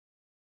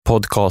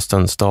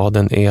Podcasten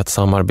Staden är ett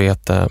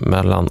samarbete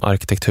mellan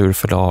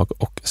Arkitekturförlag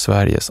och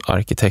Sveriges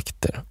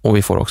arkitekter, och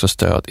vi får också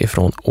stöd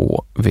ifrån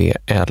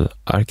OVL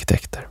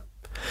Arkitekter.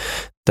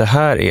 Det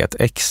här är ett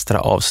extra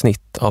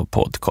avsnitt av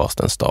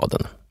podcasten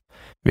Staden.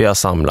 Vi har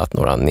samlat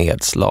några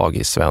nedslag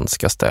i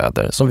svenska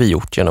städer som vi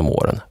gjort genom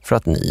åren för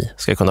att ni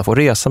ska kunna få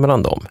resa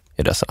mellan dem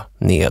i dessa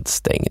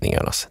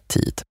nedstängningarnas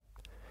tid.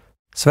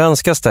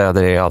 Svenska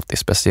städer är alltid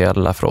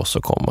speciella för oss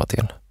att komma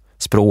till.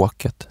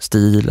 Språket,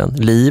 stilen,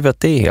 livet,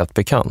 det är helt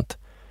bekant.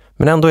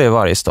 Men ändå är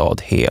varje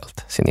stad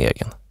helt sin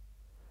egen.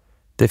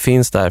 Det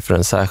finns därför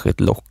en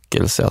särskild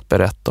lockelse att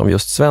berätta om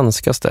just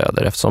svenska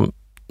städer eftersom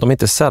de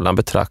inte sällan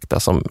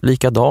betraktas som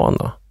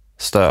likadana,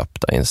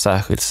 stöpta i en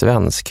särskild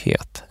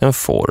svenskhet, en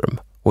form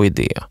och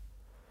idé.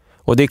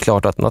 Och det är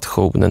klart att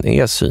nationen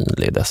är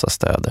synlig i dessa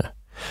städer.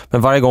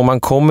 Men varje gång man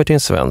kommer till en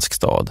svensk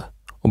stad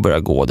och börjar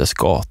gå dess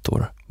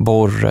gator,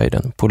 borra i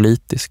den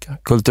politiska,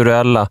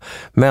 kulturella,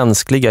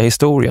 mänskliga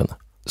historien,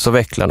 så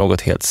vecklar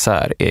något helt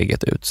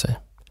säreget ut sig.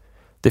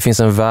 Det finns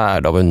en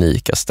värld av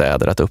unika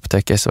städer att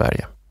upptäcka i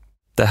Sverige.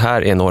 Det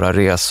här är några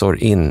resor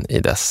in i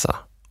dessa.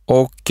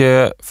 Och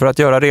för att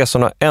göra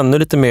resorna ännu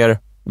lite mer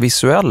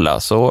visuella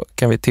så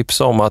kan vi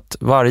tipsa om att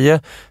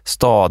varje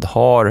stad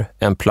har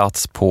en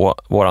plats på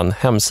vår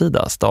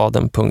hemsida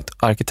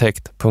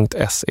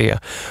staden.arkitekt.se,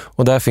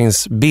 och där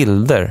finns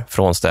bilder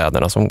från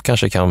städerna som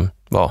kanske kan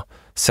vara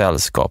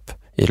sällskap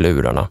i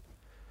lurarna.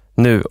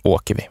 Nu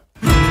åker vi.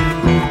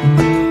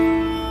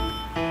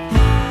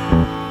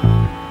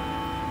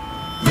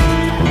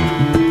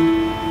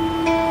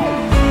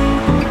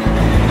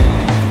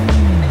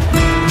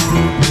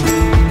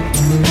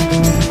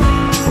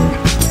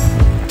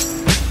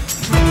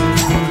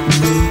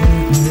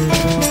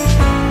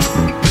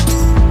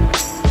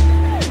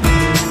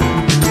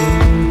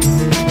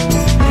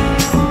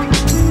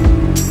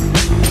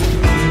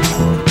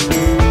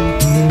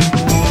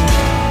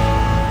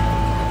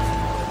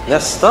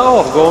 Nästa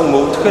avgång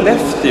mot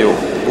Skellefteå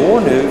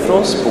går nu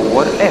från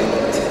spår 1.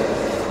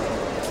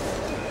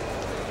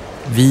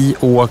 Vi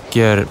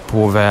åker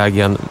på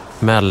vägen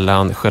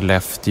mellan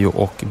Skellefteå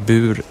och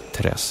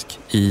Burträsk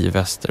i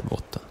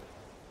Västerbotten.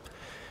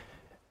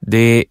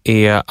 Det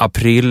är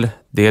april,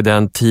 det är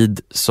den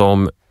tid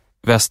som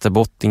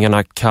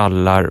västerbottningarna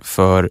kallar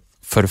för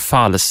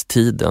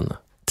förfallstiden.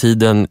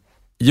 Tiden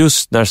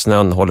just när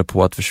snön håller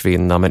på att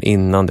försvinna men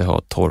innan det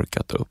har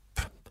torkat upp.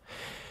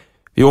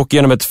 Vi åker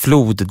genom ett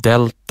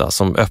floddelta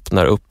som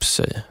öppnar upp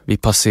sig. Vi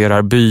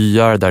passerar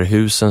byar där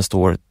husen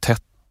står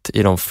tätt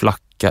i de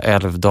flacka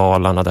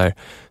älvdalarna där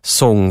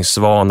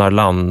sångsvanar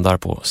landar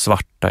på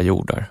svarta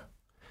jordar.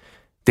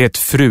 Det är ett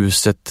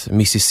fruset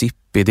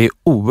Mississippi. Det är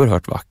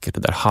oerhört vackert,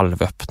 det där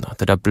halvöppna,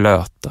 det där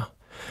blöta.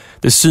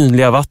 Det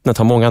synliga vattnet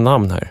har många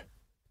namn här.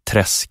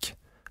 Träsk,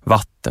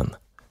 vatten,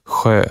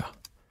 sjö,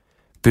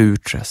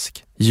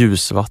 Burträsk,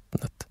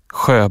 ljusvattnet,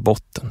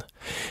 sjöbotten.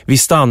 Vi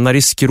stannar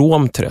i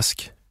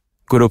Skråmträsk.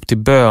 Går upp till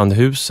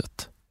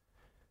bönhuset.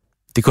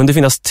 Det kunde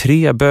finnas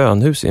 3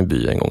 bönhus i en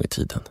by en gång i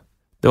tiden.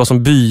 Det var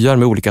som byar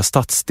med olika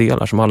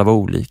stadsdelar som alla var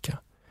olika.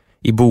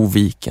 I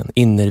Boviken,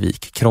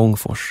 Innervik,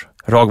 Krångfors,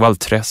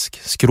 Ragvallträsk,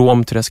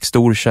 Skråmträsk,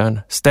 Stortjärn,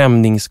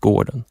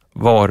 Stämningsgården,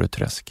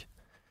 Varuträsk.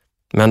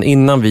 Men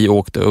innan vi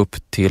åkte upp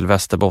till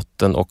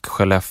Västerbotten och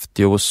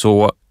Skellefteå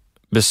så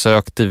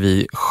besökte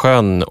vi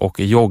sjön och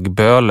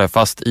Joggböle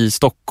fast i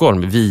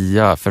Stockholm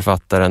via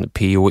författaren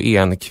P.O.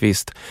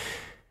 Enquist.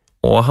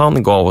 Och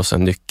han gav oss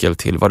en nyckel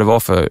till vad det var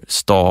för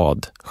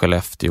stad,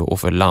 Skellefteå, och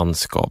för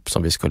landskap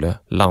som vi skulle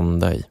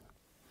landa i.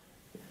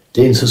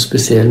 Det är en så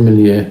speciell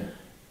miljö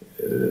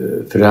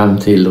fram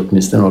till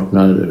åtminstone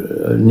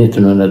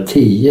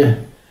 1910.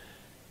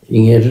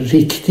 Ingen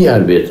riktig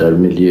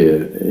arbetarmiljö,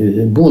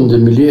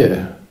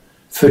 bondemiljö.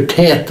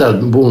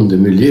 Förtätad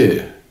bondemiljö,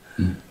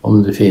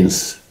 om det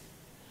finns.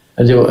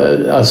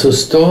 Alltså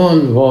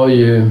stan var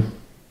ju...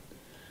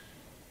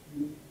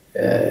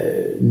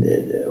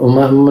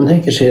 Om man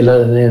tänker sig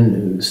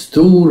en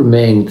stor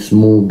mängd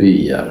små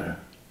byar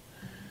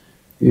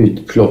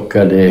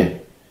utplockade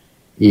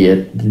i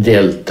ett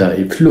delta,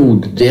 i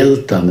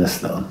floddelta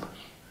nästan.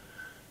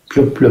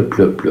 Plupp, plupp,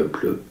 plupp, plupp,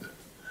 plupp.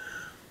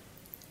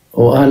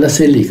 Och alla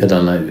ser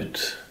likadana ut.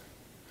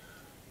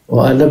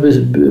 Och alla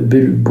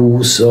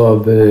bebos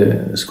av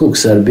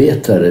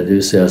skogsarbetare, det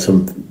vill säga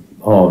som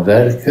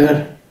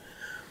avverkar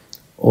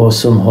och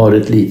som har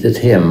ett litet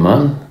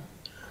hemman.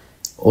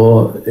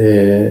 Och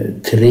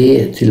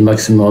 3 till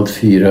maximalt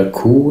 4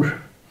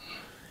 kor,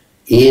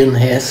 1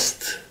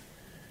 häst,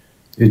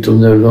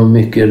 utom när de var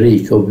mycket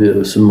rika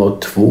och som har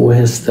 2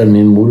 hästar.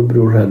 Min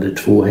morbror hade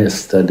 2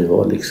 hästar, det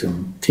var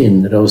liksom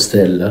Tindra och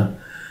Stella,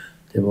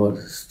 det var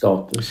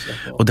status.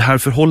 Och det här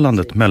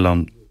förhållandet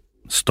mellan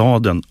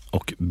staden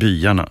och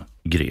byarna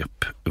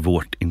grep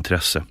vårt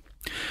intresse.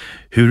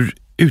 Hur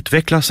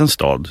utvecklas en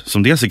stad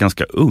som dels är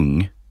ganska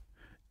ung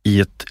i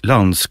ett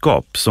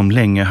landskap som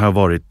länge har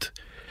varit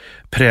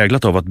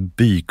präglat av att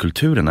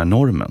bykulturen är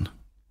normen?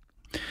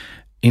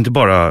 Inte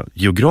bara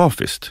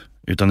geografiskt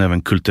utan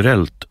även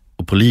kulturellt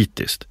och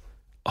politiskt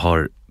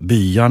har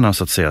byarna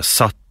så att säga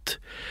satt satt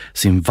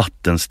sin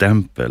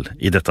vattenstämpel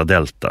i detta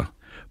delta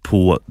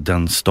på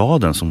den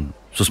staden som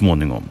så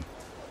småningom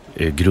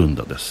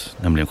grundades,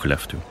 nämligen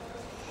Skellefteå.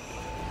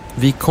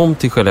 Vi kom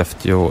till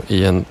Skellefteå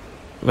i en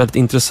väldigt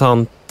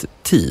intressant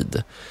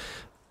tid.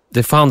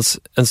 Det fanns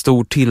en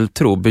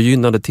stor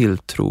begynnande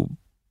tilltro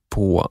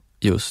på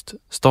just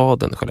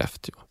staden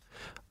Skellefteå.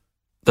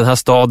 Den här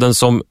staden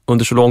som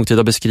under så lång tid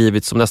har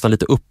beskrivits som nästan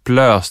lite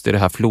upplöst i det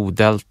här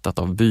floddeltat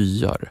av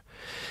byar.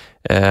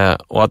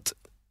 Och att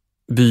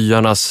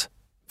byarnas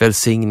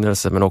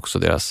välsignelse men också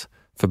deras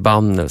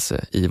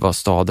förbannelse i vad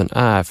staden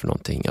är för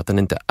någonting. Att den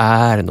inte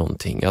är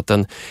någonting. Att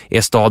den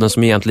är staden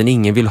som egentligen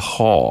ingen vill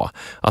ha.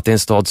 Att det är en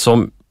stad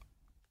som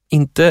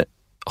inte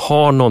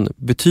har någon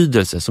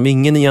betydelse, som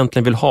ingen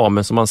egentligen vill ha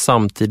men som man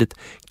samtidigt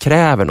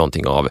kräver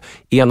någonting av.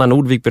 Ena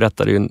Nordvik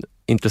berättade ju en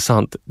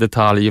intressant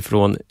detalj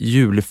från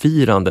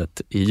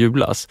julfirandet i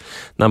julas.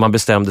 När man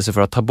bestämde sig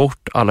för att ta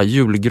bort alla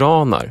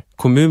julgranar,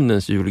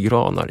 kommunens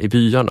julgranar i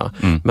byarna.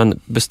 Men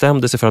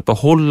bestämde sig för att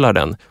behålla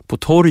den på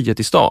torget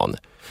i stan.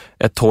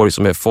 Ett torg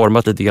som är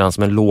format lite grann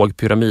som en låg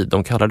pyramid.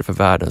 De kallade det för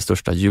världens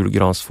största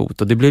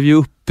julgransfot. Och det blev ju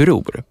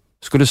uppror.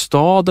 Skulle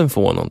staden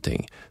få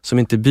någonting som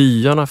inte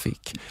byarna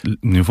fick?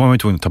 Nu får man ju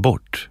tvungen att ta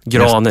bort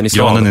granen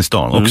i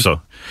stan också.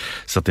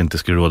 Så att det inte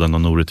skulle råda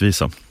någon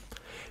orättvisa.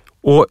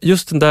 Och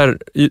just den där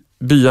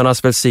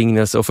byarnas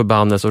välsignelse och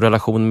förbannelse och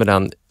relation med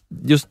den,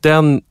 just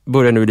den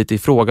börjar nu lite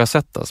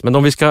ifrågasättas. Men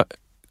om vi ska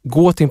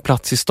gå till en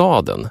plats i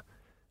staden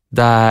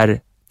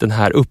där den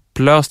här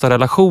upplösta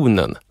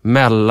relationen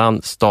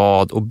mellan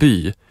stad och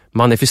by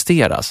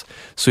manifesteras,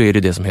 så är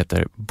det som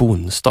heter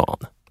Bondstan.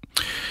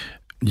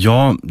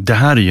 Ja, det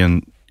här är ju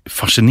en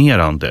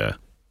fascinerande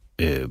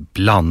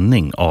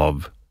blandning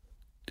av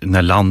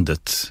när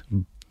landet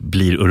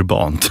blir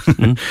urbant.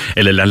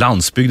 Eller när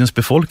landsbygdens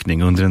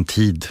befolkning under en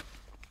tid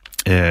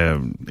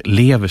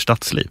lever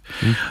stadsliv.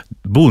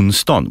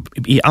 Bondstan,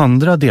 i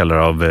andra delar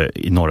av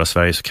i norra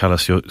Sverige så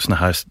kallas ju såna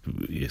här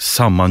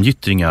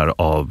sammangyttringar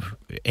av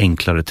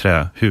enklare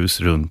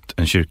trähus runt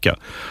en kyrka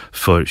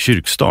för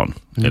kyrkstan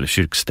eller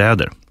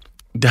kyrkstäder.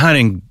 Det här är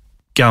en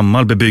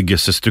gammal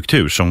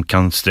bebyggelsestruktur som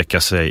kan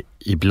sträcka sig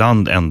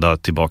ibland ända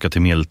tillbaka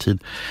till medeltid.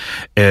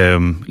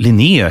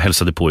 Linné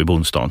hälsade på i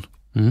Bondstan,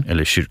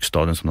 eller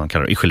kyrkstaden som han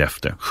kallar det, i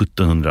Skellefteå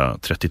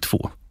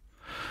 1732.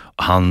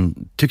 Han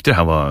tyckte det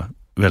här var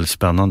väldigt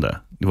spännande.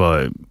 Det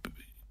var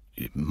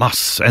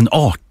en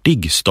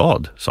artig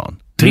stad, sa han.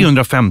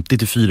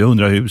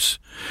 350-400 hus.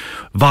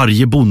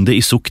 Varje bonde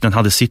i socknen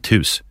hade sitt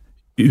hus,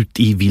 ut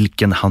i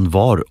vilken han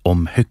var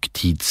om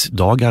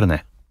högtidsdagarna.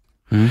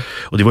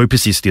 Och det var ju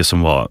precis det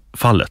som var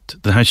fallet.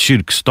 Den här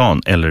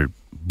kyrkstan, eller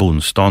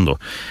Bondstan då,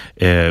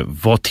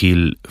 var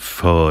till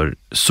för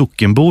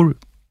sockenbor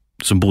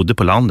som bodde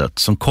på landet,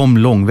 som kom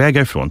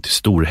långväga ifrån till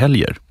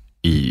storhelger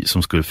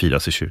som skulle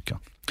firas i kyrkan.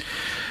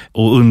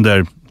 Och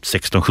under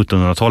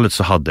 1600-1700-talet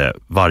så hade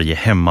varje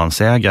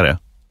hemmansägare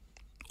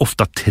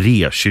ofta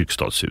 3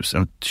 kyrkstadshus,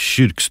 en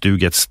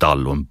kyrkstuga, ett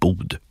stall och en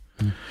bod.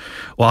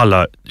 Och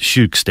alla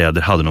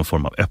kyrkstäder hade någon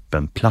form av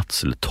öppen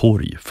plats eller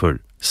torg för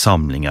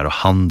samlingar och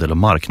handel och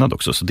marknad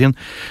också. Så det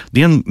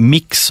är en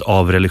mix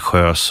av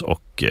religiös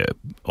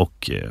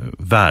och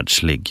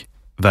världslig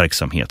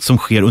verksamhet som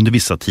sker under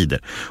vissa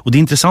tider. Och det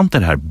intressanta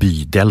är det här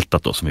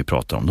bydeltat då som vi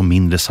pratar om, de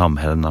mindre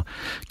samhällena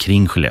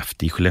kring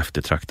Skellefteå, i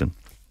Skellefteå-trakten.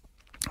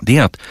 Det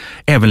är att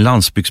även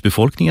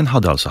landsbygdsbefolkningen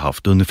hade alltså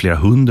haft under flera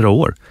 100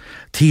 år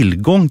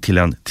tillgång till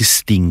en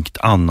distinkt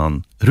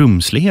annan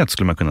rumslighet,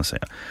 skulle man kunna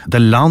säga. Där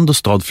land och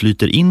stad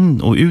flyter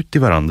in och ut i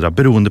varandra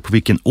beroende på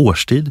vilken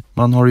årstid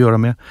man har att göra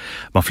med.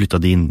 Man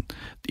flyttade in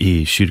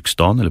i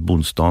kyrkstan eller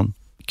bondstan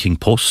kring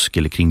påsk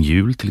eller kring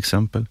jul till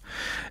exempel.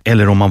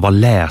 Eller om man var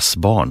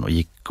läsbarn och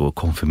gick och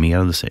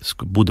konfirmerade sig,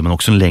 så bodde man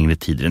också en längre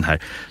tid i den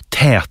här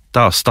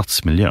täta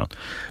stadsmiljön.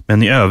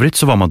 Men i övrigt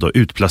så var man då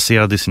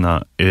utplacerad i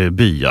sina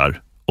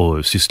byar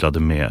och sysslade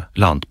med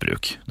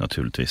lantbruk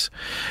naturligtvis.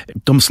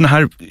 Såna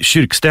här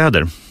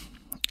kyrkstäder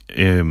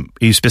är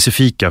ju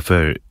specifika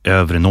för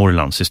övre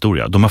Norrlands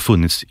historia. De har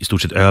funnits i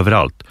stort sett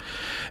överallt.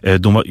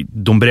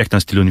 De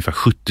beräknas till ungefär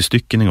 70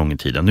 stycken en gång i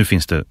tiden. Nu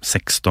finns det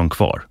 16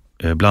 kvar.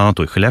 Bland annat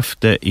då i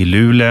Skellefteå, i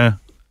Luleå,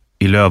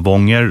 i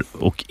Lövånger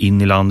och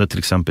in i landet till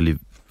exempel i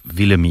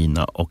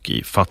Vilhelmina och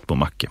i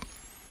Fatbomacke.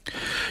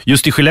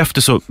 Just i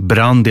Skellefteå så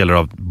brann delar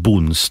av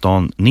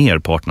Bondstan ner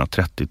på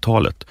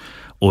 1830-talet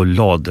och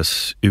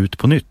lades ut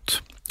på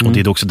nytt. Och det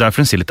är också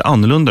därför den ser lite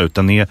annorlunda ut.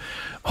 Den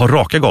har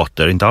raka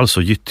gator, inte alls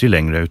så gyttrig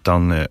längre,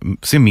 utan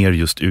ser mer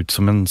just ut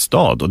som en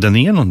stad. Och den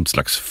är någon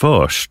slags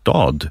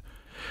förstad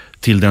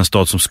till den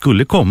stad som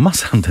skulle komma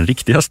sen, den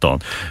riktiga stan.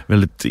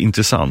 Väldigt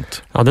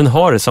intressant. Ja, den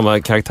har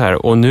samma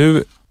karaktär. Och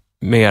nu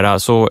mera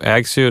så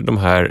ägs ju de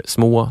här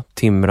små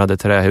timrade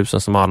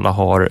trähusen som alla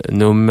har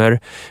nummer.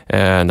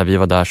 När vi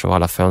var där så var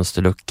alla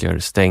fönsterluckor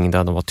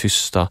stängda, de var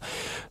tysta.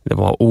 Det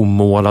var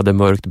omålade,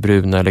 mörkt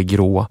bruna eller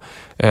grå.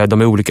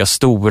 De är olika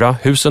stora.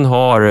 Husen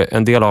har,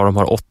 en del av dem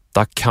har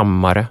 8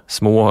 kammare.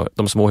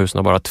 De små husen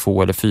har bara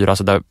 2 eller 4,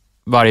 så där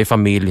varje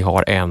familj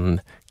har en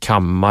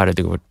kammare,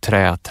 det går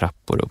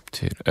trätrappor upp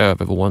till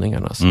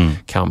övervåningarnas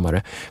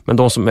kammare. Men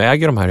de som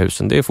äger de här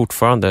husen, det är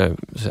fortfarande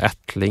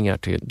ättlingar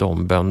till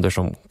de bönder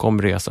som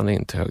kom resande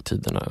in till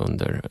högtiderna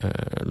under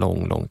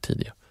lång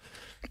tid.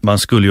 Man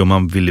skulle ju, om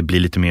man ville bli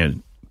lite mer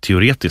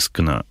teoretisk,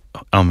 kunna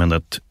använda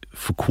ett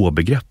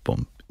Foucault-begrepp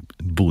om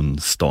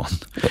bondstan.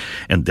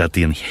 Att det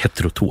är en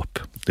heterotop,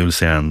 det vill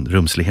säga en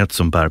rumslighet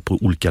som bär på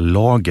olika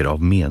lager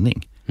av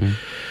mening.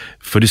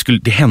 För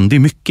det hände ju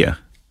mycket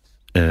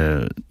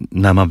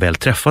när man väl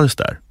träffades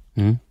där.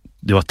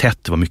 Det var tätt,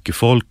 det var mycket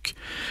folk,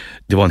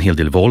 det var en hel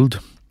del våld.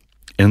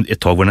 Ett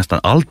tag var nästan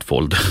allt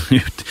våld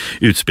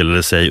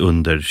utspelade sig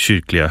under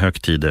kyrkliga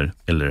högtider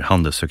eller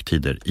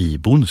handelshögtider i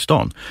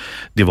bondstan.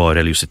 Det var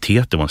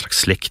religiositet, det var en slags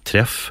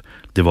släktträff,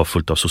 det var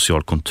fullt av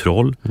social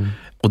kontroll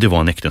och det var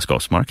en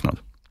äktenskapsmarknad,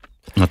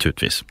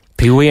 naturligtvis.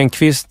 P.O.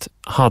 Enquist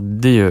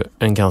hade ju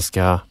en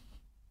ganska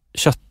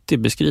köttig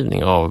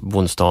beskrivning av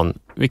bondstan.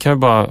 Vi kan ju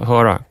bara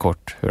höra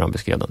kort hur han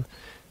beskrev den.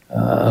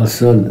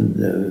 Alltså,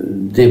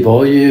 det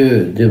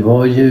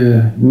var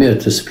ju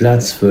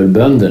mötesplats för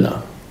bönderna.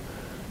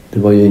 Det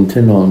var ju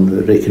inte någon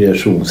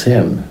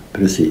rekreationshem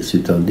precis,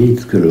 utan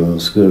dit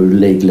skulle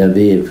lägga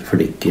ved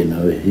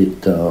flickorna och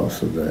hitta och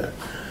sådär.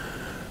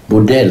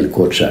 Bordell,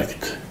 kort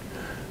sagt,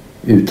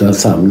 utan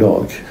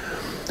samlag.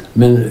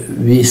 Men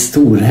vid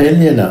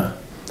storhelgerna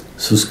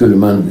så skulle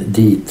man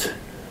dit,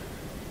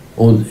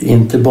 och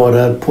inte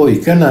bara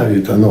pojkarna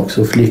utan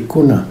också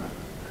flickorna.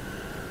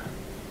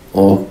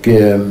 Och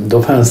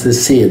då fanns det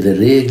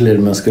sederregler.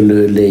 Man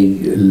skulle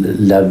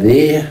lägga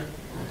ved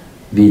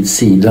vid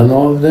sidan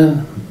av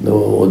den,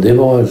 och det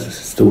var ett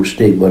stort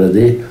steg bara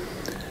det.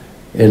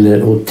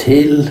 Eller och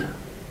till,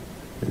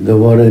 då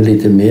var det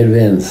lite mer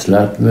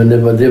vänslat, men det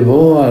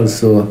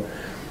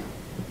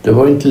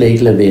var inte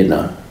lägga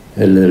vena.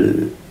 Eller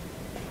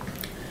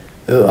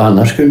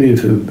annars skulle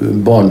ju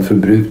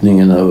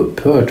barnförbrukningen ha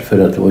upphört, för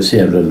att det var så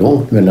jävla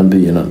långt mellan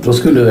byarna. Då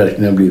skulle det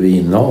verkligen ha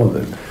blivit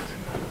inavel.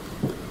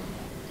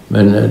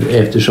 Men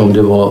eftersom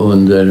det var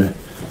under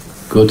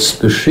Guds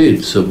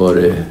beskydd så var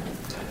det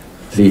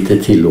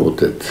lite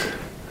tillåtet.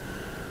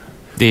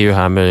 Det är ju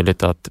här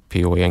möjligt att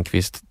P.O.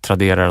 Enquist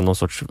traderar någon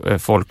sorts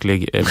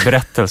folklig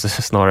berättelse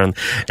snarare än...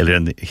 Eller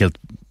en helt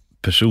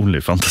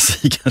personlig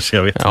fantasi kanske,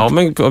 jag vet inte. Ja,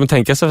 men om man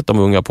tänker sig att de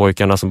unga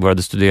pojkarna som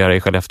började studera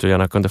i Skellefteå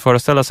gärna kunde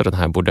föreställa sig den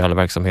här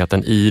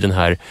bordellverksamheten i den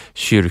här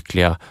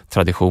kyrkliga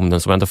traditionen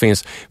som ändå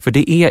finns. För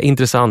det är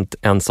intressant,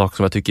 en sak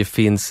som jag tycker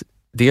finns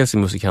dels i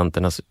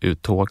musikanternas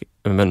uttåg,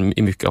 men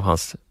i mycket av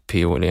hans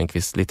P.O.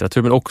 Enquists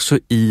litteratur, men också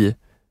i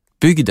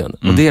bygden.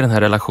 Och det är den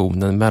här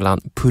relationen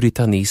mellan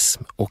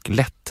puritanism och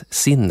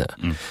lättsinne.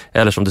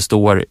 Eller som det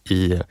står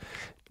i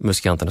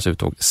musikanternas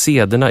uttåg: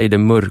 sederna i det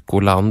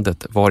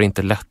mörkolandet var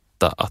inte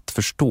lätta att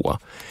förstå.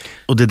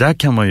 Och det där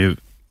kan man ju,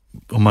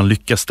 om man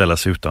lyckas ställa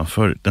sig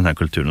utanför den här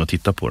kulturen och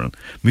titta på den,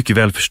 mycket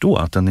väl förstå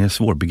att den är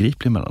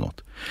svårbegriplig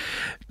emellanåt.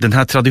 Den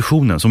här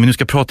traditionen, som vi nu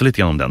ska prata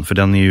lite grann om den, för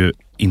den är ju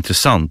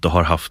intressant och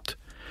har haft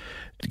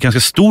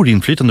ganska stor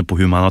inflytande på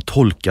hur man har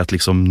tolkat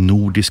liksom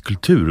nordisk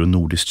kultur och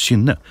nordiskt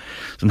kynne.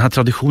 Den här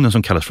traditionen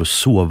som kallas för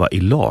sova i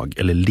lag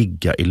eller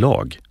ligga i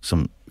lag,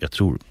 som jag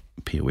tror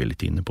P.O. är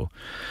lite inne på,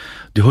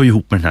 det hör ju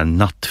ihop med den här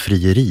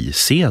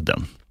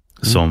nattfrieriseden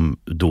som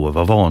då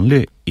var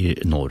vanlig i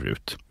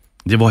norrut.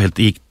 Det var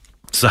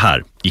så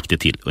här gick det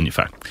till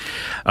ungefär.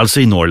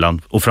 Alltså i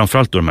Norrland, och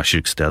framförallt då de här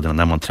kyrkstäderna,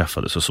 när man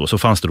träffades och så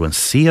fanns det då en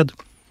sed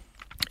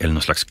eller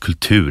någon slags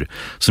kultur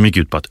som gick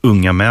ut på att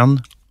unga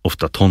män,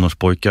 ofta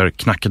tonårspojkar,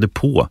 knackade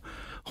på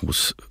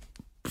hos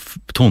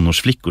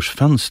tonårsflickors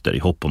fönster i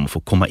hopp om att få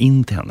komma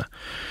in till henne.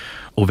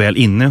 Och väl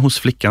inne hos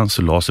flickan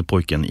så la sig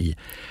pojken i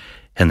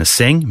hennes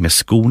säng med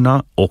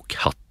skorna och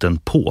hatten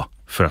på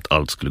för att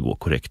allt skulle gå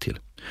korrekt till.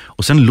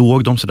 Och sen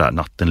låg de sådär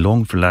natten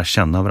lång för att lära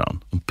känna varandra.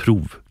 De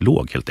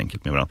provlåg helt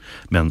enkelt med varandra.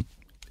 Men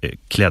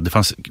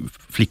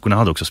flickorna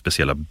hade också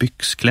speciella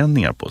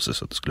byxklänningar på sig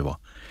så att det skulle vara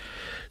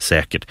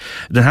säkert.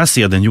 Den här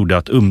seden gjorde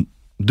att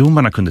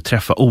ungdomarna kunde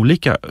träffa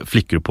olika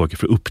flickor och pojkar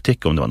för att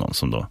upptäcka om det var någon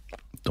som då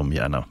de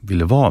gärna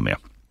ville vara med.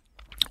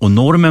 Och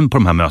normen på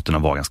de här mötena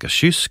var ganska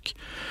kysk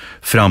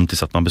fram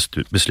tills att man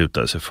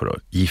beslutade sig för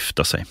att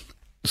gifta sig.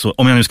 Så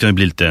om jag nu ska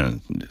bli lite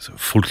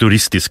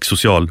folkloristisk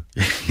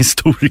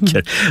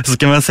socialhistoriker så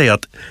kan man säga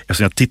att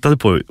alltså jag tittade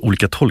på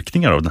olika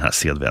tolkningar av den här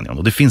sedvänjan,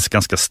 och det finns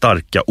ganska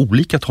starka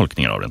olika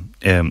tolkningar av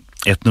den.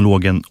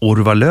 Etnologen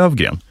Orvar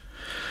Lövgren,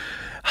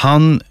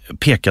 han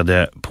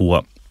pekade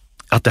på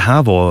att det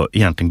här var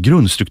egentligen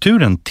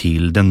grundstrukturen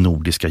till den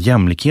nordiska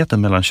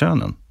jämlikheten mellan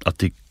könen. Att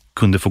det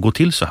kunde få gå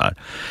till så här.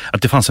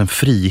 Att det fanns en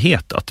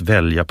frihet att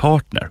välja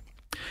partner.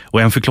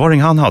 Och en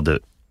förklaring han hade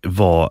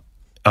var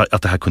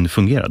att det här kunde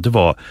fungera. Det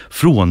var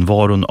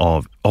frånvaron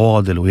av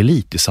adel och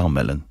elit i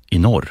samhällen i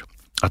norr.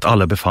 Att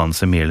alla befann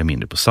sig mer eller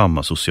mindre på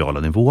samma sociala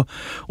nivå,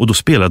 och då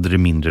spelade det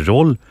mindre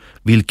roll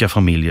vilka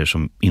familjer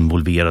som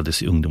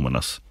involverades i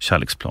ungdomarnas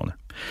kärleksplaner.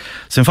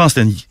 Sen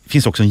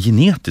finns också en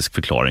genetisk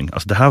förklaring.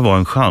 Alltså det här var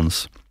en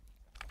chans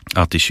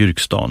att i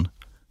kyrkstan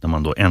När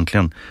man då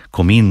äntligen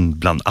kom in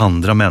bland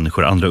andra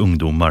människor, andra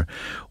ungdomar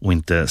och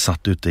inte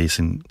satt ute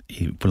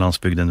på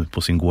landsbygden ute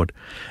på sin gård.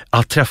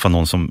 Att träffa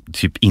någon som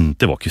typ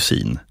inte var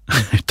kusin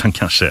utan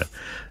kanske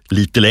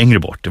lite längre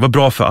bort. Det var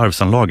bra för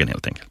arvsanlagen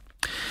helt enkelt.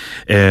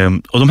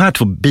 Och de här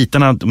två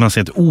bitarna, man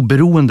säger ett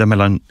oberoende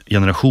mellan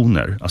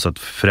generationer, alltså att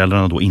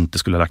föräldrarna då inte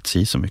skulle ha lagt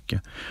sig i så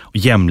mycket. Och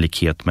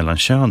jämlikhet mellan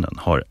könen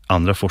har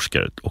andra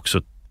forskare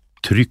också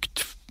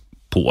tryckt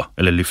på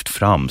eller lyft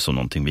fram som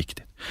någonting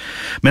viktigt.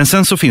 Men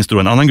sen så finns det då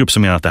en annan grupp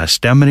som menar att det här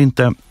stämmer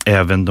inte.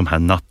 Även de här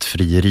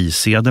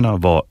nattfrierisedena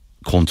var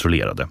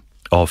kontrollerade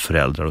av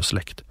föräldrar och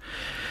släkt.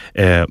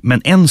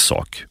 Men en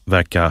sak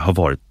verkar ha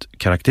varit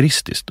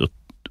karaktäristiskt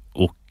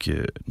och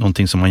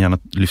någonting som man gärna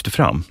lyfter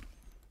fram.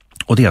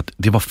 Och det är att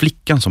det var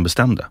flickan som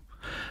bestämde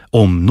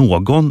om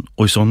någon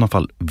och i sådana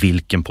fall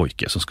vilken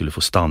pojke som skulle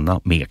få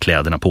stanna med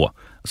kläderna på,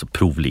 alltså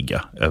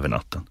provligga över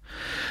natten.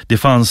 Det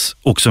fanns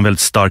också en väldigt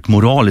stark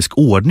moralisk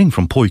ordning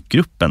från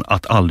pojkgruppen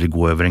att aldrig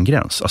gå över en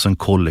gräns, alltså en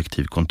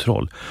kollektiv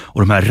kontroll.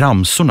 Och de här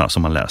ramsorna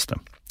som man läste,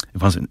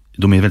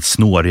 de är väldigt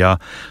snåriga,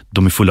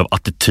 de är fulla av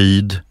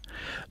attityd.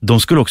 De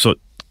skulle också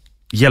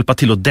hjälpa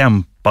till att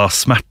dämpa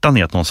smärtan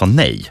i att någon sa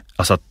nej.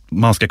 Alltså att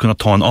man ska kunna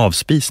ta en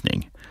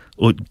avspisning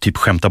och typ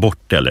skämta bort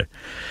det eller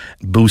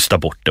boosta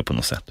bort det på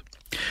något sätt.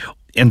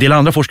 En del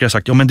andra forskare har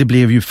sagt, ja men det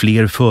blev ju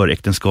fler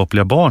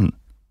föräktenskapliga barn.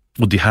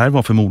 Och det här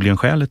var förmodligen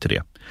skälet till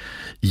det.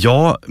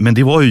 Ja, men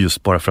det var ju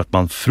just bara för att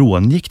man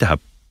frångick det här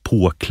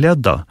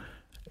påklädda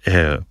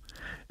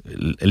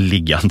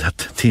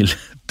liggandet till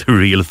the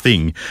real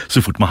thing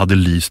så fort man hade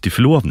lyst i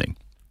förlovning.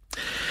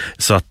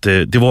 Så att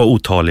det var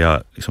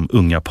otaliga liksom,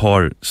 unga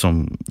par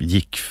som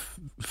gick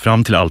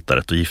fram till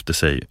altaret och gifte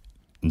sig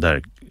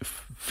där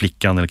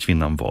flickan eller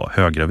kvinnan var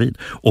höggravid.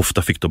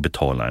 Ofta fick då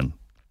betala en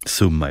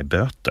summa i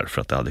böter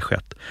för att det hade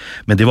skett.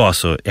 Men det var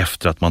alltså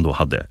efter att man då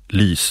hade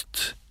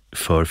lyst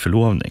för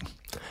förlovning.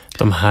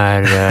 De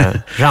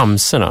här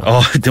ramserna.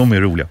 Ja, de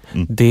är roliga.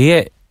 Mm.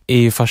 Det är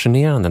ju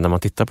fascinerande när man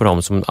tittar på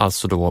dem som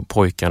alltså då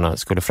pojkarna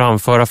skulle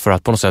framföra för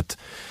att på något sätt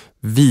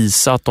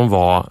visa att de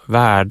var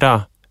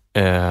värda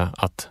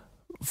att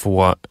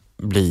få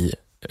bli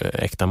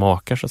äkta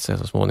makar så att säga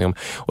så småningom.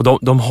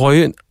 Och de har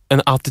ju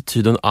en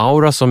attityd och en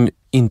aura som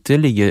inte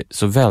ligger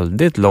så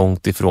väldigt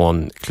långt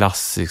ifrån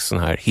klassisk sån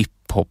här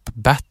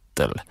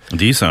hiphop-battle.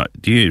 Det är ju så här,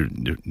 det är ju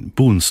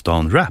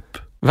Bonstan-rap.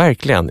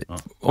 Verkligen. Ja.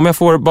 Om jag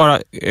får bara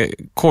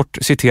kort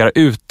citera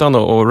utan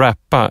att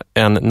rappa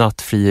en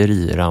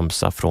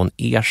nattfrieri-ramsa från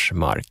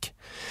Ersmark.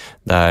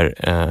 Där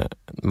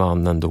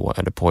mannen då,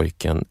 eller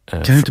pojken...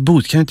 Kan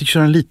du inte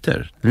köra en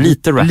liter?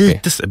 Lite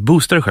rappig.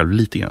 Boosta dig själv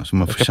lite grann så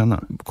man får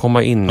känna.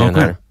 Komma in i den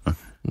här...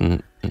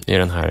 i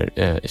den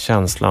här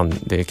känslan.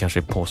 Det är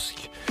kanske påsk.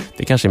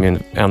 Det är kanske min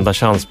enda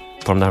chans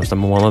på de närmaste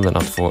månaderna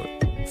att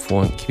få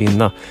en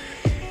kvinna.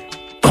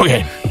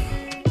 Okej.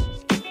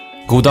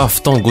 God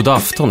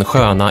afton,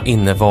 sköna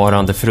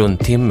innevarande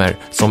fruntimmer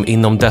som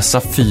inom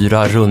dessa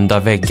 4 runda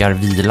väggar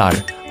vilar.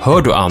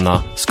 Hör du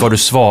Anna, ska du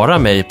svara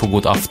mig på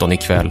god afton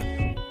ikväll?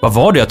 Vad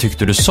var det jag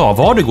tyckte du sa?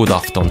 Var det god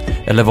afton?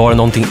 Eller var det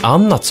någonting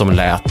annat som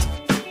lät?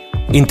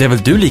 Inte är väl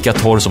du lika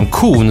torr som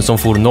kon som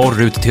for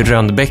norrut till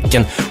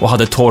Rönnbäcken och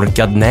hade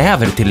torkad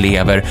näver till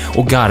lever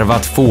och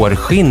garvat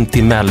fårskinn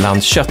till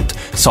mellankött,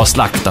 sa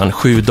slaktaren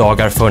 7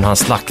 dagar förrän han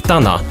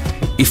slaktarna.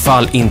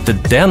 Ifall inte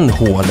den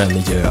hålen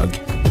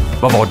ljög.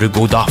 Vad var det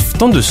god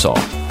afton du sa?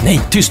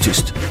 Nej,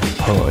 tyst.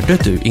 Hörde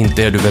du?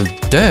 Inte är du väl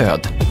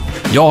död?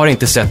 Jag har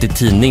inte sett i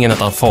tidningen att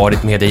han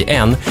farit med dig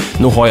än.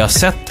 Nog har jag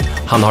sett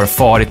han har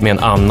farit med en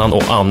annan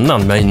och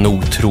annan, men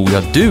nog tror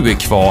jag du är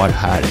kvar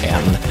här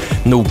än.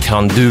 Nog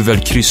kan du väl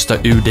krysta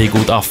ur dig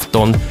god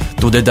afton,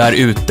 då det där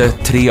ute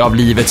 3 av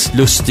livets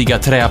lustiga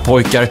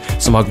träpojkar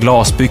som har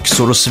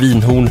glasbyxor och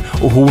svinhorn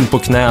och horn på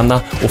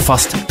knäna och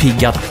fast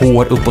piggat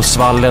hår upp på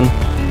svallen.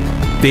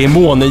 Det är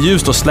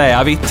måneljust och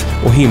slävigt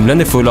och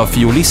himlen är full av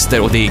fiolister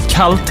och det är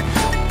kallt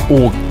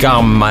och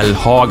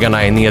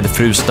gammalhagarna är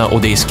nedfrusna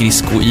och det är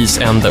skridskois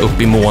ända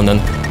upp i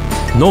månen.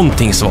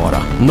 Någonting svara,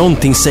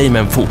 någonting säg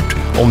men fort.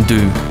 Om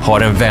du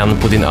har en vän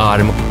på din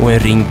arm och en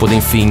ring på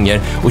din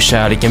finger och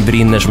kärleken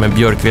brinner som en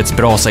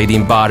björkvedsbrasa i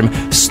din barm,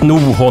 sno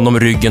honom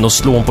ryggen och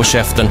slå honom på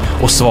käften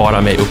och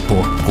svara mig upp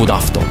på god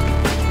afton.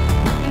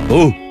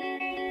 Oh!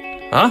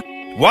 Ha?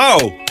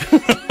 Wow!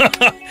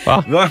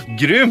 Va? Va?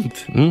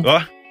 Grymt!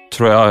 Va?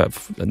 Tror jag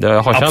det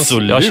har chans.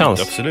 Absolut, jag har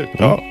chans. Absolut.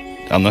 Ja.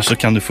 Annars så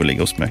kan du få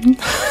ligga hos mig.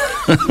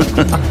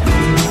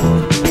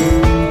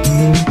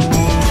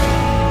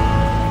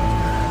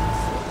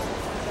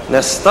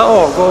 Nästa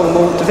avgång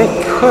mot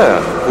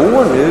Växjö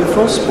går nu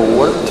från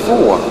spår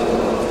 2.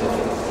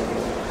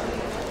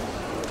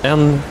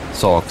 En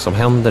sak som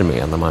händer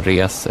med när man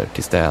reser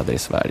till städer i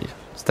Sverige,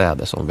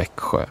 städer som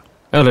Växjö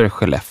eller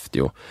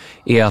Skellefteå,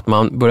 är att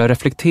man börjar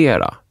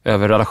reflektera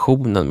över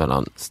relationen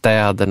mellan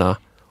städerna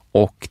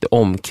och det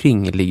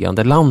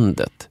omkringliggande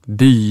landet,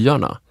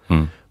 byarna.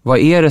 Vad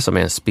är det som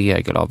är en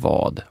spegel av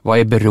vad? Vad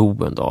är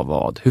beroende av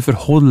vad? Hur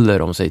förhåller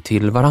de sig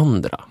till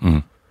varandra?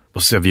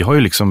 Och så, vi har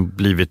ju liksom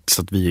blivit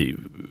så att vi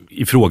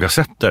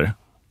ifrågasätter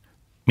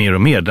mer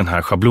och mer den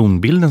här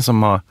schablonbilden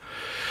som har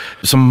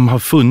som har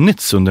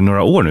funnits under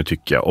några år nu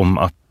tycker jag, om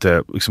att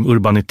liksom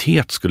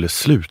urbanitet skulle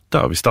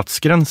sluta vid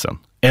stadsgränsen.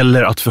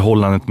 Eller att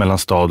förhållandet mellan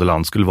stad och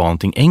land skulle vara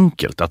någonting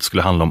enkelt. Att det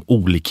skulle handla om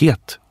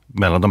olikhet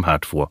mellan de här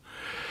två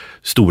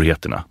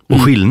storheterna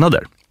och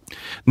skillnader.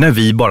 När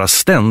vi bara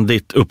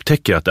ständigt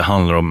upptäcker att det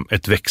handlar om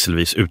ett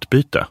växelvis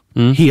utbyte.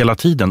 Hela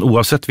tiden,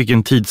 oavsett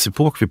vilken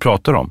tidsepok vi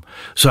pratar om,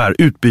 så är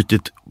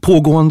utbytet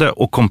pågående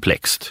och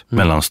komplext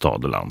mellan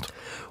stad och land.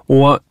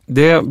 Och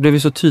det blev ju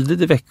så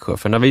tydligt i Växjö,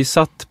 för när vi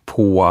satt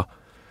på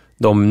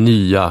de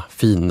nya,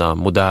 fina,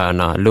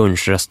 moderna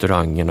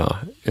lunchrestaurangerna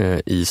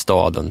i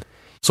staden,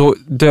 så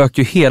dök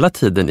ju hela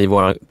tiden i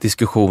våra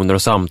diskussioner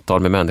och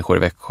samtal med människor i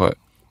Växjö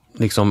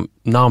liksom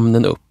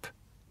namnen upp.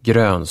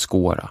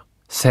 Grönskåra,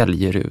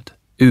 Säljerud,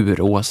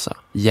 Uråsa,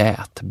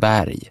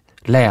 Jätberg,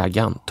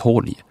 Lägan,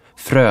 Tolj,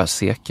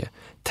 Fröseke,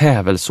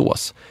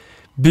 Tävelsås,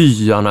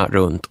 byarna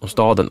runt om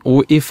staden.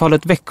 Och i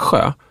fallet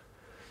Växjö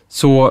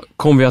så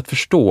kom vi att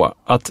förstå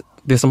att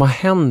det som har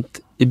hänt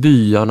i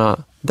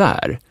byarna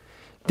där,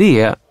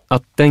 det är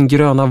att den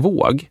gröna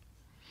våg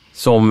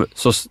som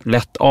så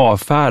lätt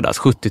avfärdas,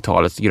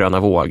 70-talets gröna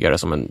vågare,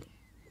 som en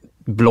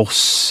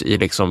bloss i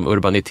liksom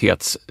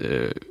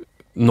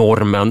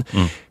urbanitetsnormen,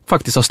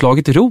 faktiskt har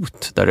slagit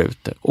rot där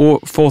ute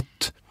och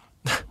fått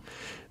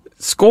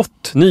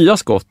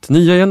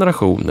nya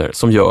generationer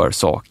som gör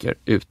saker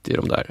ute i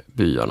de där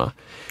byarna.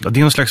 Ja, det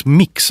är en slags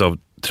mix av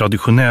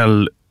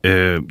traditionell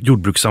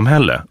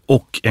jordbrukssamhälle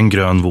och en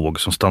grön våg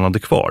som stannade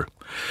kvar.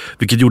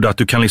 Vilket gjorde att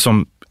du kan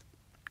liksom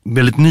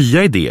väldigt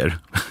nya idéer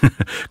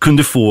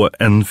kunde få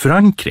en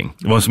förankring.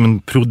 Det var som en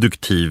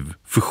produktiv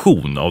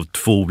fusion av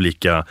två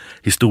olika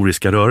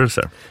historiska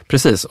rörelser.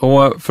 Precis,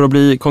 och för att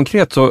bli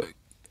konkret så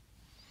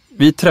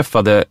vi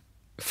träffade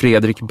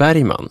Fredrik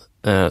Bergman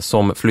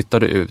som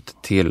flyttade ut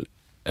till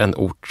en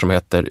ort som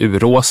heter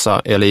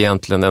Uråsa, eller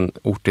egentligen en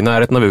ort i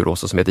närheten av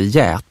Uråsa som heter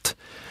Gät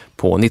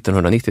på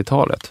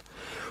 1990-talet.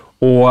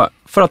 Och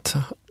för att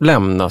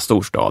lämna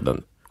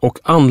storstaden. Och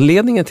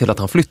anledningen till att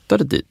han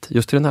flyttade dit,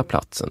 just till den här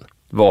platsen,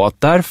 var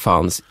att där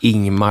fanns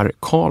Ingmar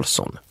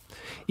Carlsson.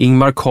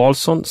 Ingmar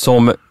Carlsson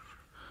som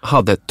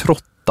hade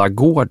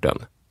Trottagården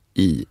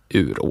i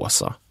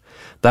Uråsa.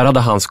 Där hade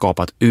han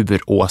skapat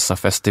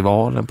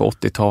Uråsa-festivalen på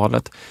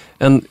 80-talet.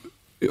 En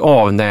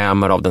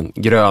avnämare av den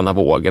gröna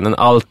vågen, en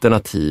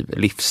alternativ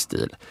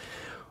livsstil.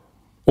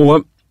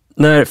 Och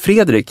när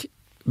Fredrik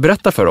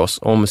berättar för oss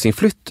om sin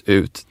flytt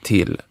ut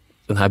till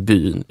den här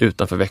byn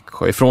utanför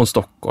Växjö, ifrån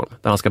Stockholm,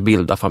 där han ska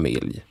bilda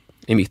familj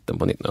i mitten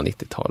på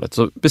 1990-talet,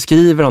 så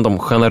beskriver han de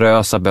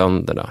generösa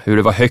bönderna, hur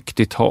det var högt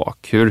i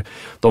tak, hur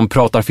de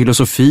pratar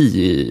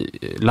filosofi i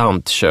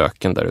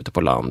lantköken där ute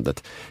på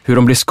landet, hur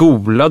de blir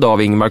skolade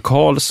av Ingmar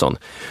Carlsson.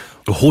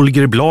 Och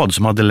Holger Blad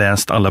som hade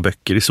läst alla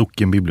böcker i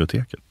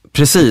sockenbiblioteket.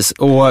 Precis,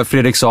 och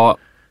Fredrik sa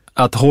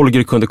att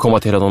Holger kunde komma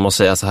till honom och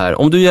säga så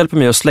här: om du hjälper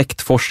mig att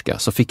släktforska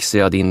så fixar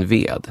jag din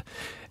ved.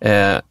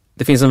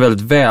 Det finns en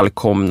väldigt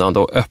välkomnande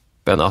och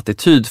öppen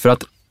attityd, för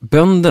att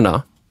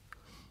bönderna,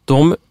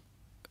 de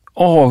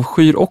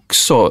avskyr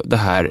också det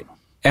här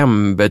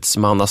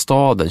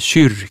ämbetsmannastaden,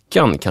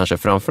 kyrkan kanske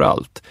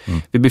framförallt.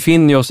 Vi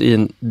befinner oss i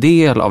en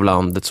del av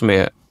landet som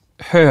är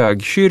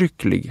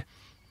högkyrklig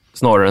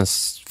snarare än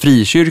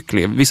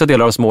frikyrklig. Vissa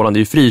delar av Småland är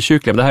ju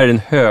frikyrkliga, men det här är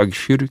den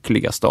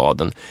högkyrkliga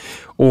staden.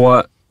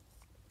 Och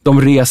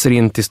de reser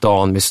in till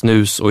stan med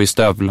snus och i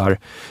stövlar,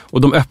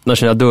 och de öppnar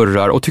sina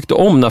dörrar och tyckte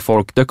om när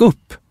folk dök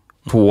upp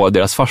på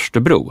deras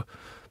farstubro.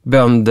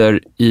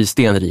 Bönder i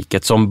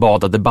Stenriket som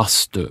badade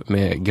bastu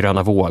med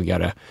gröna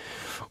vågare.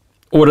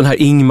 Och den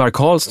här Ingmar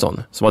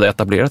Carlsson som hade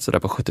etablerat sig där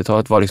på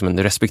 70-talet var liksom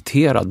en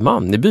respekterad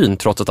man i byn,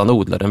 trots att han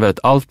odlade en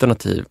väldigt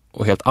alternativ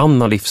och helt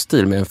annan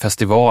livsstil med en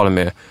festival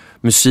med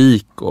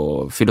musik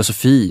och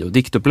filosofi och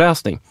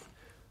diktuppläsning.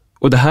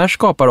 Och det här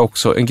skapar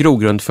också en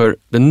grogrund för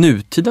den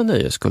nutida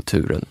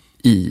nöjeskulturen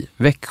i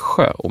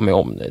Växjö och med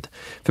omnejd.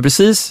 För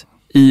precis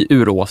i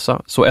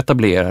Uråsa så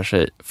etablerar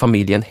sig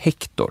familjen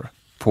Hector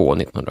på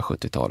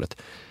 1970-talet.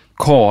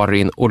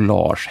 Karin och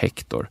Lars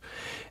Hector.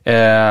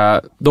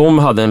 De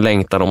hade en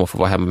längtan om att få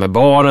vara hemma med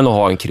barnen och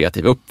ha en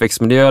kreativ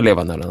uppväxtmiljö,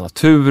 leva nära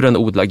naturen,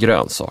 odla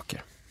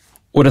grönsaker.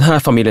 Och den här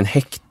familjen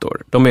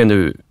Hector, de är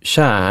nu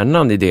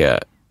kärnan i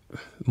det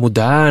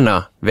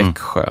moderna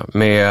Växjö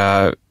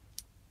med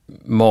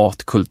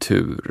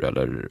matkultur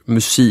eller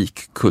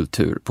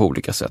musikkultur på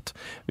olika sätt.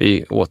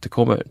 Vi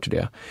återkommer till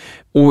det.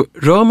 Och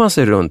rör man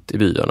sig runt i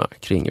byarna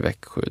kring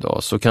Växjö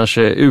idag så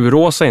kanske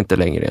Uråsa inte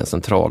längre är en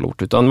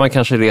centralort, utan man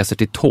kanske reser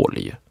till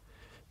Tolj.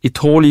 I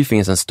Tolj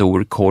finns en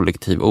stor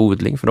kollektiv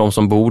odling för de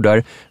som bor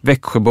där.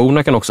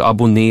 Växjöborna kan också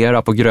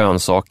abonnera på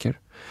grönsaker.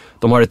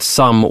 De har ett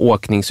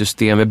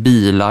samåkningssystem med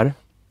bilar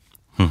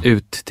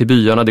ut till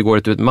byarna. Det går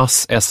ett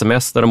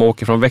mass-sms där de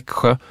åker från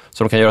Växjö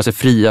så de kan göra sig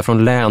fria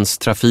från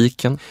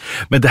länstrafiken.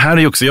 Men det här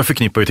är ju också, jag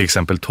förknippar ju till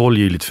exempel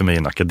Tolj lite för mig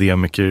en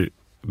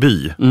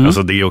akademikerby.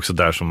 Alltså det är också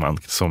där som man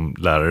som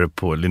lärare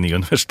på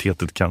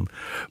Linnéuniversitetet kan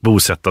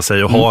bosätta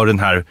sig och ha den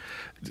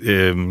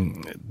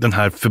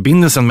här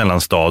förbindelsen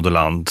mellan stad och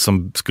land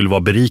som skulle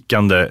vara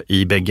berikande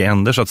i bägge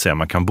ändar så att säga.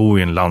 Man kan bo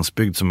i en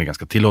landsbygd som är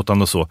ganska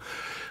tillåtande och så.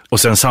 Och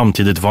sen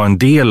samtidigt vara en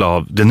del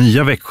av det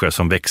nya Växjö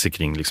som växer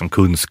kring liksom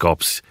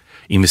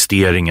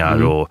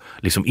kunskapsinvesteringar och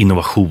liksom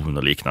innovation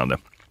och liknande.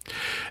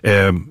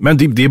 Men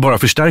det bara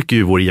förstärker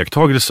ju vår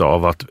iakttagelse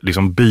av att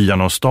liksom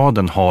byarna och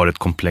staden har ett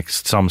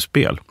komplext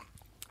samspel.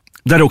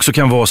 Där det också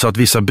kan vara så att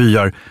vissa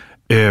byar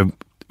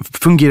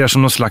fungerar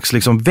som någon slags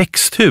liksom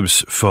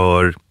växthus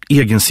för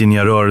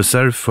egensinniga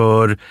rörelser,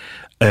 för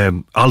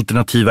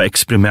alternativa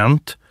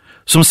experiment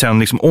som sen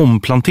liksom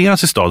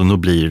omplanteras i staden och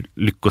blir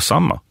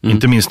lyckosamma.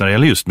 Inte minst när det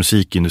gäller just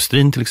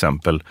musikindustrin till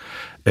exempel.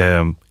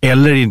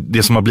 Eller i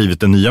det som har blivit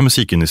den nya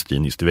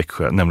musikindustrin just i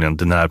Växjö, nämligen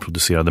den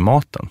närproducerade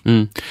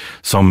maten.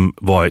 Som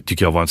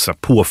tycker jag var en så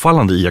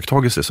påfallande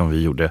iakttagelse som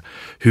vi gjorde.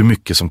 Hur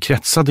mycket som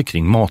kretsade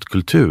kring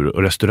matkultur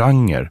och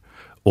restauranger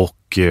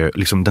och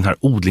liksom den här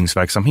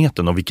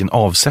odlingsverksamheten och vilken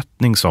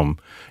avsättning som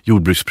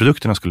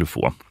jordbruksprodukterna skulle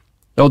få.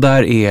 Ja,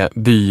 där är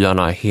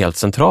byarna helt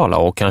centrala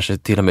och kanske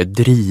till och med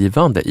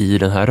drivande i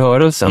den här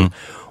rörelsen.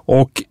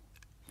 Och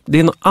det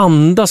är en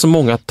anda som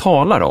många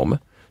talar om,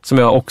 som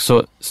jag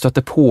också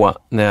stötte på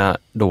när jag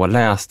då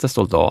läste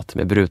Soldat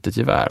med brutet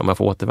gevär, om jag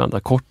får återvända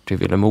kort till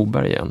Vilhelm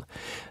Moberg igen,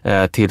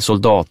 till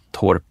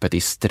soldattorpet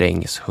i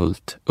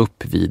Strängshult,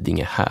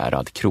 Uppvidinge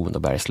härad,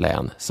 Kronobergs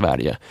län,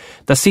 Sverige.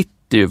 Där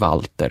sitter ju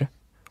Walter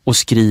och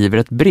skriver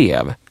ett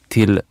brev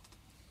till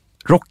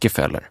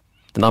Rockefeller,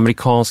 den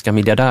amerikanska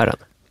miljardären.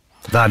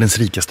 Världens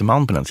rikaste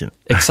man på den tiden.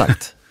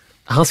 Exakt.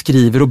 Han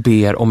skriver och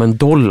ber om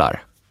 $1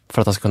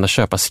 för att han ska kunna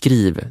köpa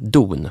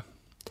skrivdon.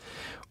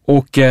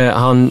 Och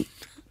han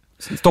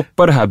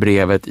stoppar det här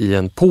brevet i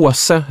en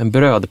påse, en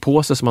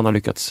brödpåse som han har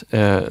lyckats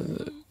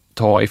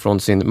ta ifrån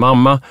sin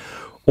mamma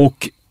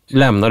och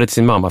lämnar det till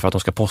sin mamma för att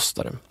hon ska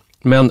posta det.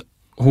 Men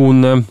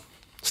hon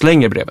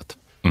slänger brevet.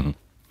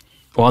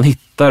 Och han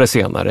hittar det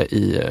senare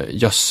i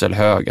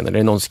gödselhögen eller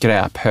i någon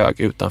skräphög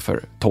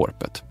utanför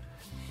torpet.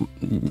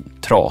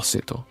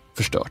 Trasigt och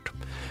förstört.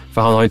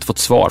 För han har inte fått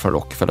svar från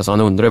Rockefeller, så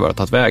han undrar var det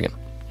tagit vägen.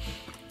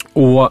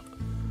 Och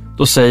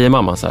då säger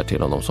mamman så här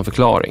till honom som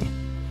förklaring: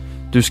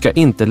 du ska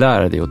inte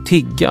lära dig att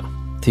tigga.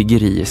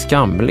 Tiggeri är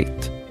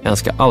skamligt. En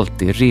ska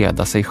alltid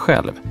reda sig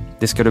själv.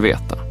 Det ska du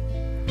veta.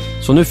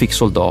 Så nu fick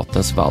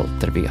soldatens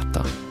Walter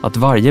veta att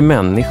varje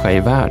människa i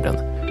världen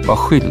var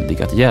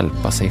skyldig att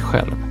hjälpa sig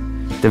själv.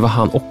 Det var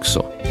han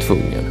också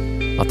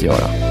tvungen att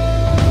göra.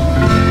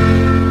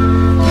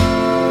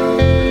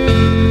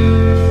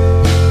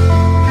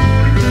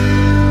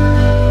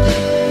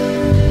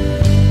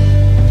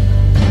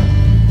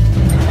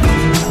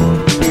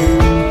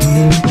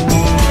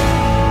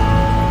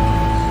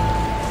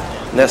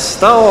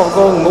 Nästa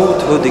avgång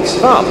mot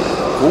Hudiksvall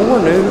går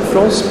nu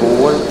från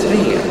spår 3.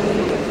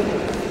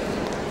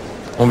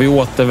 Om vi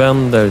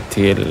återvänder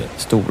till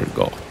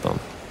Storgatan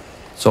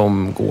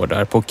som går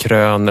där på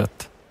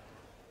krönet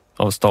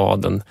av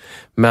staden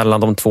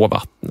mellan de två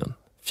vattnen,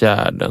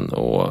 Fjärden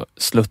och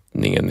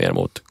sluttningen ner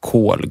mot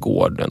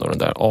Kolgården och den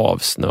där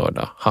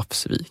avsnörda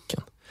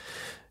havsviken.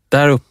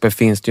 Där uppe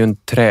finns det ju en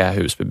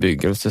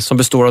trähusbebyggelse som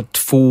består av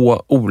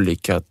 2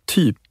 olika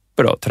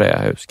typer av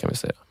trähus, kan vi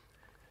säga.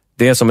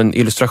 Det är som en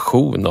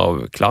illustration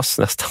av klass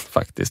nästan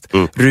faktiskt.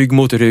 Rygg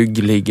mot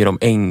rygg ligger de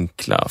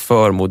enkla,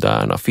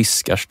 förmoderna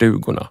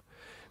fiskarstugorna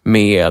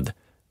med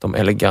de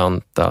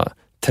eleganta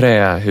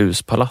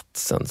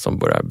trähuspalatsen som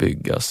börjar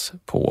byggas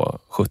på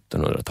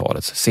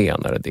 1700-talets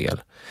senare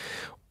del.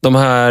 De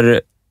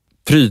här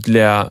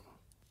prydliga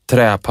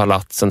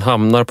träpalatsen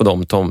hamnar på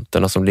de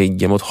tomterna som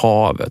ligger mot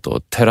havet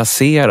och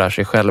terrasserar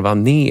sig själva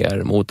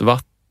ner mot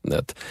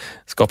vattnet.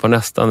 Skapar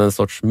nästan en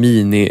sorts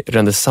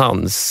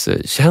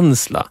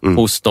mini-renässanskänsla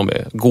hos de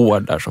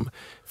gårdar som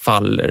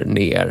faller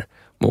ner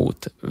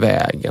mot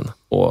vägen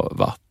och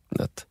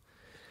vattnet.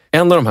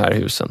 En av de här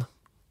husen,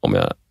 om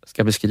jag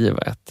ska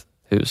beskriva ett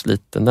hus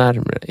lite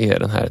närmare, är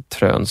den här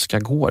Trönska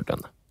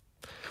gården.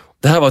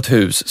 Det här var ett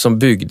hus som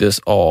byggdes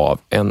av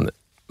en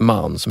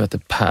man som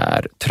heter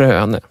Per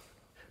Tröne.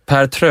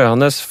 Per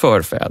Trönes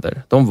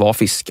förfäder, de var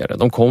fiskare.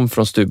 De kom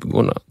från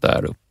stugorna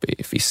där uppe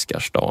i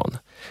Fiskarstan.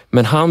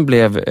 Men han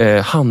blev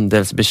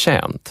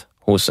handelsbetjänt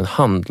hos en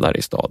handlare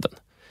i staden.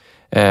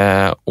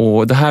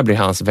 Och det här blir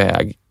hans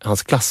väg,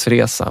 hans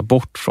klassresa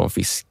bort från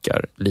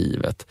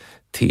fiskarlivet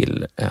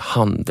till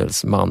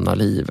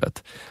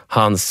handelsmannalivet.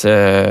 Hans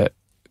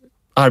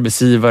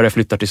arbetsgivare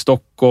flyttar till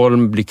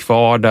Stockholm, blir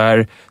kvar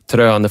där.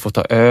 Tröne får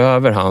ta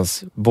över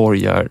hans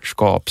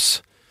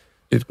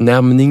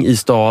borgarskapsutnämning i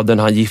staden.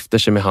 Han gifter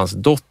sig med hans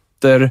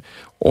dotter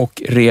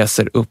och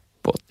reser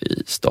uppåt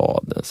i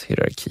stadens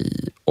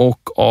hierarki.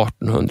 Och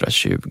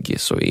 1820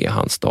 så är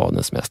han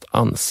stadens mest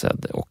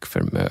ansedde och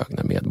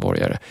förmögna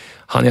medborgare.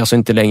 Han är alltså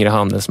inte längre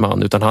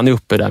handelsman, utan han är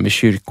uppe där med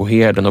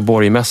kyrkoherden och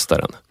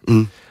borgmästaren.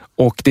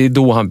 Och det är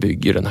då han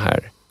bygger den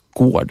här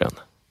gården.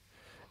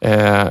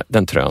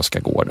 Den Trönska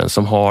gården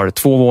som har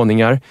 2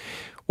 våningar.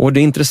 Och det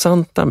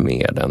intressanta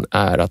med den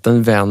är att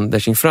den vänder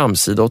sin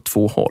framsida åt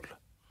 2 håll.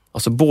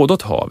 Alltså både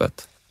åt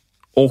havet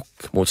och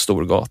mot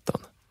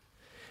Storgatan.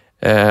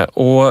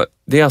 Och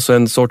det är alltså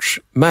en sorts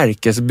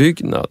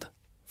märkesbyggnad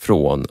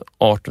från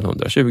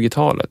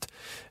 1820-talet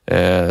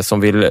som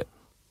vill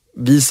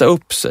visa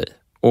upp sig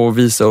och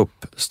visa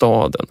upp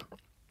staden.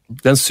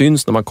 Den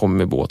syns när man kommer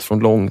med båt från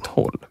långt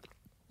håll.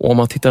 Och om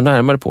man tittar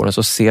närmare på den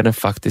så ser den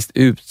faktiskt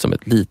ut som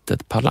ett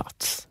litet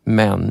palats,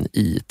 men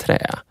i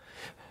trä.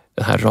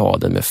 Den här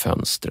raden med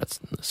fönstret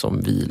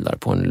som vilar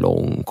på en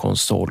lång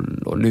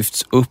konsol och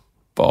lyfts upp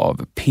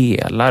av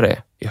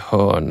pelare i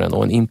hörnen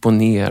och en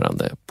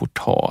imponerande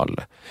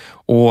portal.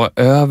 Och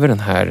över den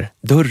här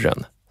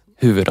dörren,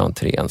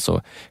 huvudentrén,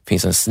 så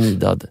finns en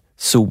snidad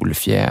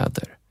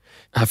solfjäder.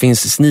 Här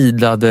finns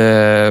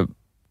snidade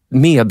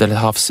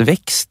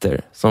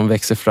medelhavsväxter som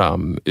växer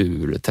fram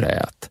ur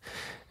träet.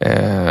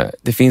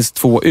 Det finns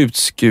 2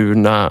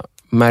 utskurna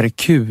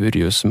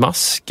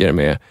Merkuriusmasker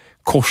med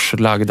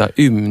korslagda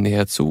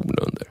ymnighetshorn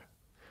under.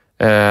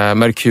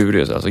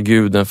 Merkurius, alltså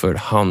guden för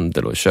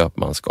handel och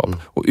köpmanskap,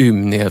 och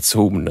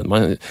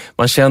ymnighetshornen.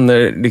 Man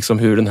känner liksom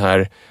hur den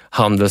här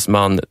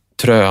handelsman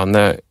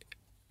Tröne,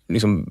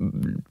 liksom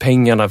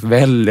pengarna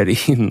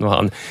väller in och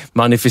han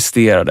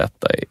manifesterar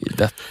detta i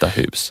detta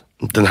hus.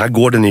 Den här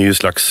gården är ju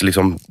slags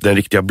liksom den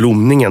riktiga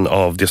blomningen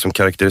av det som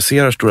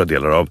karaktäriserar stora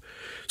delar av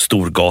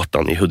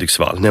Storgatan i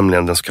Hudiksvall,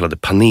 nämligen den så kallade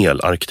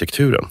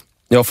panelarkitekturen.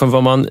 Ja, för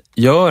vad man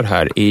gör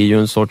här är ju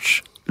en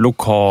sorts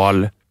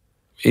lokal,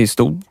 i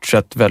stort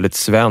sett väldigt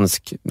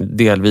svensk,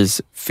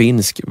 delvis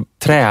finsk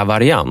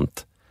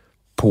trävariant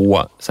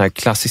på så här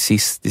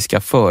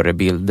klassicistiska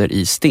förebilder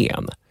i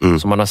sten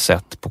som man har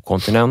sett på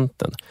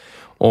kontinenten.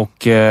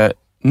 Och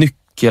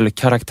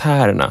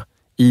nyckelkaraktärerna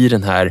i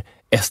den här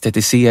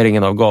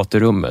estetiseringen av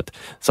gaturummet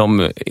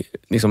som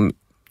liksom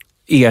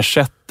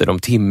ersätter de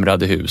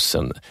timrade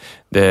husen,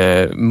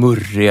 det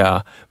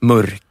murriga,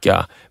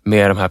 mörka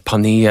med de här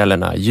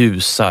panelerna,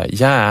 ljusa.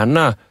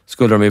 Gärna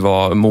skulle de ju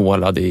vara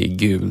målade i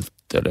gult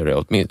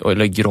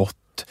eller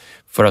grått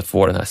för att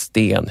få den här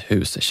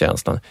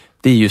stenhuskänslan.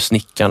 Det är ju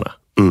snickarna.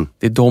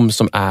 Det är de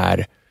som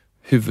är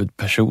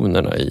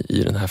huvudpersonerna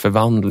i den här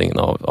förvandlingen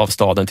av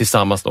staden,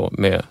 tillsammans då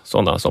med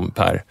sådana som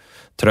Per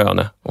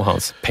Tröne och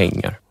hans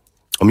pengar.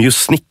 Om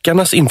just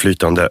snickarnas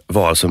inflytande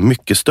var alltså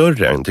mycket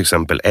större än till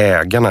exempel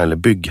ägarna eller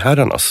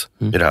byggherrarnas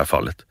i det här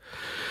fallet.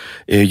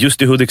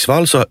 Just i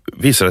Hudiksvall så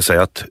visade det sig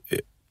att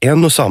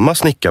en och samma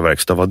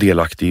snickarverkstad var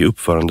delaktig i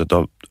uppförandet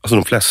av alltså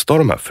de flesta av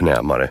de här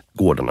förnämare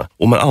gårdarna.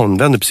 Och man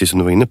använde, precis som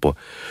du var inne på,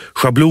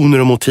 schabloner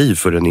och motiv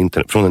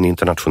från den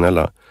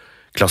internationella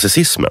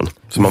klassicismen.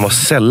 Så man var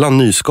sällan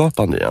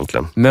nyskapande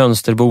egentligen.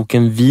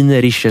 Mönsterboken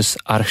Wienerisches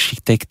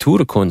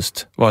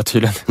Architekturkunst var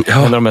tydligen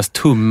en av de mest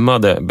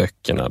tummade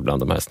böckerna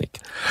bland de här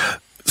snickarna.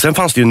 Sen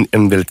fanns det ju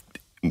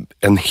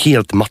en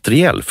helt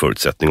materiell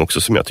förutsättning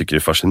också som jag tycker är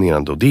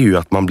fascinerande, och det är ju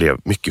att man blev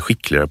mycket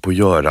skickligare på att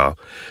göra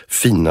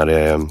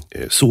finare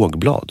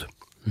sågblad.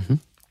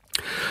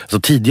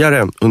 Så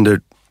tidigare,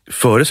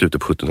 före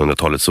slutet på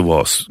 1700-talet, så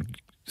var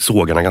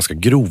sågarna ganska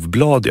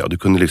grovbladiga.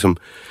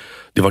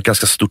 Det var ett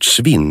ganska stort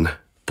svinn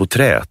på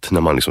träet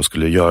när man liksom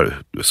skulle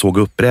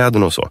såga upp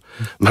bräden och så.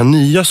 De här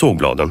nya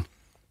sågbladen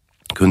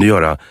kunde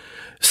göra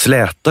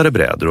slätare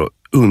brädor och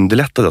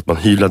underlättade att man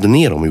hyvlade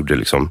ner dem och gjorde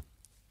liksom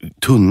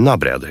tunna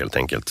brädor helt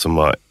enkelt,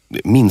 som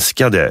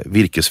minskade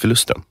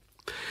virkesförlusten.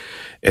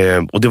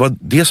 Och det var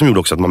det som gjorde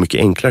också att man mycket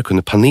enklare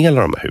kunde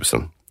panela de här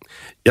husen.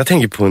 Jag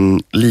tänker på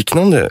en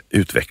liknande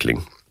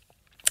utveckling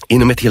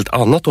inom ett helt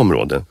annat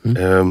område.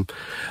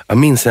 Jag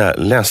minns när jag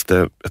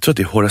läste, jag tror att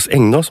det är Horace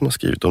Engdahl som har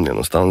skrivit om det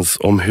någonstans,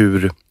 om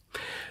hur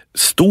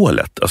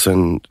stålet, alltså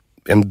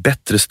en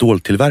bättre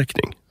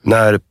ståltillverkning,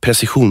 när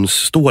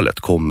precisionsstålet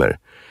kommer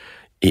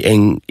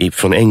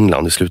från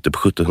England i slutet på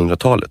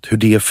 1700-talet, hur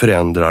det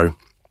förändrar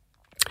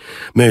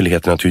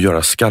möjligheten att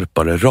göra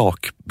skarpare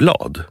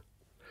rakblad.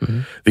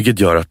 Vilket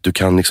gör att du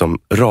kan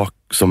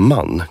som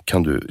man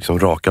kan du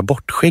raka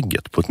bort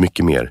skägget på ett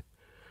mycket mer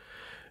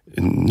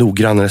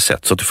noggrannare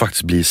sätt, så att du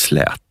faktiskt blir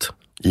slät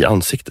i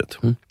ansiktet.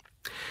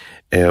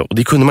 Och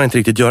det kunde man inte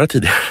riktigt göra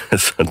tidigare,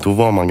 så då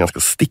var man ganska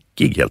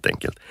stickig helt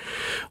enkelt.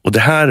 Och det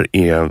här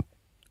är,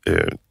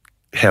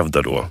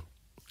 hävdar då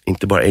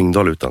inte bara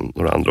Engdahl utan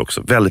några andra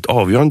också, väldigt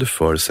avgörande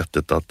för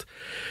sättet att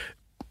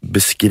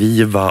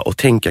beskriva och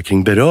tänka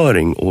kring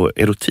beröring och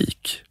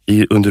erotik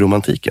under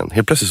romantiken.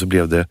 Helt plötsligt så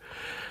blev det,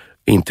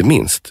 inte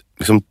minst,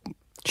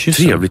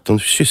 trevligt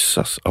att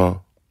kyssas.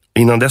 Ja.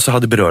 Innan dess så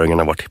hade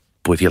beröringarna varit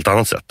på ett helt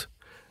annat sätt.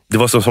 Det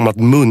var som att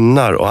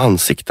munnar och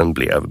ansikten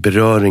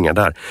beröringar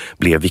där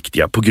blev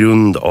viktiga på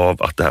grund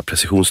av att det här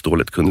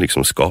precisionsstålet kunde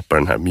skapa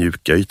den här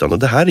mjuka ytan. Och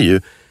det här är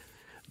ju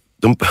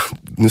det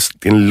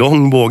är en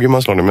lång båge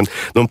man slår ner, men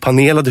de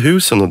panelade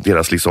husen och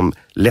deras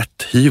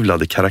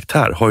lätthyvlade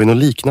karaktär har ju något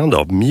liknande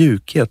av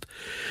mjukhet.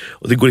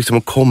 Och det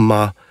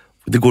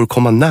går att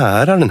komma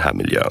nära den här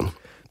miljön.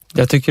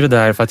 Jag tycker det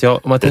där, för att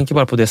om man tänker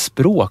bara på det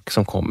språk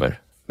som kommer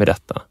med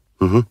detta.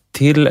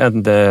 Till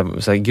en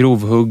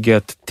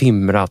grovhugget,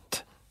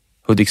 timrat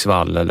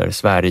Hudiksvall eller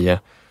Sverige,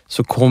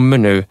 så kommer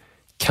nu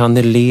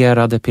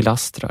kanelerade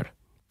pilastrar,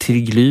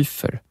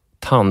 triglyfer,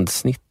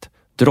 tandsnitt,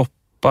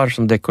 droppar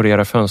som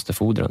dekorerar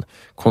fönsterfodren,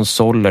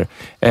 konsoler.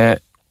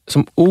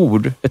 Som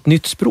ord, ett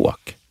nytt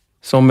språk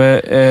som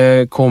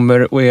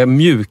kommer och är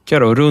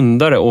mjukare och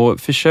rundare och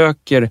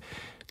försöker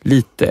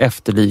lite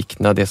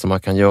efterlikna det som man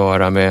kan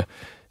göra med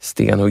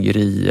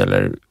stenhuggeri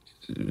eller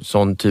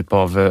sån typ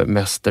av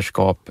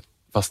mästerskap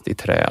fast i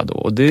träd.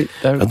 Och det,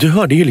 där... Ja, du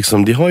hör, det är ju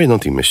liksom, det har ju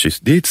någonting med kyss,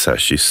 det är ett så här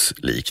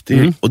kysslikt.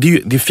 Och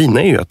det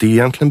fina är ju att det är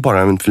egentligen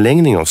bara en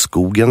förlängning av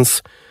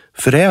skogens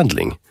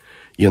förädling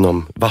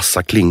genom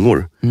vassa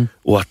klingor.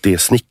 Och att det är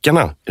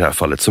snickarna i det här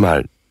fallet som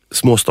är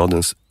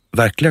småstadens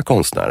verkliga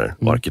konstnärer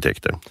och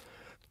arkitekter.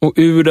 Och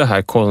ur det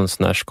här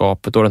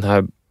konstnärskapet och den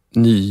här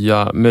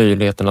nya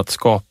möjligheten att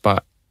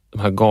skapa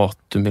de här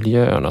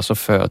gatumiljöerna så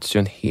föds ju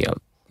en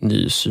helt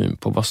ny syn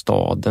på vad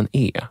staden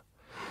är.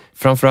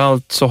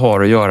 Framförallt så har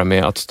det att göra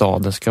med att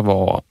staden ska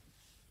vara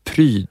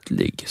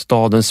prydlig.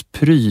 Stadens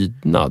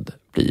prydnad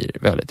blir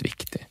väldigt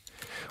viktig.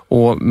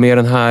 Och med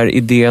den här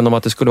idén om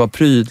att det skulle vara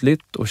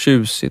prydligt och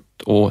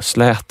tjusigt och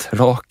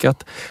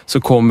slätrakat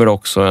så kommer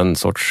också en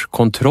sorts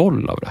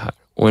kontroll av det här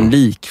och en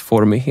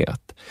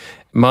likformighet.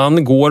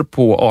 Man går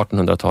på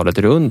 1800-talet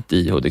runt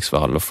i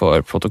Hudiksvall och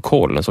för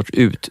protokoll, en sorts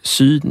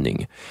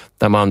utsyning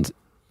där man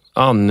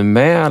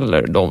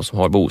anmäler de som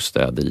har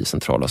bostäder i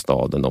centrala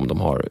staden om de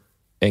har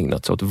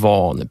ägnat sig åt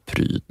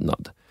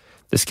vanprydnad.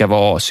 Det ska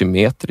vara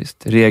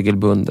symmetriskt,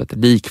 regelbundet,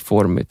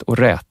 likformigt och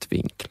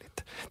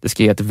rätvinkligt. Det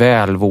ska ge ett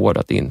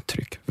välvårdat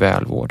intryck,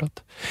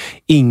 välvårdat.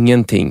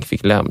 Ingenting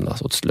fick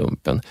lämnas åt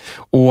slumpen.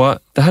 Och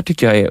det här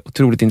tycker jag är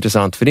otroligt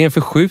intressant för det är en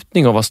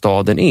förskjutning av vad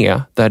staden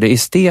är där det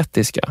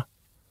estetiska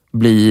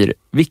blir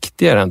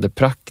viktigare än det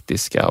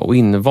praktiska och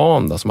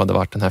invanda som hade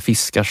varit den här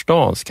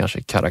fiskarstans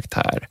kanske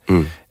karaktär.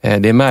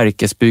 Det är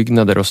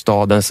märkesbyggnader och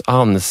stadens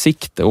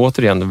ansikte,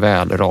 återigen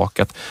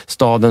välrakat.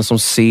 Staden som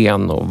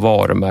scen och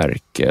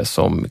varumärke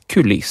som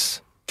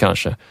kuliss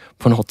kanske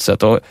på något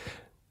sätt. Och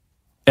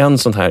en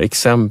sån här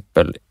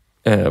exempel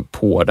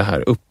på det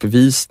här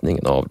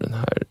uppvisningen av den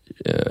här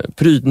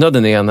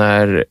prydnaden är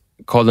när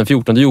Karl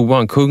XIV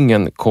Johan,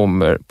 kungen,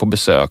 kommer på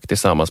besök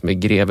tillsammans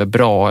med greve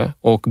Brahe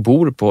och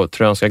bor på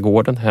Trönska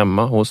gården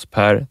hemma hos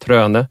Per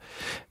Tröne.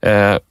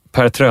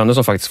 Per Tröne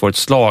som faktiskt får ett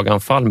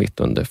slaganfall mitt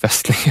under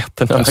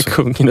festligheterna när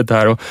kungen är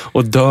där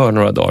och dör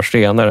några dagar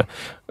senare.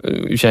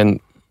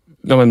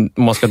 Om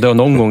man ska dö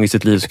någon gång i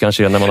sitt liv så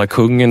kanske det är när man har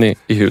kungen i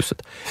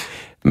huset.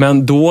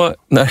 Men då,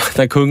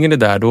 när kungen är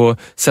där, då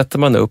sätter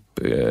man upp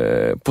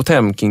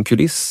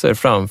Potemkin-kulisser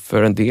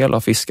framför en del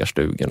av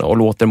fiskarstugorna och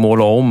låter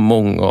måla om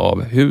många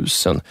av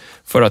husen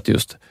för att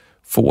just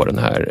få den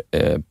här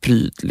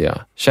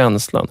prydliga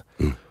känslan.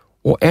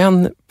 Och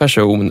en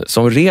person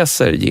som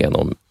reser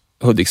genom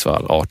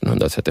Hudiksvall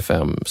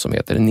 1835 som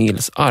heter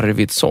Nils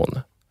Arvidsson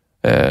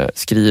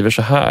skriver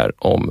så här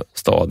om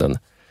staden.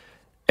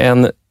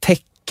 En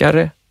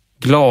täckare,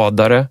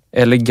 gladare,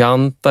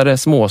 elegantare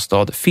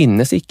småstad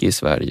finnes icke i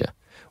Sverige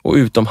och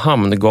utom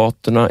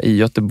hamngatorna i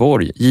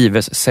Göteborg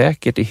gives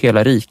säkert i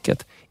hela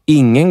riket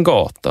ingen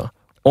gata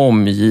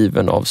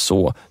omgiven av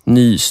så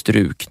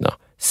nystrukna,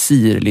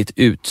 sirligt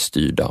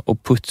utstyrda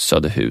och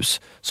putsade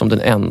hus som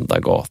den enda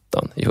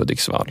gatan i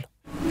Hudiksvall.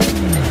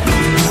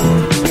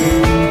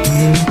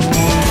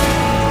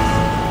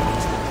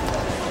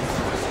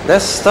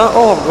 Nästa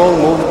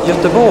avgång mot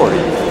Göteborg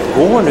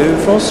går nu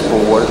från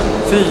spår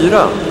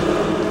 4.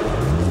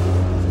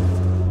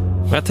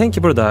 Jag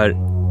tänker på det där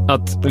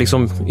att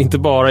liksom inte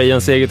bara i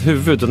ens eget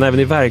huvud utan även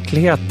i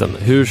verkligheten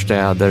hur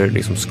städer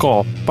liksom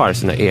skapar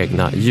sina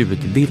egna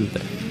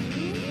ljudbilder.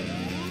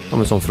 Om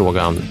en sån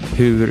frågan,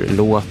 hur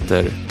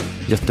låter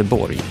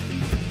Göteborg?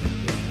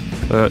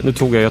 Nu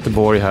tog jag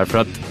Göteborg här för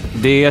att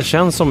det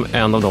känns som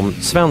en av de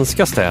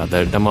svenska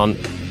städer där man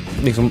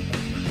liksom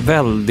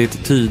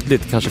väldigt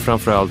tydligt, kanske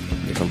framförallt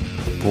liksom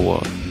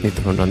på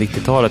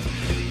 1990-talet,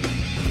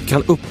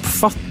 kan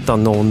uppfatta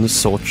någon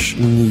sorts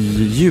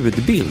ny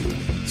ljudbild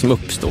som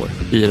uppstår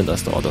i den där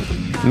staden.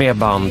 Med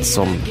band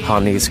som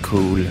Honey is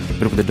Cool,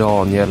 Broder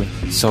Daniel,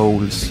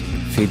 Souls,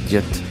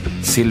 Fidget,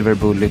 Silver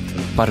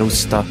Bullet,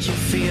 Barusta.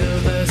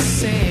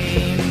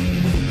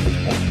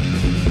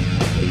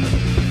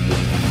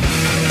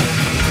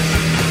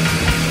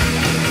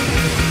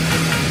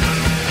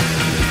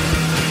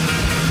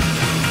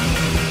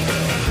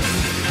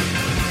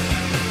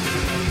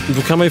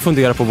 Då kan man ju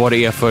fundera på vad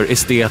det är för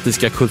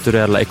estetiska,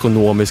 kulturella,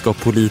 ekonomiska och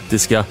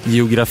politiska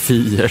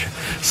geografier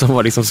som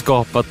har liksom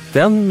skapat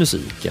den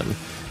musiken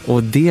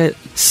och det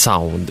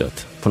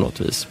soundet på något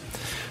vis.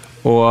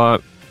 Och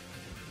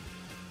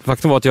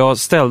faktum var att jag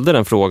ställde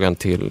den frågan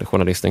till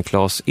journalisten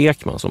Claes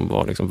Ekman som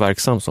var liksom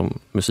verksam som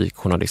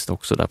musikjournalist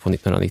också där på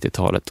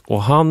 1990-talet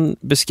och han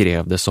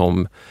beskrev det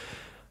som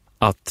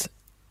att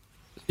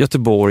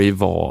Göteborg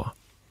var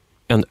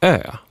en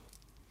ö.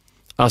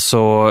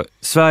 Alltså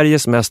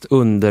Sveriges mest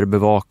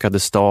underbevakade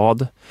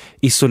stad,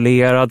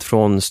 isolerad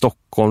från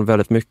Stockholm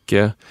väldigt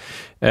mycket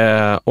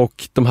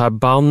och de här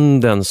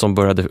banden som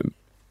började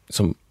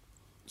som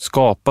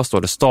skapas då,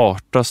 eller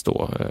startas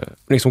då,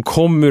 liksom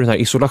kom ur den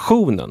här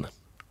isolationen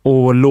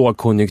och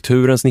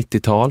lågkonjunkturens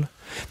 90-tal.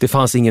 Det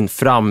fanns ingen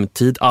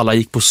framtid, alla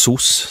gick på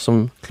SOS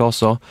som Claes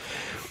sa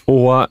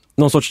och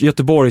någon sorts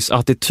Göteborgs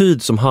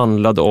attityd som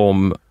handlade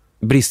om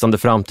bristande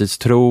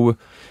framtidstro,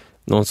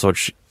 någon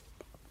sorts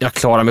jag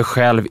klarar mig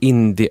själv,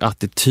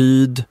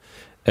 indie-attityd,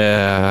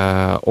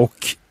 Och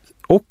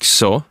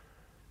också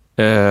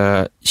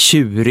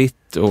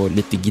tjurigt och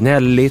lite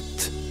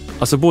gnälligt.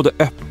 Alltså både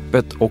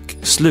öppet och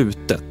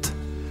slutet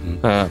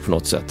på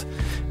något sätt.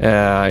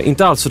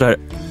 Inte alls så där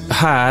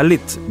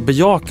härligt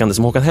bejakande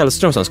som Håkan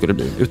Hellström sen skulle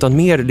bli, utan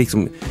mer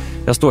liksom,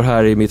 jag står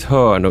här i mitt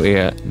hörn och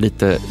är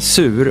lite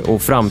sur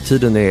och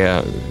framtiden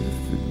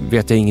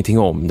vet jag ingenting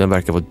om, den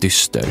verkar vara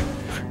dyster.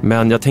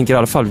 Men jag tänker i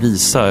alla fall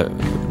visa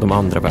de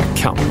andra vad jag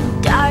kan.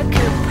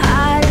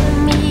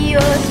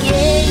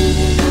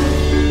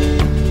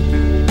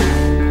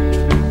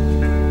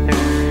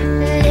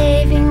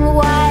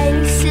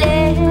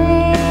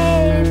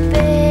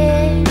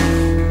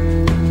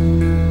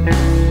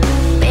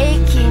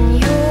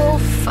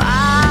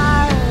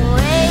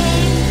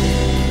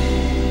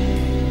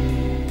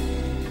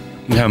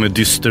 Det här med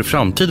dyster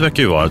framtid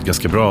verkar ju vara ett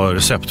ganska bra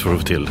recept för att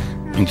få till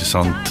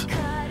intressant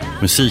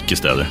musik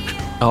istället.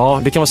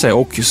 Ja, det kan man säga.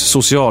 Och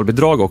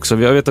socialbidrag också.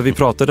 Jag vet att vi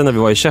pratade när vi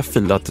var i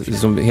Sheffield att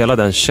liksom hela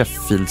den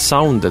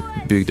Sheffield-soundet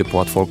byggde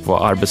på att folk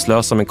var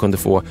arbetslösa men kunde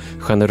få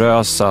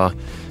generösa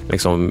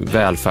liksom,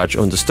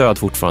 välfärdsunderstöd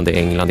fortfarande i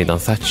England innan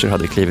Thatcher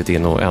hade klivit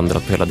in och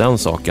ändrat på hela den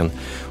saken.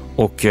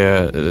 Och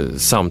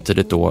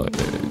samtidigt då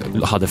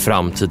hade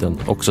framtiden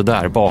också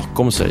där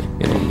bakom sig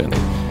i någon mening.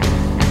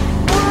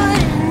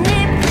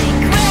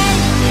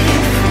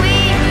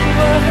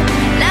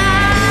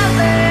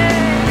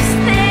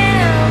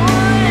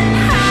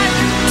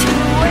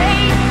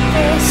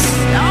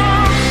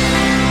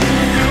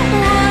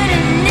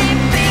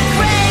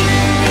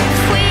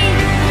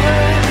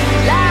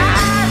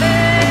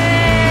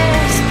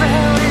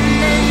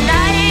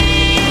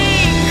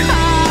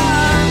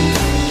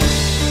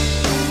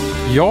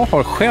 Jag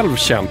har själv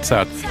känt så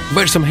här, vad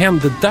är det som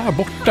händer där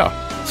borta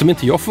som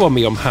inte jag får vara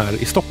med om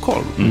här i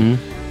Stockholm?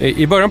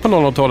 I början på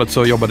 00-talet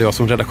så jobbade jag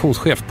som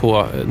redaktionschef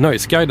på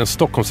Nöjesguidens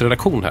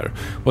Stockholmsredaktion här.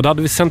 Och då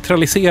hade vi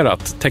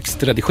centraliserat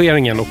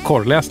textredigeringen och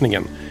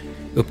korrläsningen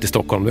upp till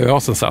Stockholm. Det var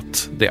jag som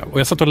satt det. Och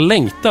jag satt och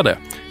längtade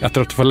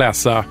efter att få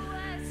läsa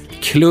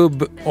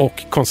klubb-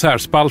 och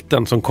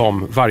konsertspalten som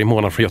kom varje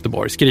månad från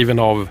Göteborg. Skriven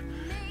av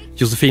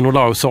Josefin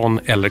Olausson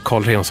eller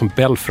Carl Rehnson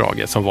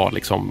Belfrage som var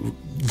liksom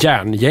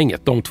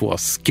järngänget. De två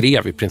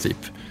skrev i princip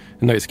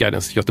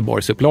Nöjesguidens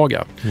Göteborgs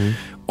upplaga.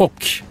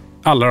 Och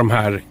alla de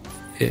här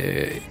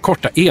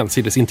korta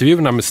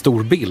ensidesintervjuerna med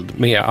stor bild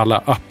med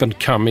alla up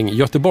and coming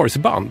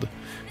Göteborgsband.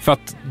 För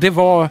att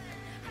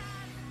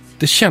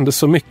det kändes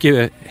så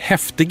mycket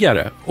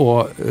häftigare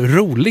och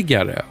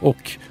roligare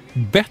och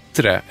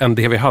bättre än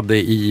det vi hade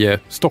i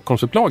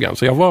Stockholmsupplagan.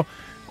 Så jag var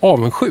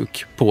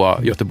avundsjuk på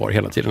Göteborg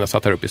hela tiden när jag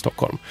satt här uppe i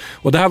Stockholm.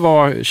 Och det här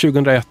var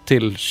 2001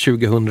 till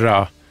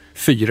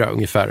 2004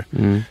 ungefär.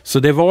 Så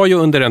det var ju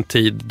under en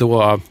tid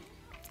då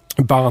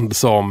band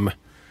som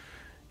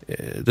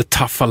The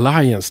Tough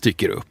Alliance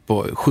dyker upp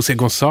och José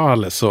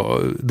González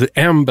och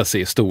The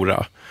Embassy är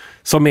stora.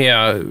 Som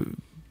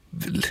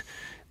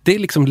det är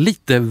liksom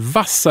lite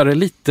vassare,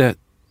 lite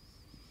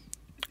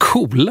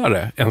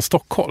coolare än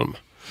Stockholm.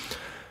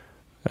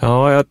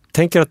 Ja, jag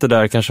tänker att det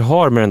där kanske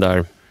har med den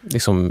där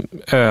liksom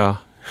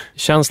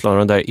känslan och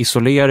den där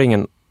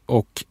isoleringen,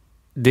 och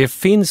det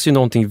finns ju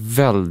någonting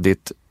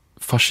väldigt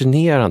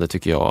fascinerande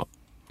tycker jag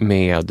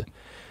med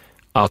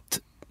att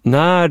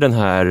när den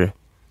här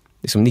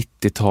liksom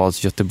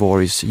 90-tals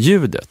Göteborgs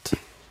ljudet,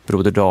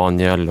 Broder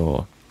Daniel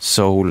och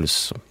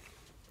Souls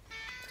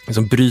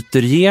liksom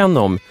bryter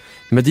igenom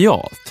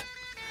medialt,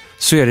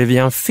 så är det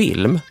via en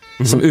film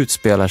som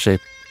utspelar sig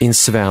i en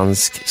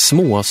svensk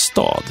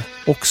småstad,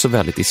 också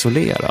väldigt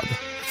isolerad.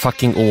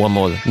 Fucking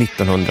Åmål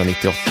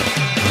 1998.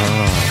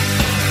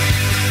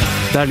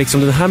 Där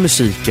liksom den här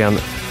musiken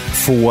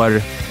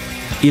får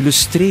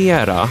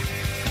illustrera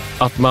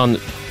att man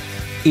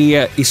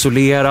är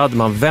isolerad,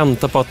 man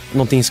väntar på att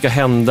någonting ska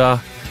hända.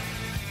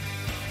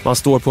 Man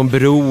står på en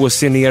bro och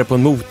ser ner på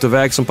en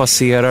motorväg som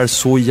passerar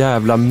så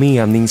jävla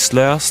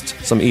meningslöst.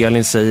 Som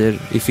Elin säger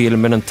i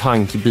filmen, en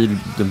tankbil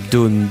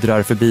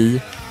dundrar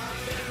förbi.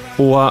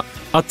 Och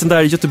att den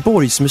där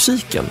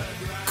Göteborgsmusiken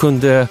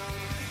kunde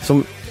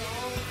som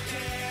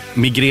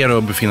migrera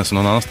och befinna sig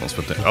någon annanstans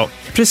för det. Ja.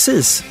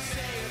 Precis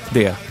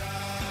det.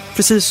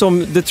 Precis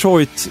som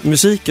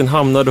Detroit-musiken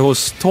hamnade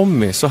hos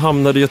Tommy, så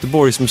hamnade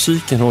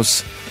Göteborgsmusiken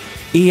hos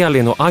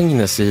Elin och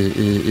Agnes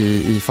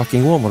i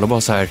fucking Åmål och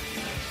bara så här,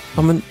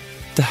 ja men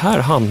det här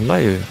handlar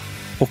ju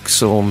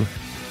också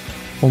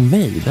om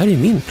mig. Det här är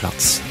min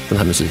plats, den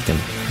här musiken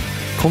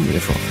kommer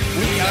ifrån.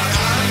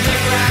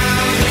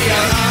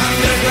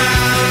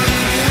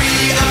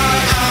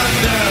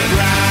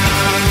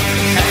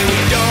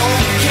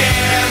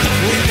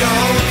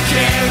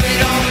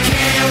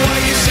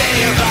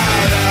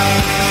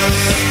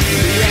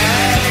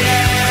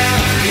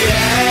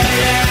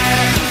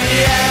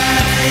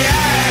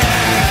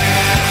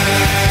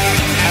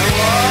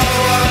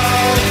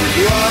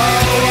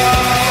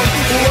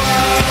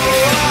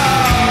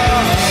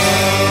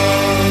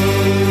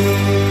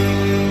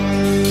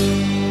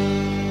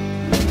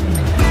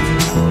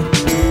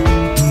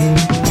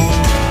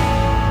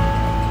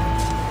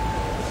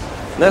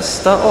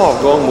 Nästa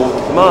avgång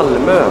mot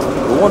Malmö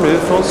går nu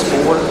från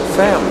spår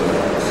 5.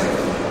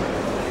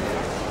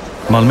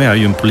 Malmö är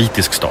ju en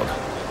politisk stad.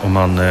 Om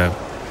man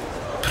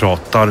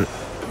pratar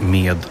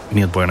med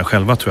medborgarna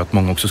själva tror jag att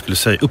många också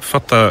skulle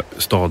uppfatta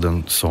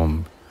staden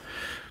som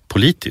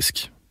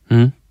politisk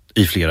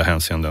i flera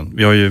hänseenden.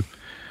 Vi har ju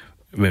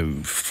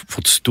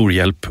fått stor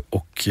hjälp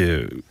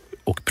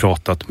och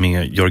pratat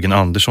med Jörgen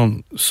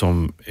Andersson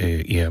som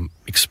är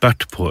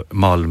expert på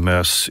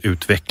Malmös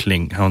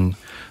utveckling. Han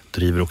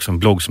driver också en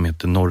blogg som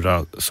heter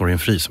Norra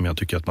Sorgenfri som jag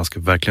tycker att man ska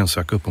verkligen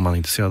söka upp om man är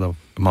intresserad av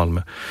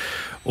Malmö.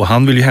 Och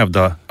han vill ju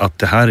hävda att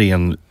det här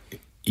är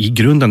i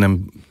grunden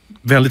en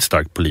väldigt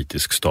stark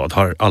politisk stad,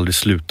 har aldrig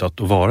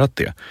slutat att vara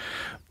det.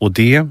 Och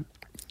det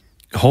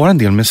har en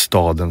del med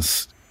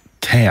stadens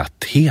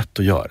täthet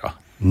att göra.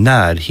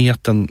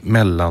 Närheten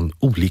mellan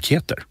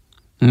olikheter.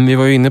 Vi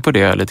var ju inne på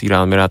det lite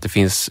grann med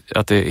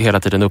att det hela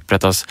tiden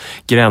upprättas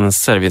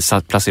gränser. Vi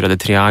placerade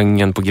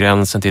triangeln på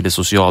gränsen till det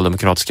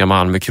socialdemokratiska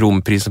Malmö,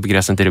 kronprisen på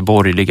gränsen till det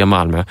borgerliga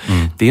Malmö.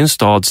 Det är en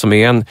stad som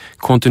är en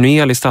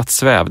kontinuerlig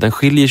stadsväv. Den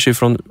skiljer sig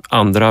från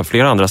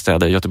flera andra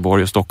städer,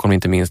 Göteborg och Stockholm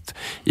inte minst,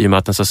 i och med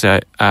att den så att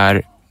säga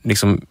är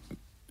liksom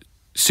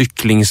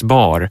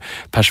cyklingsbar.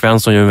 Per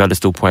Svensson gör en väldigt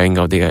stor poäng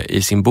av det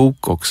i sin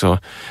bok också,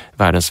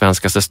 Världens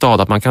svenskaste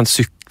stad, att man kan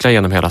cykla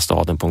genom hela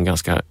staden på en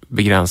ganska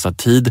begränsad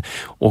tid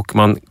och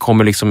man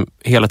kommer liksom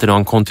hela tiden ha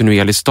en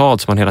kontinuerlig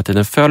stad som man hela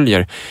tiden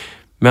följer.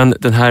 Men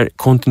den här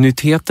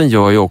kontinuiteten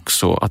gör ju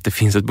också att det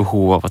finns ett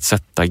behov av att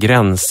sätta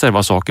gränser,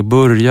 var saker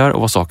börjar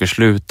och var saker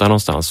slutar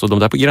någonstans. Och de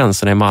där på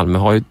gränserna i Malmö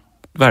har ju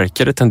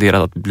verkade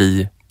tenderat att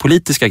bli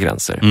politiska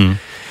gränser.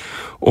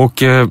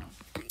 Och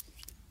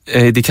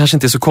det kanske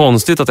inte är så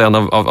konstigt att en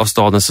av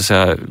stadens så att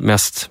säga,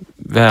 mest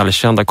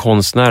välkända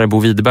konstnärer, Bo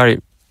Widerberg,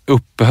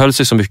 uppehöll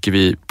sig så mycket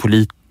vid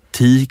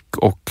politik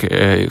och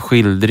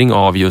skildring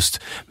av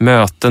just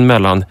möten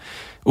mellan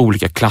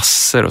olika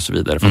klasser och så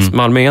vidare. Fast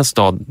Malmö är en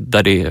stad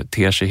där det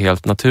ter sig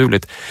helt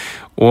naturligt.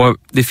 Och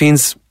det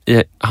finns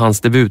i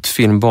hans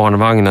debutfilm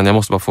Barnvagnen, jag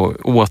måste bara få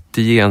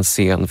återge en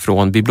scen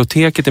från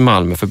biblioteket i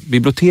Malmö. För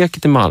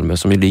biblioteket i Malmö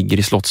som ju ligger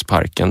i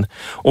Slottsparken,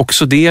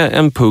 också det är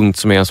en punkt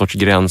som är en sorts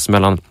gräns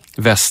mellan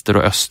väster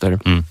och öster.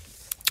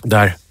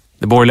 Där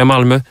det borgerliga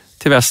Malmö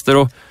till väster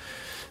och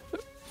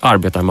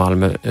arbetar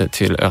Malmö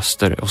till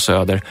öster och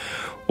söder.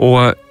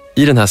 Och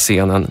i den här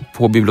scenen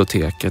på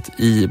biblioteket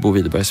i Bo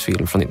Widerbergs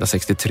film från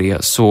 1963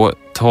 så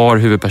tar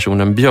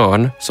huvudpersonen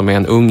Björn, som är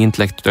en ung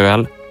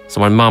intellektuell,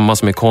 som har en mamma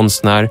som är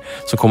konstnär,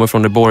 som kommer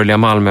från det borgerliga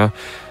Malmö.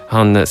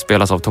 Han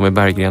spelas av Tommy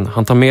Berggren.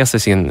 Han tar med sig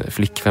sin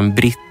flickvän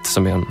Britt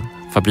som är en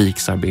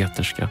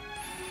fabriksarbeterska,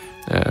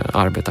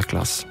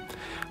 arbetarklass.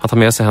 Han tar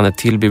med sig henne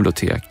till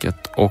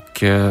biblioteket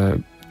och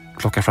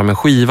plockar fram en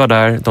skiva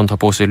där. De tar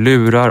på sig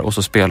lurar och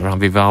så spelar han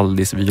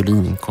Vivaldis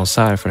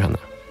violinkonsert för henne.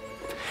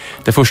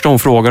 Det första hon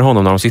frågar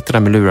honom när de sitter där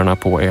med lurarna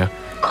på är: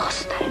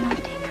 kostar det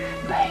någonting?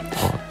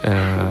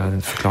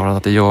 Nej. Förklarar han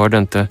att det gör det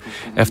inte.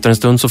 Efter en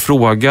stund så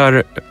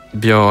frågar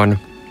Björn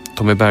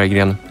Tommy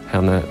Berggren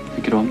henne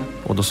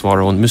och då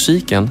svarar hon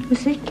musiken.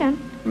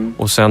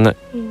 Och sen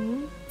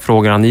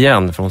frågar han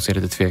igen, för hon ser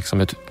lite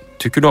tveksam ut: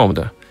 tycker du om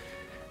det?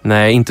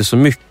 Nej, inte så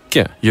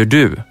mycket. Gör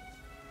du?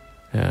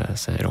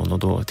 Säger hon, och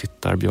då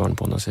tittar Björn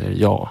på henne och säger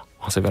ja.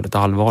 Han ser väldigt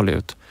allvarlig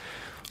ut.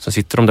 Sen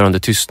sitter de där under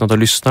tystnad och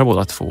lyssnar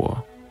båda två.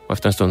 Och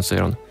efter en stund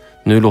säger hon: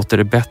 nu låter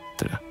det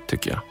bättre,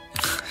 tycker jag.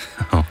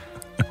 Ja.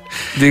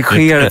 Det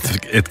sker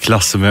ett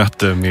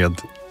klassmöte med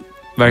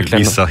verkligen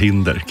vissa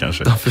hinder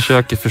kanske. De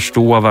försöker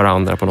förstå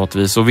varandra på något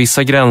vis. Och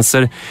vissa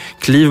gränser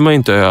kliver man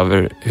inte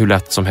över hur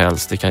lätt som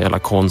helst. Det kan gälla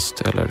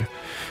konst eller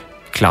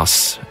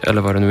klass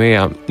eller vad det nu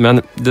är.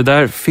 Men det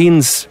där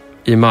finns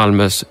i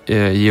Malmös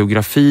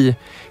geografi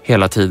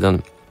hela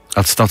tiden.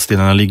 Att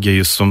stadsdelarna ligger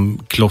just som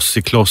kloss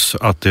i kloss,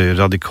 att det är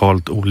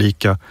radikalt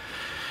olika,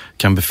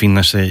 kan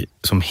befinna sig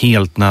som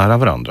helt nära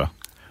varandra.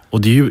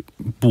 Och det är ju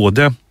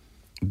både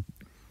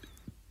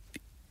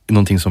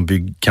någonting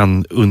som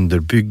kan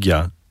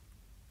underbygga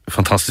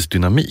fantastisk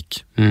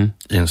dynamik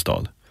i en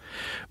stad.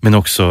 Men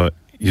också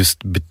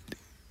just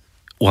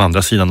å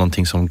andra sidan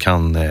någonting som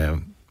kan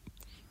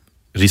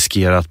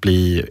riskera att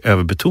bli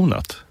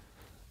överbetonat.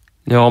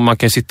 Ja, man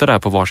kan ju sitta där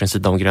på varsin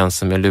sida om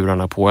gränsen med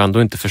lurarna på och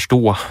ändå inte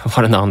förstå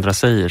vad den andra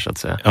säger, så att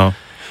säga. Ja.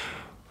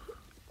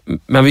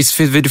 Men visst,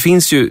 det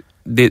finns ju,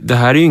 det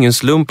här är ju ingen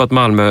slump att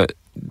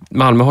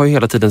Malmö har ju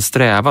hela tiden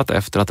strävat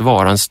efter att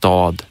vara en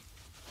stad,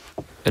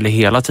 eller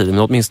hela tiden,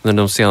 men åtminstone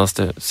de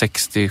senaste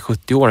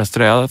 60-70 åren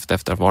strävat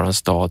efter att vara en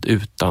stad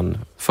utan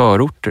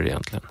förorter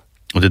egentligen.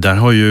 Och det där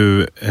har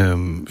ju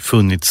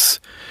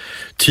funnits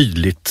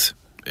tydligt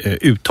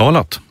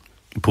uttalat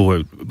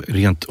på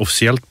rent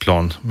officiellt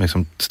plan, med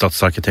som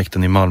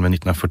stadsarkitekten i Malmö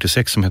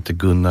 1946 som hette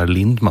Gunnar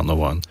Lindman och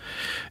var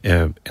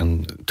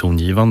en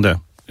tongivande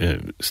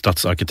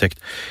stadsarkitekt,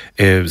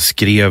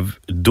 skrev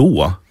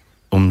då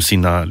om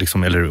sina,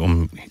 liksom, eller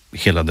om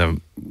hela det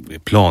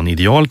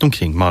planidealet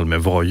omkring Malmö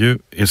var ju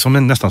som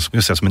en, nästan skulle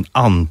jag säga,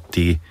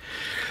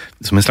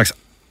 som en slags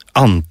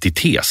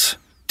antites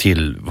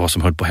till vad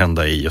som höll på att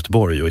hända i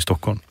Göteborg och i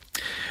Stockholm.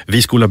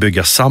 Vi skulle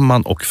bygga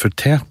samman och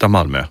förtäta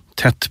Malmö,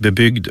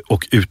 tättbebyggd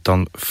och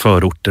utan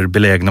förorter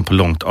belägna på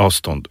långt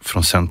avstånd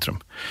från centrum,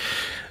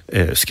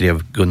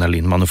 skrev Gunnar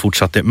Lindman och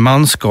fortsatte.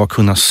 Man ska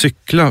kunna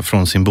cykla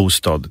från sin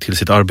bostad till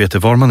sitt arbete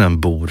var man än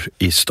bor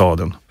i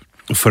staden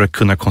för att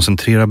kunna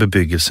koncentrera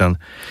bebyggelsen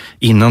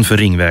innanför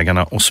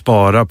ringvägarna och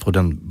spara på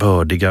den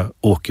bördiga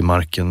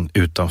åkermarken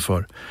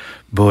utanför.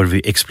 Bör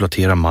vi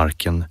exploatera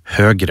marken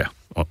högre?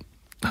 Och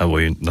här var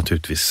ju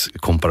naturligtvis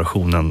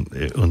komparationen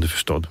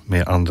underförstådd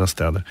med andra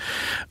städer.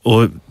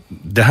 Och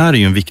det här är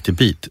ju en viktig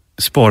bit.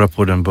 Spara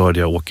på den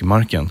bördiga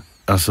åkermarken.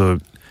 Alltså,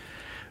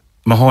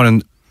 man har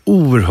en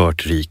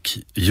oerhört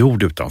rik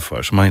jord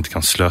utanför som man inte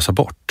kan slösa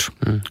bort.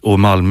 Och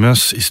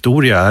Malmös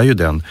historia är ju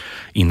den,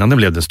 innan den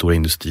blev den stora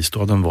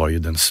industristaden, var ju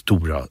den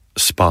stora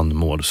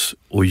spannmåls-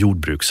 och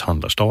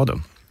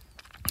jordbrukshandlarstaden.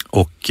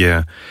 Och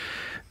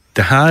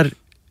det här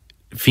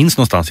finns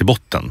någonstans i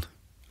botten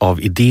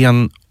av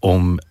idén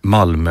om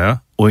Malmö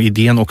och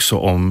idén också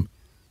om,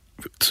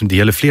 som det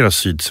gäller flera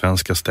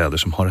sydsvenska städer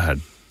som har det här,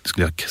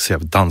 skulle jag säga,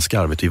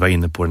 danska arvet. Vi var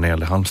inne på det när det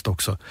gäller Halmstad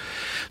också.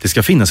 Det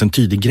ska finnas en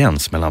tydlig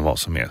gräns mellan vad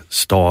som är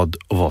stad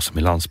och vad som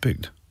är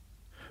landsbygd.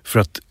 För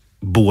att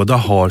båda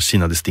har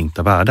sina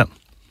distinkta värden.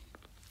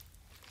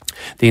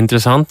 Det är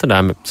intressant det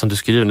där som du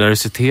skriver när du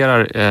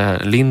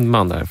citerar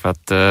Lindman där, för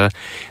att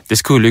det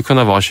skulle ju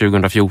kunna vara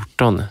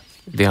 2014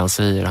 det han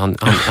säger.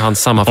 Han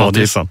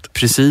sammanfattar ja,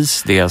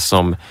 precis det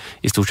som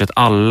i stort sett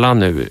alla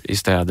nu i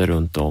städer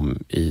runt om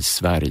i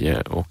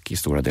Sverige och i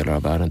stora delar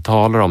av världen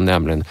talar om,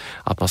 nämligen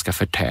att man ska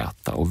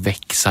förtäta och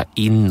växa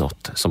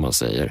inåt, som man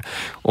säger.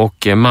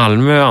 Och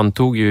Malmö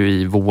antog ju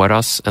i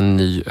våras en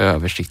ny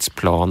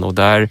översiktsplan och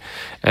där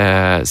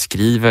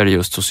skriver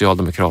just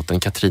socialdemokraten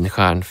Katrin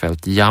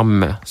Stjernfeldt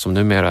Jamme, som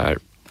numera är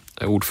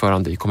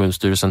ordförande i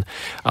kommunstyrelsen,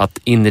 att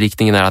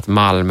inriktningen är att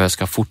Malmö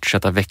ska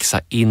fortsätta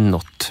växa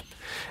inåt.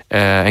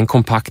 En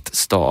kompakt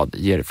stad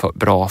ger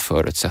bra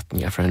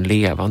förutsättningar för en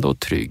levande och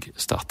trygg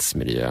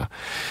stadsmiljö.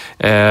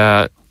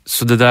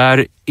 Så det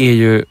där är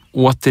ju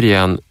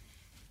återigen,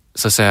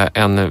 så att säga,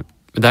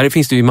 där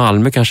finns det ju i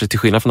Malmö kanske till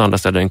skillnad från andra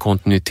städer en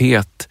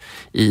kontinuitet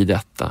i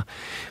detta.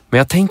 Men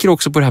jag tänker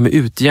också på det här med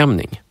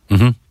utjämning.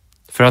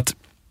 För att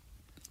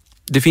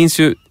det finns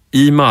ju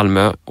i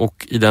Malmö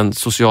och i den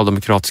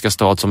socialdemokratiska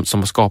stad som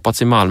har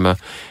skapats i Malmö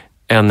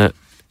en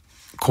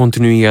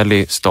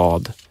kontinuerlig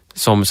stad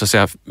som, så att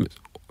säga,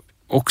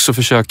 också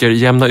försöker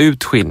jämna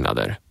ut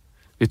skillnader.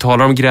 Vi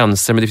talar om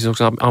gränser, men det finns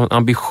också en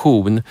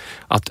ambition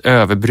att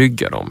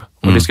överbrygga dem.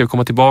 Och det ska vi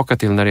komma tillbaka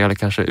till när det gäller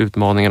kanske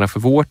utmaningarna för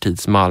vår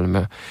tids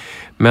Malmö.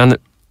 Men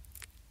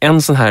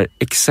en sån här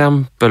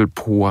exempel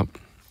på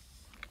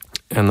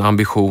en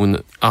ambition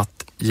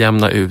att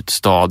jämna ut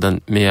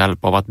staden med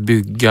hjälp av att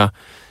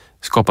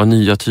skapa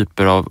nya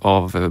typer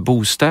av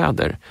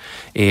bostäder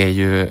är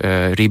ju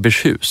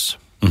Ribertshus.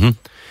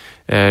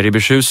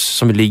 Ribertshus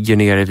som ligger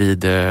nere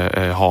vid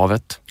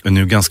havet.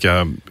 Nu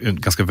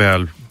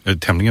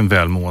tämligen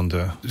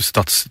välmående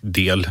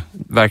stadsdel.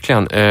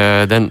 Verkligen. Det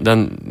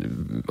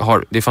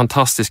är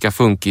fantastiska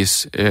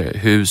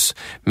funkishus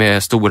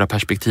med stora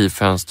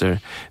perspektivfönster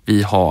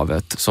vid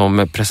havet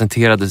som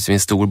presenterades vid en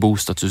stor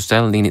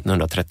bostadsutställning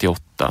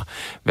 1938.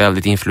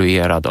 Väldigt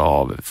influerad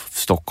av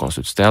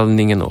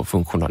Stockholmsutställningen och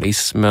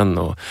funktionalismen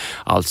och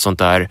allt sånt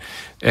där.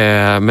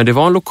 Men det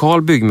var en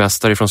lokal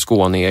byggmästare från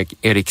Skåne,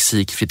 Erik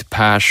Sigfrid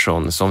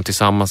Persson, som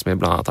tillsammans med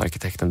bland annat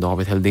arkitekten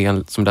David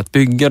Heldén som lät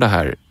bygga de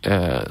här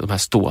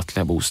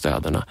ståtliga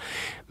bostäderna.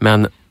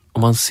 Men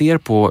om man ser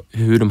på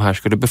hur de här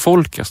skulle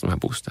befolkas, de här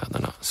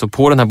bostäderna, så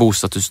på den här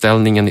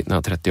bostadsutställningen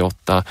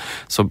 1938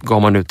 så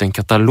gav man ut en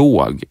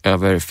katalog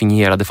över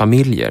fingerade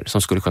familjer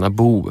som skulle kunna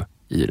bo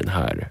i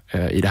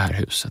det här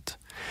huset.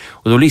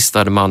 Och då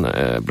listade man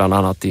bland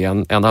annat i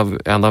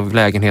en av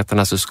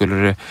lägenheterna så skulle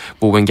det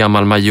bo en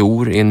gammal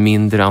major i en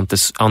mindre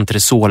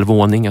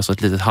entresolvåning, alltså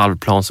ett litet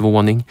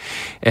halvplansvåning.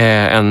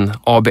 En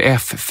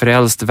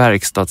ABF-frälst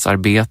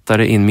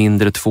verkstadsarbetare i en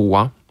mindre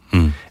tvåa.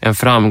 En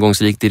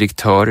framgångsrik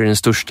direktör i den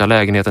största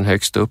lägenheten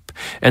högst upp.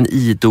 En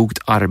idogt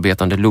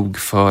arbetande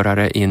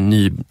logförare i en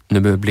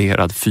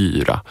nymöblerad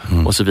 4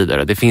 och så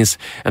vidare. Det finns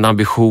en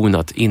ambition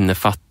att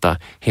innefatta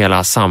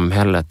hela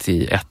samhället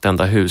i ett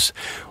enda hus.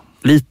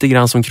 Lite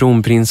grann som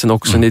kronprinsen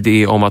också en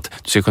idé om att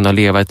du ska kunna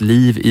leva ett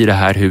liv i det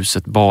här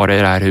huset, bara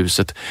i det här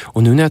huset.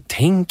 Och nu när jag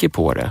tänker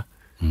på det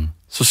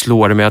så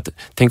slår det mig att,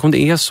 tänk om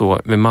det är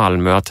så med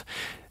Malmö att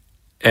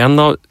en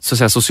av, så att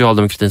säga,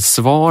 socialdemokratins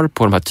svar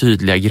på de här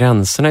tydliga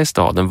gränserna i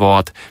staden var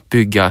att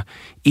bygga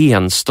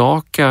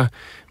enstaka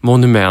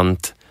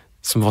monument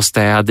som var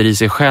städer i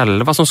sig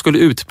själva som skulle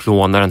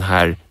utplåna de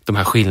här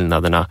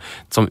skillnaderna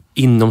som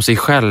inom sig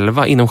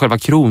själva, inom själva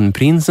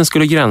kronprinsen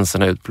skulle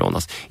gränserna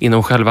utplånas.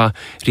 Inom själva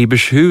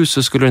Ribertshus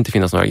så skulle det inte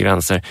finnas några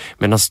gränser,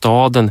 medan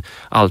staden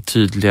allt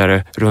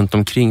tydligare runt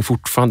omkring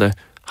fortfarande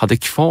hade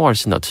kvar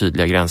sina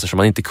tydliga gränser som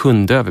man inte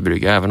kunde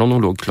överbrygga, även om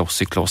de låg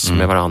kloss i kloss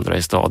med varandra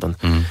i staden.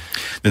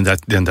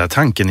 Den där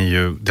tanken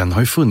den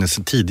har ju funnits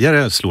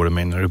tidigare, slår det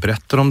mig när du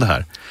berättar om det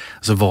här.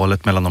 Alltså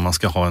valet mellan om man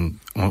ska ha om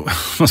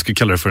man ska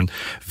kalla det för en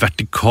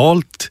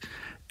vertikalt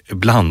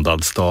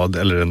blandad stad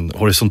eller en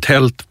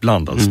horisontellt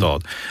blandad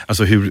stad.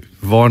 Alltså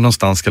var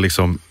någonstans ska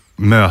liksom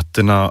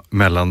mötena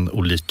mellan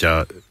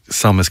olika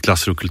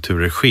samhällsklasser och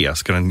kulturer ske?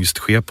 Ska den just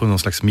ske på någon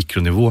slags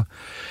mikronivå?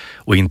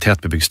 Och i en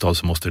tätbebyggd stad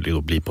så måste det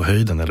då bli på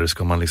höjden, eller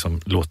ska man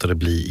liksom låta det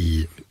bli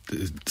i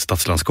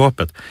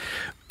stadslandskapet?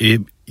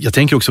 Jag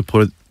tänker också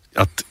på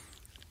att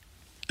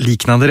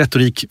liknande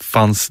retorik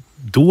fanns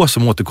då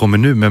som återkommer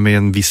nu, men med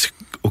en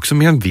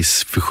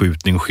viss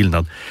förskjutning och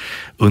skillnad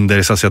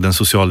under så att säga, den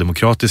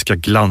socialdemokratiska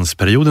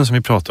glansperioden som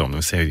vi pratar om.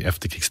 När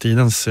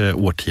efterkrigstidens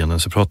årtionden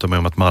så pratar man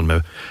om att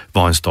Malmö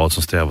var en stad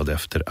som strävade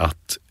efter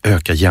att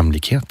öka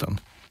jämlikheten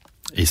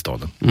i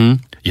staden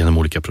genom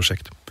olika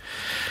projekt.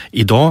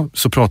 Idag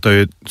så pratar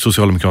ju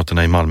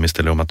Socialdemokraterna i Malmö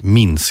istället om att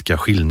minska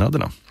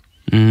skillnaderna.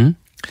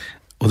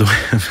 Och då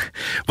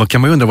vad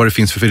kan man ju undra vad det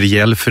finns för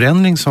reell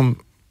förändring som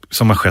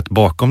har skett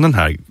bakom den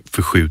här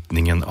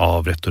förskjutningen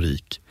av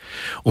retorik.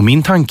 Och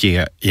min tanke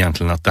är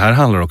egentligen att det här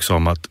handlar också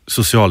om att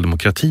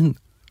socialdemokratin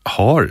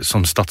har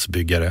som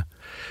stadsbyggare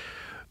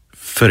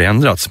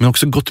förändrats, men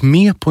också gått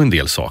med på en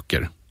del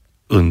saker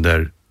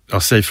under,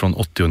 säg från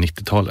 80- och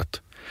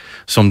 90-talet,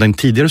 som den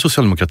tidigare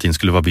socialdemokratin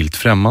skulle vara vilt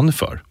främmande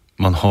för.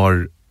 Man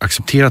har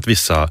accepterat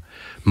vissa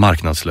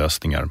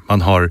marknadslösningar.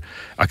 Man har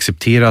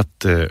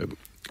accepterat,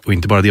 och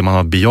inte bara det, man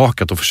har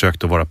bejakat och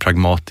försökt att vara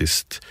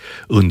pragmatiskt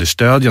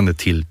understödjande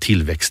till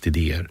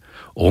tillväxtidéer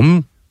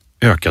om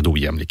ökad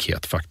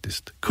ojämlikhet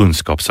faktiskt.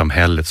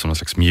 Kunskapssamhället som en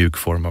slags mjuk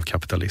form av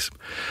kapitalism.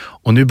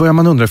 Och nu börjar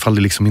man undra ifall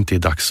det liksom inte är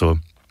dags att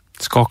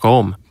skaka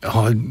om.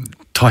 Ja,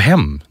 ta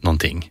hem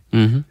någonting.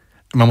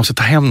 Man måste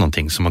ta hem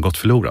någonting som har gått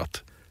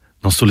förlorat.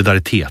 Någon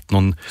solidaritet.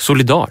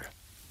 Solidar?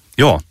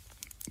 Ja,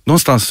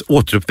 någonstans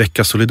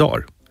återuppväcka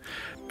solidar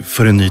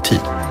för en ny tid.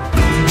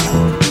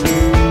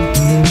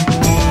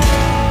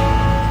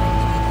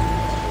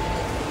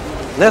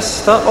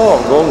 Nästa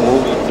avgång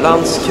mot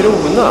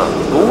Landskrona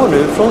går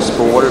nu från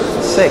spår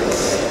 6.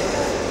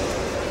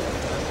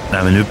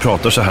 Nej, men nu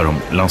pratar så här om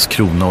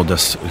Landskrona och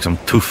dess liksom,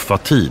 tuffa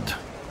tid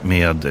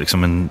med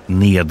liksom, en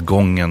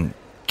nedgången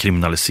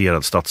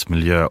kriminaliserad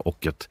stadsmiljö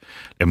och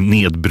en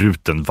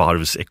nedbruten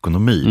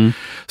varvsekonomi.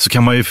 Så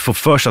kan man ju få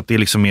för sig att det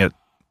liksom är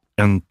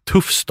en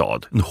tuff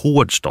stad, en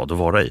hård stad att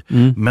vara i.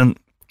 Men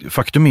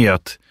faktum är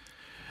att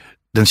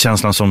den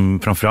känslan som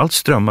framförallt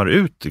strömmar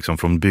ut liksom,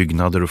 från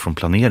byggnader och från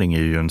planering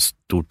är ju en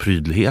stor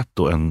prydlighet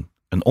och en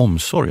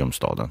omsorg om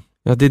staden.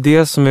 Ja, det är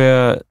det som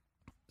är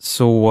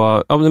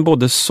så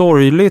både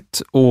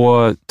sorgligt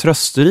och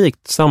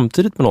trösterikt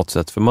samtidigt på något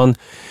sätt. För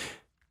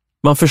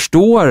man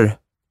förstår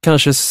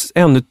kanske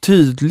ännu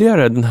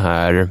tydligare den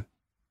här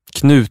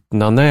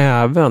knutna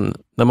näven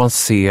när man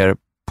ser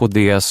på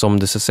det som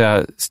det, så att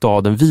säga,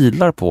 staden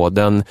vilar på.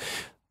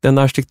 Den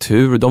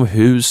arkitektur, de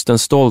hus, den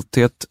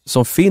stolthet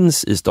som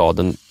finns i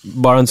staden.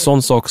 Bara en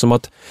sån sak som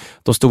att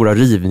de stora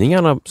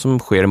rivningarna som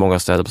sker i många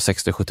städer på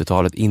 60- och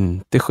 70-talet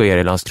inte sker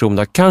i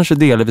Landskrona. Kanske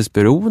delvis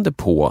beroende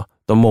på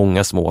de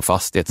många små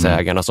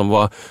fastighetsägarna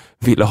som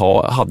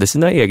hade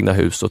sina egna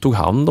hus och tog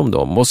hand om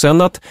dem. Och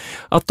sen att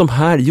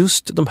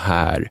de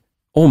här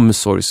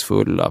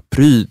omsorgsfulla,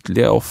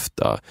 prydliga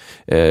ofta,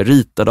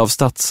 ritade av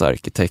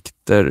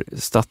stadsarkitekter,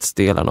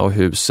 stadsdelarna och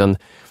husen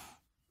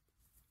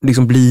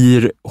liksom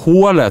blir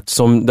hålet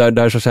som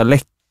där så att säga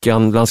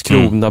läckan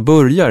Landskrona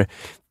börjar.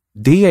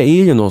 Det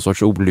är ju någon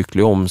sorts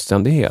olycklig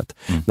omständighet.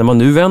 När man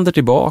nu vänder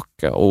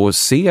tillbaka och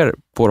ser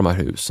på de här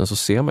husen så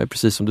ser man ju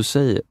precis som du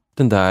säger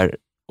den där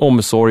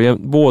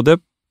omsorgen, både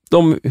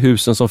de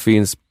husen som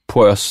finns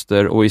på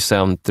Öster och i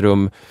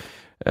centrum,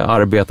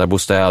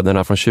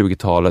 arbetarbostäderna från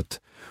 20-talet,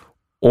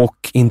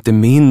 och inte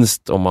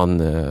minst om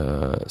man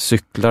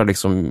cyklar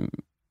liksom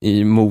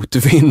i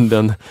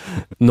motvinden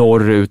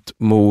norrut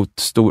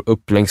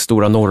upp längs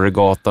Stora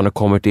Norregatan och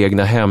kommer till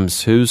egna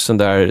hemshusen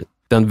där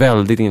den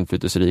väldigt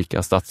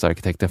inflytelserika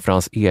stadsarkitekten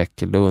Frans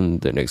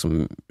Ekelund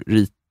liksom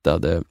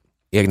ritade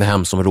egna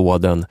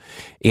hemsområden,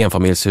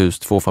 enfamiljshus,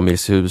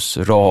 tvåfamiljshus,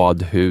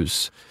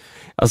 radhus.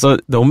 Alltså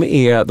de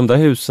där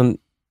husen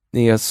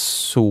är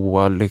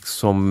så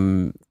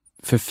liksom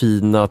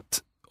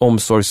förfinat,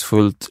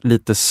 omsorgsfullt,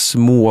 lite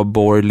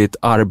småborgerligt,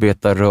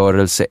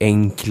 arbetarrörelse,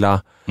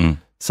 enkla.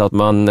 Så att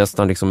man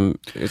nästan liksom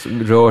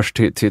rörs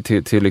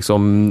till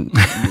liksom...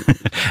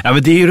 Ja,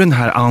 men det är ju den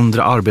här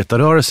andra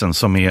arbetarrörelsen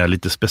som är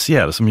lite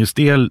speciell. Som just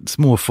är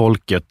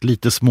småfolket,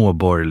 lite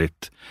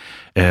småborgerligt.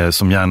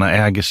 Som gärna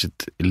äger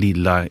sitt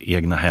lilla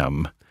egna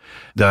hem.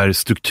 Där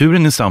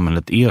strukturen i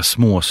samhället är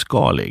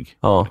småskalig.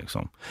 Ja,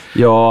 liksom.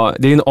 Ja,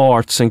 det är en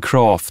arts and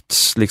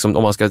crafts. Liksom,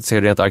 om man ska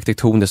se rent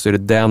arkitektoniskt så är det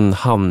den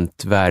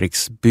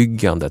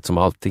hantverksbyggandet som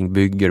allting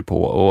bygger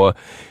på. Och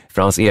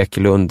Frans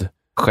Ekelund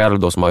själv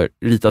då, som har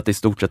ritat i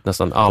stort sett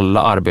nästan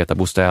alla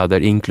arbetarbostäder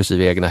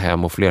inklusive egna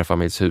hem och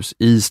flerfamiljshus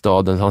i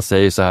staden. Han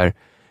säger så här: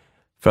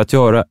 för att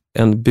göra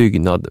en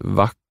byggnad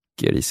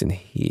vacker i sin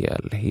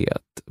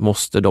helhet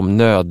måste de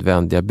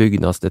nödvändiga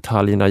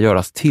byggnadsdetaljerna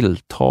göras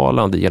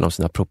tilltalande genom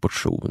sina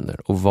proportioner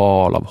och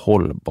val av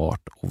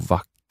hållbart och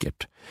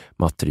vackert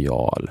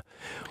material.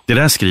 Det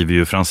där skriver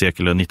ju Frans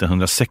Ekelund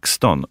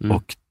 1916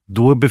 och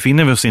då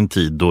befinner vi oss i en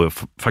tid då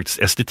faktiskt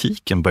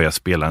estetiken börjar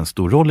spela en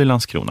stor roll i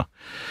Landskrona.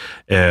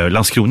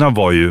 Landskrona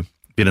var ju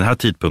vid den här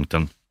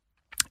tidpunkten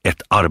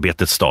ett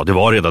arbetets stad. Det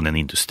var redan en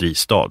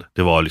industristad.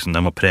 Det var liksom,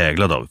 den var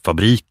präglad av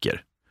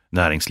fabriker.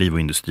 Näringsliv och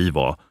industri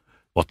var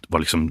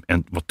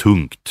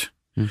tungt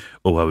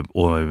och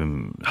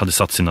hade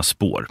satt sina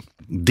spår.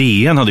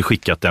 DN hade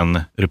skickat en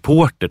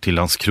reporter till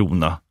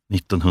Landskrona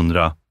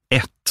 1901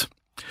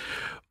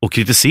 och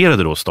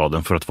kritiserade då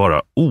staden för att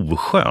vara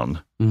oskön.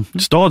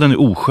 Staden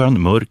är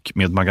oskön, mörk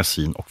med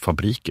magasin och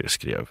fabriker,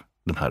 skrev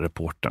den här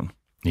reportern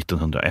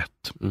 1901.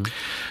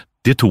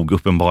 Det tog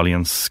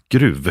uppenbarligen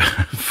skruv,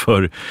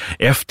 för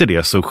efter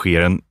det så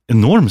sker en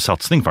enorm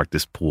satsning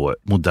faktiskt på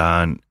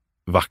modern,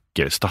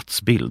 vacker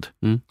stadsbild.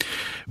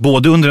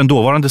 Både under den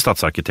dåvarande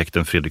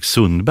stadsarkitekten Fredrik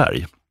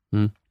Sundberg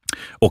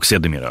och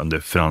sedermera under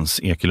Frans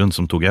Ekelund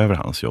som tog över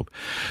hans jobb.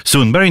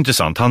 Sundberg är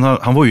intressant.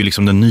 Han var ju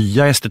liksom den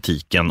nya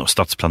estetiken och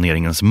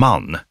stadsplaneringens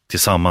man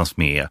tillsammans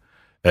med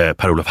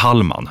Per-Olof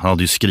Hallman. Han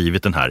hade ju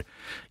skrivit den här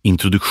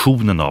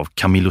introduktionen av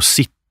Camillo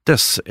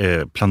Sittes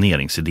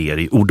planeringsidéer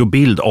i Ord och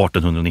bild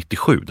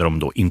 1897, där de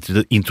då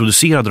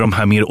introducerade de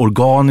här mer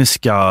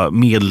organiska,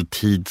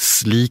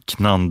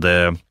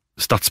 medeltidsliknande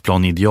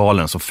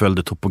stadsplaneidealen som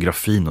följde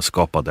topografin och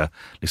skapade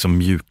liksom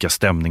mjuka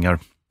stämningar.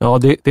 Ja,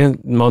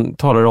 man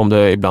talar om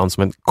det ibland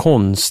som en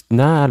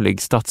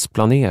konstnärlig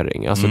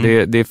stadsplanering. Alltså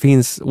det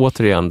finns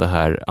återigen det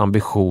här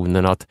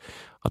ambitionen att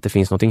det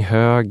finns någonting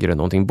högre,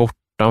 någonting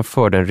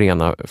bortanför den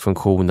rena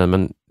funktionen,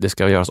 men det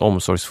ska göras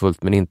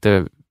omsorgsfullt men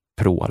inte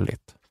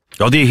pråligt.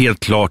 Ja, det är helt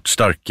klart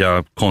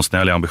starka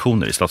konstnärliga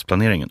ambitioner i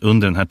stadsplaneringen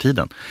under den här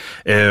tiden.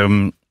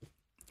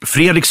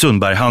 Fredrik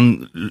Sundberg,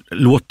 han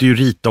låter ju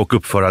rita och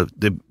uppföra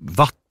det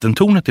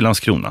vattentornet i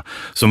Landskrona,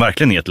 som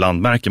verkligen är ett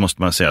landmärke,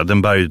 måste man säga.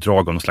 Den bär ju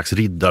drag av någon slags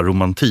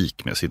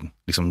riddarromantik med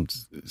sin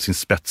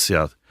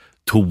spetsiga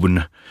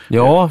torn.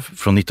 Ja.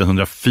 Från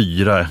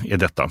 1904 är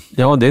detta.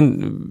 Ja, det är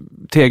en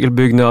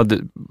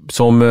tegelbyggnad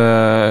som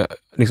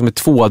liksom är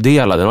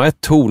tvådelad. Den har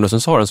ett torn och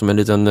sen så har den som en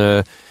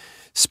liten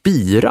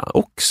spira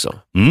också.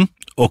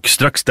 Och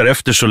strax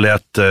därefter så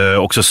lät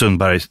också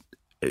Sundberg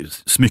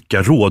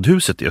smycka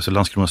rådhuset, alltså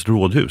Landskronas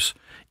rådhus,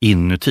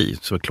 inuti.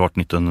 Så klart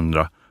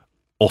 1908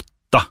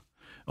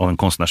 av en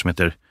konstnär som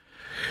heter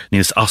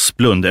Nils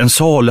Asplund. En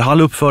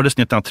saluhall uppfördes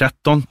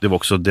 1913. Det var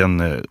också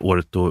den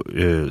året då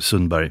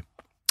Sundberg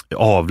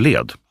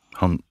avled.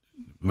 Han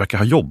verkar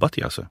ha jobbat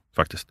i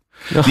faktiskt.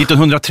 Ja.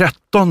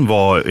 1913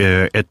 var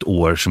ett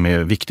år som är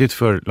viktigt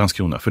för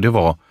Landskrona, för det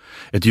var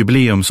ett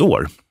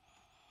jubileumsår.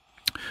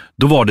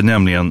 Då var det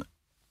nämligen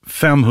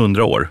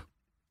 500 år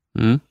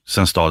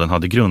sedan staden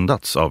hade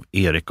grundats av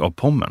Erik av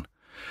Pommern.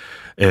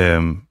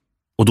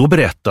 Och då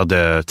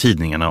berättade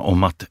tidningarna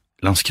om att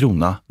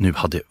Landskrona nu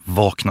hade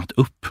vaknat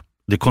upp.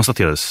 Det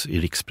konstaterades i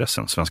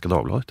rikspressen, Svenska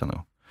Dagbladet,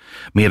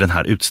 med den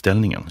här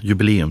utställningen,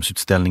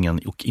 jubileumsutställningen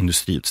och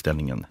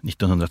industriutställningen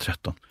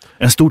 1913.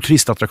 En stor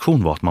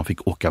turistattraktion var att man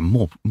fick åka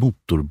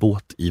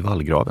motorbåt i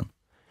vallgraven.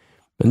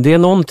 Men det är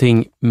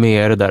någonting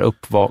med det där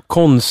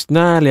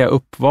konstnärliga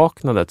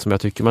uppvaknandet som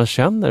jag tycker man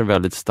känner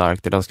väldigt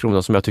starkt i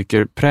Landskrona, som jag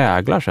tycker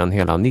präglar sedan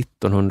hela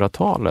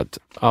 1900-talet.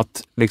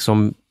 Att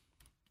liksom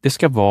det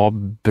ska vara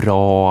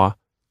bra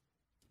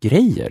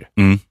grejer.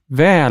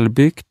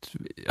 Välbyggt.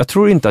 Jag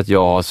tror inte att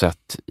jag har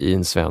sett i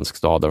en svensk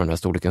stad av den här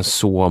storleken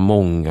så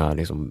många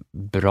liksom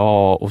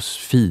bra och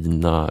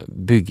fina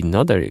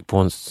byggnader på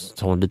en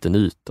sån liten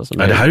yta. Som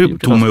det här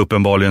tog man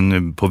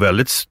uppenbarligen på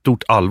väldigt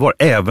stort allvar.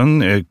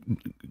 Även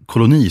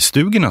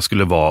kolonistugorna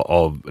skulle vara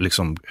av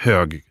liksom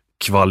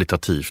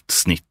högkvalitativt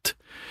snitt.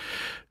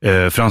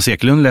 Frans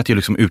Ekelund lät ju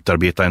liksom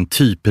utarbeta en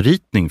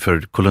typritning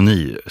för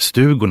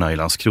kolonistugorna i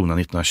Landskrona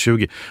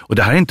 1920. Och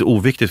det här är inte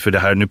oviktigt, för det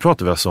här, nu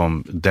pratar vi alltså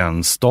om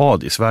den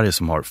stad i Sverige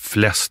som har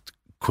flest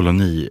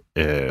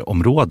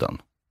koloniområden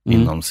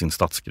inom sin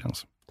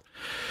stadsgräns.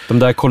 De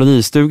där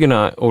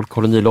kolonistugorna och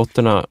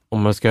kolonilotterna,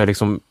 om man ska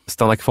liksom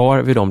stanna kvar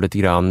vid dem lite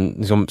grann,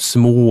 liksom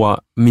små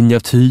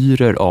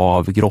miniatyrer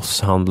av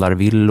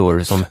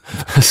grosshandlarvillor som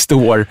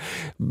står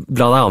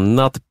bland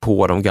annat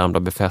på de gamla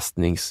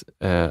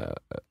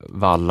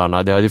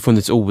befästningsvallarna. Det har ju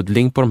funnits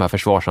odling på de här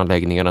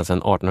försvarsanläggningarna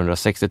sedan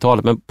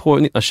 1860-talet, men på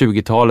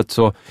 1920-talet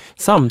så,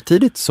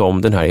 samtidigt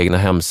som den här egna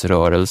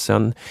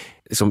hemsrörelsen,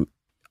 liksom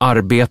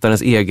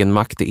arbetarens egen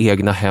makt, det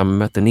egna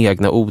hemmet, den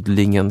egna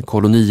odlingen,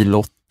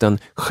 kolonilotten,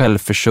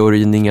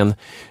 självförsörjningen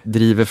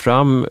driver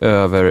fram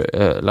över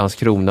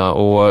Landskrona,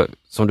 och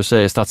som du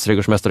säger,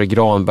 stadsträdgårdsmästare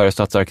Granberg och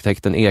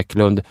stadsarkitekten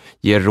Eklund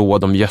ger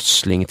råd om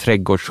gödsling,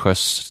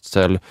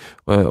 trädgårdsskötsel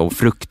och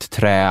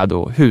fruktträd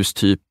och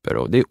hustyper,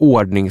 och det är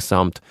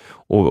ordningsamt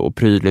och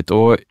prydligt.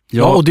 Och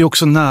och det är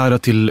också nära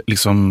till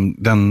liksom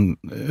den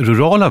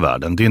rurala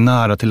världen. Det är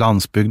nära till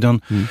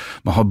landsbygden.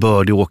 Man har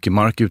bördig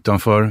åkermark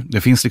utanför.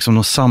 Det finns liksom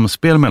något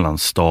samspel mellan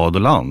stad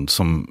och land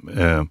som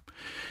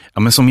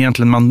som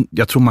egentligen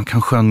jag tror man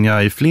kan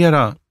skönja i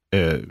flera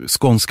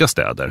skånska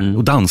städer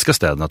och danska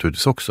städer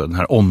naturligtvis också. Den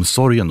här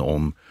omsorgen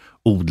om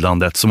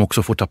odlandet som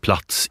också får ta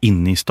plats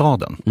inne i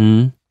staden.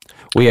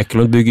 Och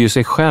Ekelund bygger ju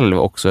sig själv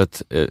också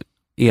ett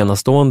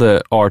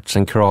enastående arts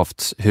and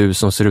crafts hus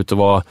som ser ut att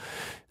vara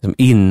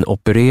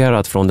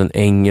inopererat från den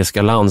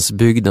engelska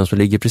landsbygden som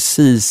ligger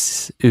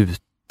precis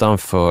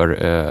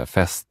utanför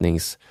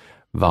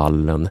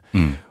fästningsvallen.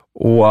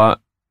 Och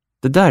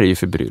det där är ju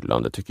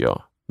förbryllande tycker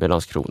jag med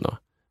Landskrona.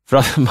 För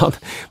att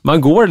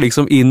man går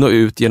liksom in och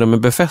ut genom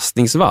en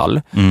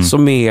befästningsvall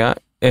som är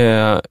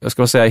jag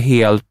ska säga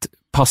helt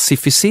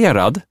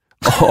pacificerad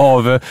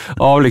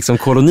av liksom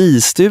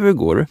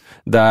kolonistugor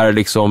där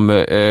liksom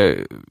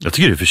jag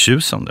tycker det är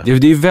förtjusande.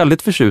 Det är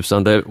väldigt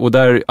förtjusande och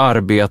där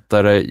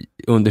arbetare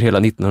under hela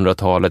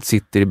 1900-talet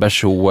sitter i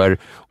bersåer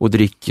och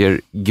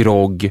dricker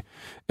grogg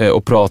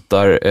och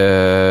pratar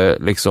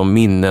liksom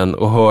minnen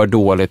och hör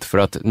dåligt för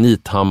att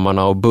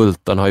nithammarna och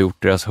bultarna har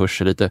gjort deras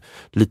hörsel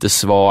lite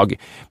svag.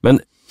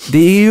 Men det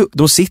är ju,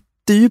 de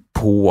sitter ju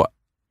på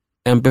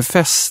en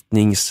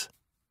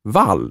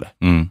befästningsvall.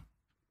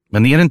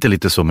 Men är det inte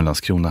lite så med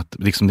Landskrona att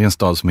liksom det är en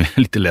stad som är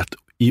lite lätt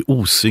i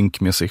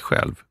osynk med sig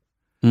själv?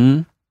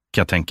 Kan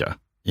jag tänka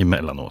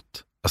emellanåt.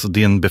 Alltså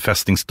det är en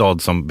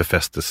befästningsstad som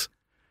befästes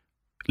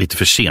lite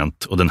för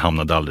sent och den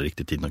hamnade aldrig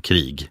riktigt i någon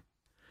krig.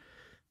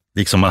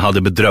 Liksom man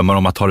hade drömmar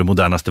om att ha det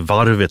modernaste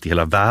varvet i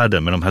hela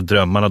världen, men de här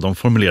drömmarna de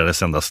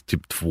formulerades endast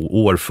typ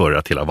 2 år före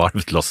att hela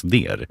varvet lades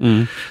ner.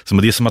 Så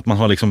det är som att man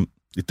har liksom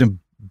lite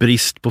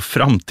brist på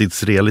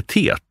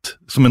framtidsrealitet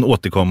som en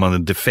återkommande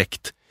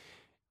defekt.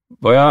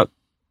 Vad jag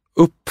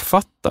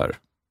uppfattar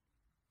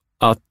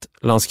att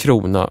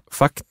Landskrona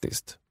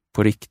faktiskt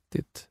på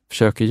riktigt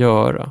försöker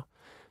göra,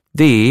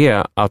 det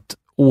är att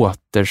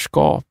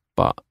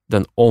återskapa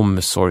den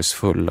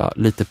omsorgsfulla,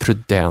 lite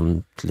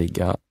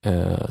prudentliga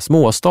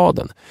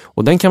småstaden.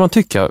 Och den kan man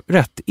tycka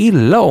rätt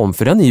illa om,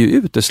 för den är ju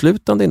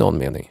uteslutande i någon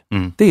mening.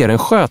 Det är den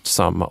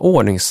skötsamma,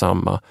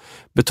 ordningsamma,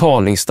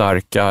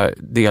 betalningsstarka,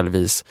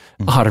 delvis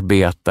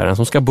arbetaren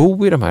som ska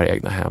bo i de här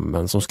egna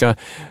hemmen, som ska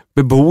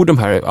bebo de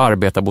här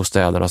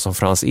arbetarbostäderna som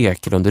Frans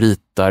Ekelund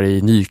ritar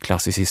i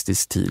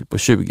nyklassicistisk stil på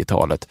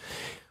 20-talet.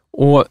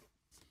 Och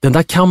den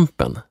där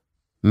kampen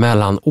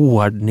mellan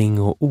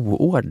ordning och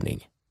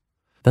oordning,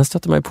 den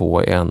stöter man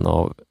på i en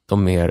av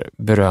de mer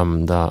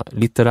berömda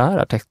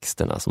litterära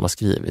texterna som har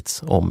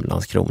skrivits om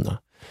Landskrona,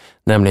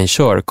 nämligen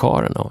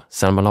Körkaren av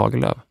Selma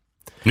Lagerlöf.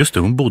 Just det,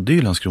 hon bodde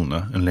i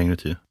Landskrona en längre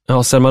tid.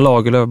 Ja, Selma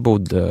Lagerlöf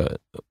bodde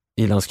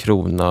i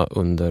Landskrona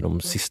under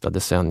de sista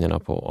decennierna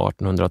på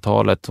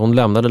 1800-talet. Hon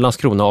lämnade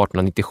Landskrona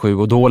 1897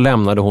 och då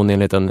lämnade hon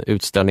enligt en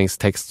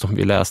utställningstext som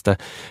vi läste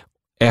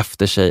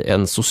efter sig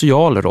en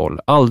social roll.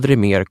 Aldrig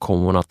mer kom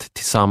hon att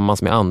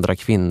tillsammans med andra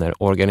kvinnor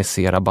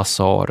organisera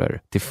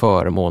basarer till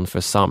förmån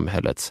för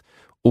samhällets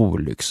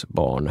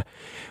olycksbarn.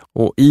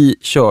 Och i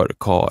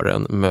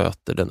Körkaren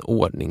möter den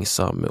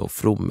ordningsamme och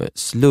fromme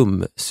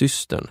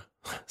slumsystern,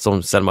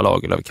 som Selma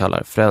Lagerlöf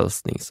kallar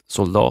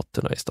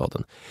frälsningssoldaterna i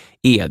staden,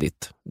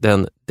 Edith,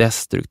 den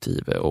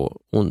destruktive och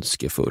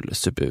ondskefull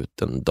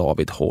subuten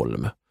David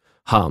Holm.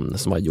 Han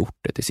som har gjort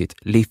det till sitt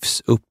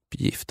livs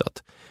uppgift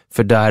att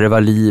fördärva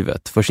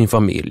livet för sin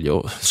familj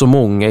och så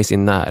många i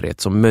sin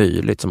närhet som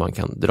möjligt som man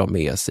kan dra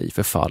med sig i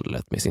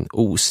förfallet med sin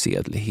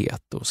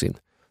osedlighet och sin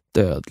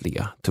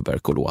dödliga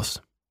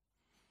tuberkulos.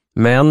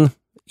 Men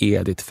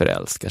Edith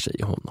förälskar sig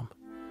i honom.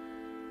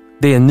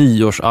 Det är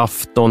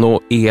nyårsafton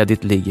och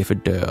Edith ligger för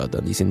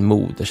döden i sin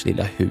moders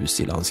lilla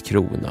hus i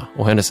Landskrona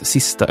och hennes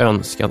sista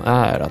önskan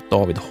är att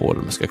David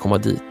Holm ska komma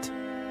dit.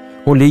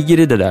 Hon ligger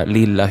i det där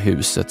lilla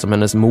huset som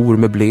hennes mor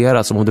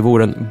möblerat som om det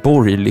vore en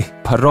borgerlig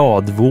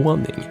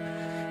paradvåning.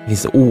 Det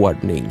finns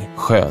ordning,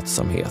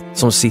 skötsamhet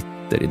som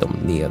sitter i de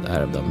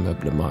nedärvda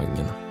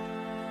möblemangen.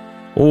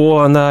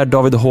 Och när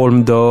David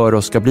Holm dör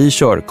och ska bli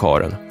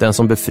körkaren, den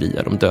som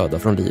befriar de döda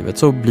från livet,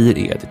 så blir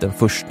Edith den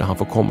första han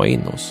får komma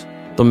in hos.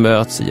 De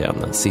möts igen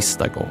en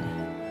sista gång.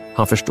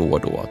 Han förstår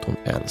då att hon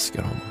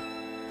älskar honom.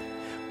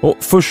 Och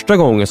första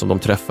gången som de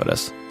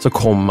träffades så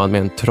kom han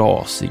med en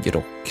trasig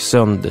rock,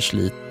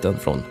 söndersliten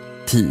från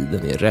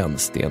tiden i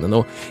rännstenen,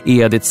 och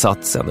Edith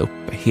satt sen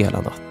uppe hela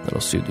natten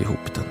och sydde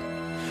ihop den.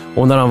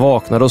 Och när han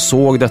vaknade och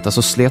såg detta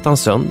så slet han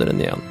sönder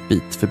den igen,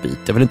 bit för bit.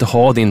 Jag vill inte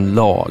ha din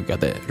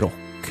lagade rock,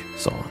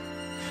 sa han.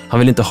 Han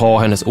vill inte ha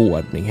hennes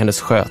ordning,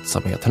 hennes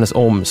skötsamhet, hennes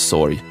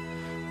omsorg.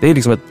 Det är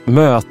liksom ett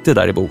möte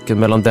där i boken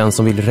mellan den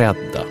som vill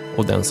rädda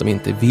och den som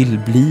inte vill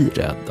bli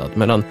räddad,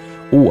 mellan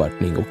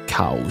ordning och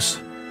kaos.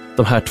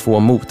 De här två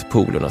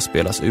motpolerna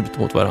spelas ut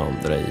mot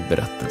varandra i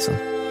berättelsen.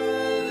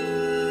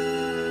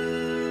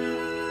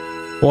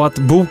 Och att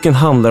boken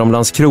handlar om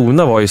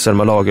Landskrona var ju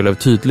Selma Lagerlöf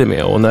tydlig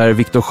med, och när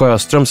Victor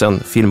Sjöström sen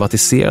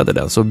filmatiserade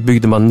den så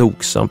byggde man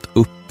nogsamt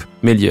upp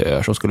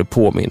miljöer som skulle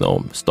påminna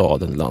om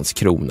staden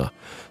Landskrona.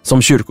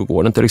 Som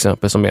kyrkogården till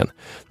exempel, som är en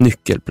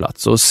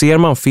nyckelplats. Och ser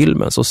man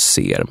filmen så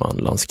ser man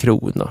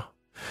Landskrona.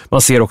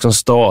 Man ser också en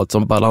stad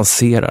som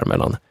balanserar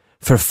mellan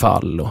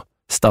förfall och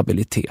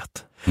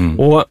stabilitet.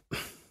 Och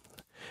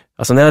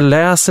alltså när jag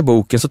läser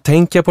boken så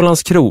tänker jag på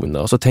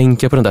Landskrona och så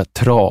tänker jag på den där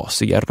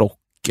trasiga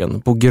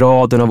rocken, på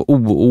graden av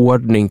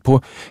oordning,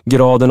 på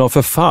graden av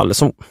förfall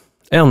som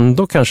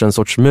ändå kanske en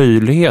sorts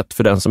möjlighet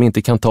för den som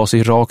inte kan ta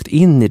sig rakt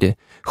in i det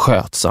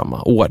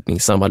skötsamma,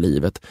 ordningsamma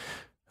livet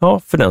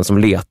Ja, för den som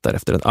letar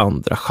efter en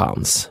andra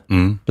chans.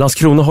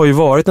 Landskrona har ju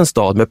varit en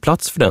stad med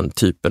plats för den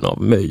typen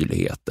av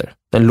möjligheter.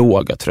 Den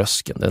låga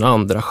tröskeln, den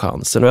andra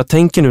chansen. Och jag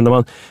tänker nu när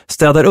man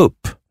städar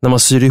upp, när man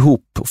syr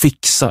ihop och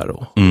fixar.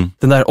 Och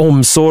den där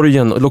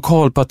omsorgen och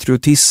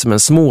lokalpatriotismen,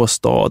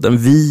 småstaden,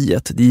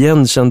 viet, det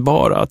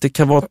igenkännbara. Att det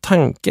kan vara en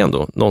tanke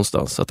ändå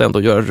någonstans att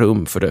ändå göra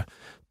rum för det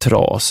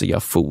trasiga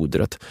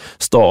fodret.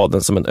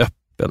 Staden som en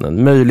öppen,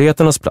 en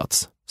möjligheternas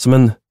plats. Som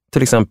en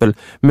till exempel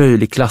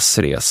möjlig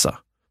klassresa.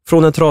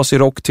 Från en trasig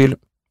rock till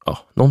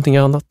någonting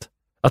annat.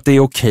 Att det är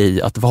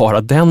okej att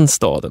vara den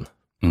staden.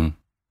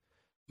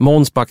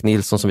 Måns Back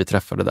Nilsson som vi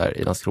träffade där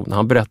i Landskrona,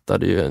 han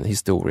berättade ju en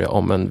historia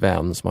om en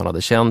vän som han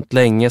hade känt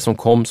länge som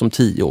kom som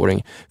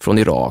 10-åring från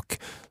Irak.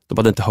 De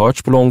hade inte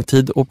hörts på lång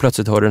tid och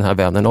plötsligt hörde den här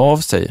vännen av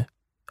sig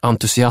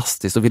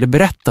entusiastiskt och ville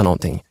berätta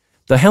någonting.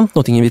 Det har hänt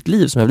någonting i mitt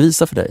liv som jag vill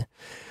visa för dig.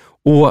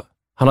 Och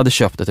han hade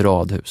köpt ett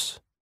radhus.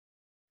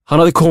 Han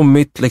hade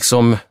kommit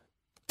liksom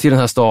till den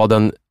här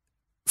staden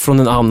från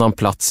en annan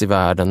plats i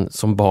världen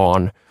som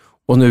barn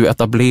och nu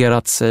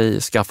etablerat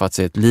sig, skaffat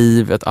sig ett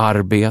liv, ett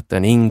arbete,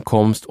 en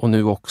inkomst och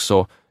nu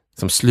också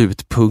som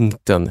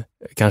slutpunkten,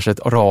 kanske ett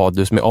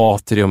radhus med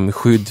atrium med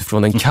skydd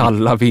från den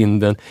kalla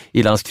vinden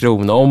i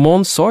Landskrona. Och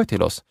Måns sa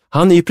till oss,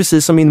 han är ju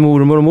precis som min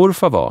mormor och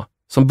morfar var,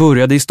 som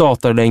började i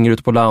statar längre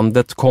ut på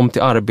landet, kom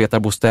till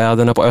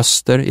arbetarbostäderna på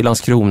Öster i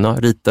Landskrona,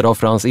 ritade av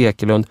Frans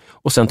Ekelund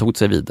och sen tog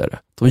sig vidare.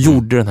 De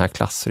gjorde den här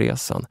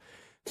klassresan.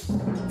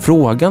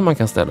 Frågan man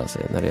kan ställa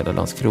sig när det gäller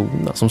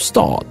Landskrona som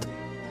stad,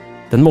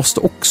 den måste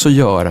också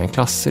göra en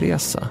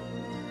klassresa.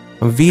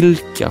 Men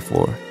vilka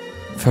får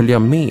följa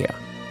med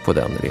på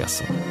den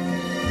resan?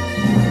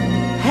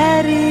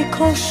 Här är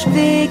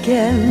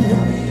korsvägen,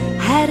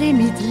 här är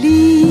mitt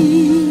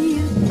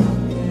liv.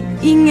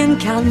 Ingen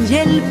kan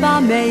hjälpa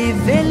mig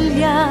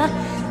välja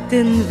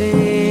den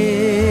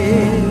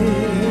väg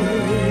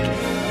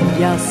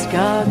jag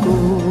ska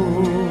gå.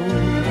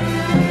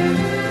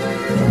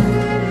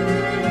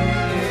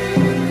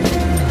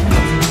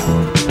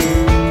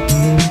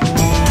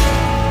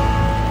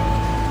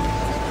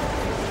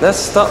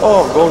 Nästa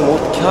avgång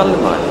mot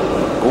Kalmar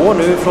går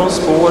nu från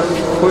spår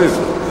 7.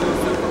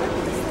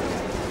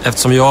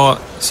 Eftersom jag,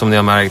 som ni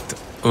har märkt,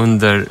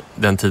 under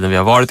den tiden vi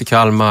har varit i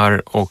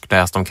Kalmar och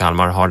läst om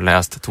Kalmar har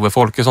läst Tove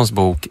Folkessons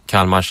bok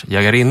Kalmars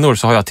jägarinnor,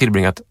 så har jag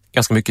tillbringat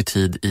ganska mycket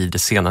tid i det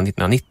sena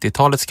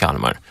 1990-talets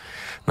Kalmar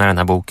när den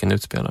här boken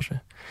utspelar sig.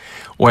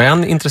 Och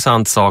en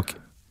intressant sak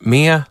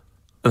med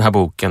den här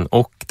boken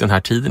och den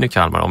här tiden i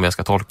Kalmar, om jag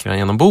ska tolka den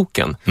genom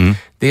boken,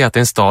 det är att det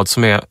är en stad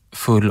som är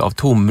full av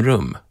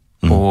tomrum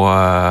och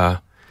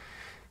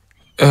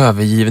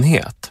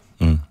övergivenhet.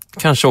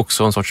 Kanske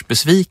också en sorts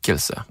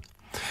besvikelse.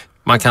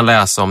 Man kan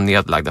läsa om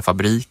nedlagda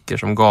fabriker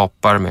som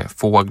gapar med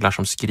fåglar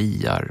som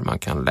skriar. Man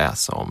kan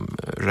läsa om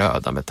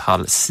röda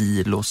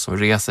metallsilos som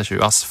reser sig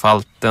ur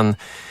asfalten.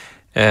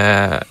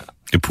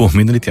 Det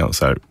påminner lite grann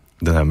så här,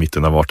 den här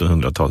mitten av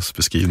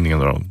 1800-talsbeskrivningen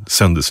av de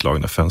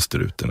sönderslagna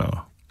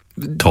fönsterrutorna.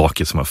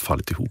 Taket som har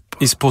fallit ihop.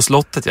 På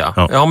slottet,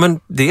 ja, men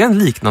det är en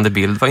liknande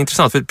bild. Vad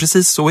intressant, för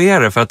precis så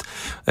är det. För att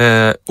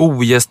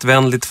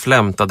ogästvänligt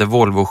flämtade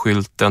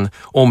Volvo-skylten,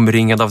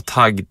 omringad av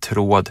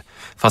taggtråd,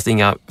 fast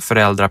inga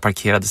föräldrar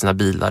parkerade sina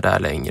bilar där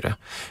längre.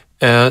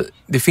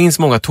 Det finns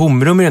många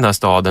tomrum i den här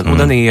staden och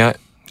den är...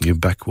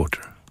 backwater.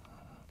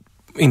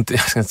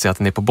 Jag ska inte säga att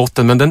den är på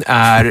botten, men den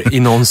är i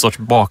någon sorts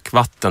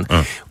bakvatten.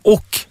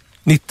 Och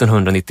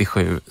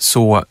 1997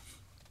 så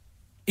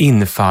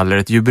infaller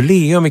ett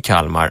jubileum i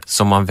Kalmar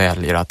som man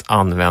väljer att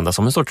använda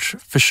som en sorts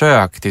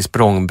försök till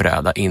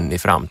språngbräda in i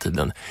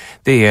framtiden.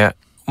 Det är,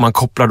 man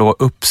kopplar då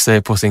upp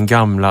sig på sin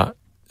gamla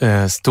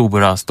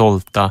stora,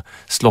 stolta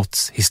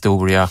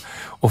slottshistoria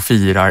och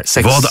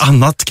firar Vad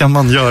annat kan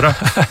man göra?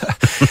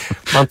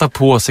 Man tar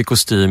på sig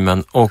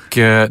kostymen och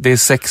det är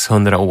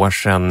 600 år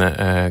sedan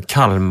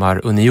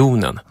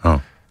Kalmarunionen.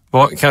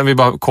 Kan vi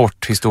bara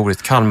kort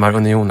historiskt,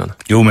 Kalmarunionen?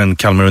 Jo, men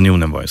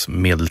Kalmarunionen var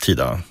en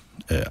medeltida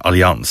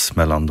allians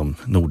mellan de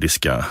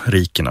nordiska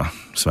rikena,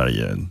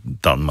 Sverige,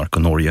 Danmark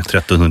och Norge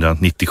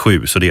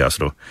 1397, så det är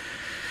alltså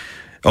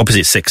då,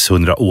 precis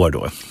 600 år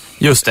då.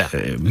 Just det.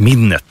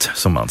 Minnet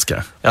som man ska...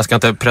 Jag ska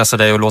inte pressa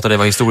dig och låta dig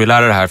vara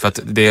historielärare här för att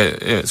det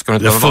ska du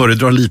inte... Jag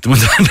föredrar lite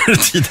modernare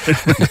tider.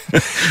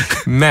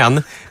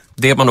 Men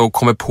det man då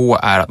kommer på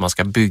är att man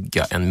ska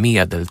bygga en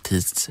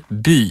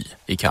medeltidsby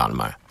i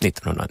Kalmar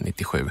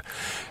 1997.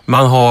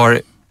 Man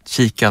har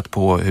kikat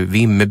på hur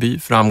Vimmerby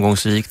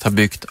framgångsrikt har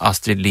byggt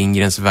Astrid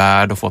Lindgrens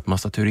värld och fått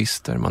massa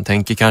turister. Man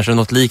tänker kanske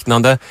något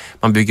liknande.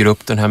 Man bygger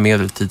upp den här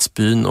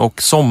medeltidsbyn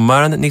och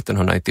sommaren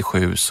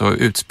 1997 så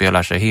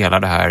utspelar sig hela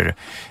det här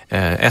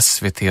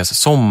SVT:s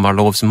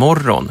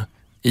sommarlovsmorgon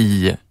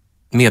i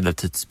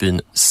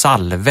medeltidsbyn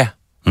Salve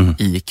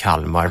i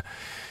Kalmar.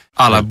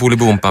 Alla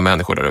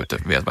Bolibompa-människor där ute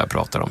vet vad jag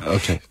pratar om.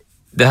 Okay.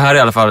 Det här är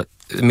i alla fall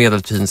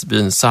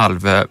medeltidsbyn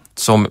Salve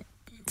som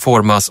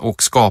formas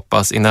och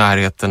skapas i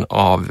närheten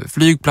av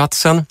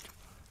flygplatsen.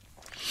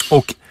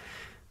 Och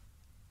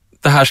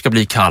det här ska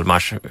bli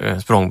Kalmars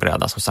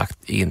språngbräda som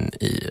sagt in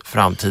i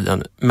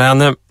framtiden.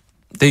 Men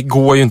det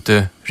går ju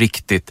inte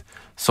riktigt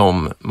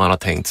som man har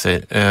tänkt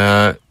sig.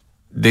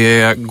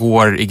 Det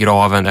går i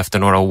graven efter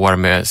några år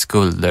med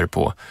skulder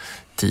på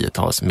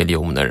 10-tals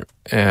miljoner.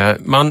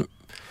 Man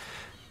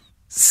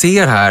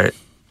ser här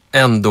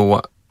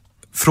ändå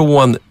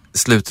från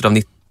slutet av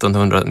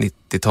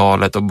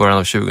 1990-talet och början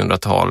av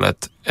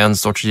 2000-talet en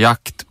sorts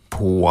jakt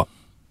på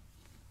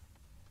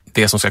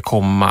det som ska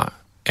komma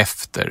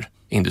efter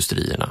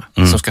industrierna,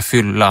 som ska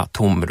fylla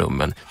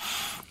tomrummen.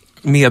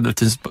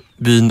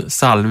 Medeltidsbyn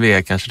Salve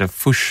är kanske det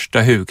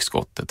första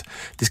hugskottet.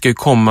 Det ska ju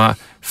komma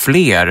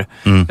fler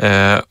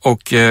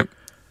och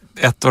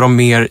ett av de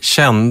mer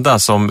kända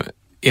som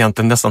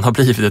egentligen nästan har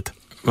blivit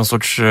någon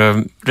sorts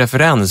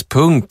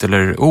referenspunkt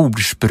eller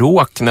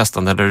ordspråk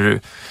nästan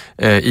eller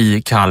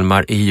i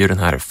Kalmar är ju den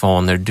här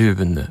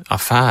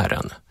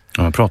Fanerdun-affären.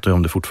 Ja, man pratar ju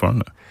om det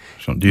fortfarande.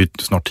 Det är ju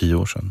snart 10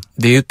 år sedan.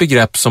 Det är ju ett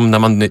begrepp som när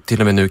man till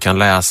och med nu kan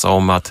läsa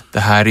om att det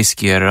här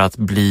riskerar att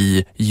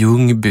bli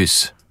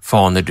Ljungbys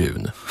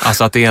Fanerdun.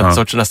 Alltså att det är en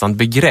sorts nästan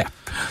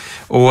begrepp.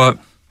 Och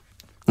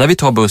när vi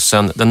tar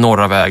bussen den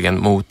norra vägen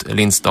mot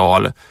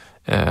Lindsdal,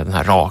 den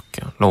här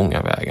raka,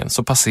 långa vägen,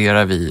 så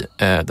passerar vi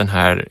den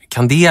här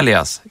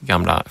Candelias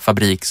gamla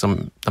fabrik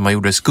där man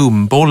gjorde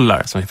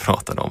skumbollar som vi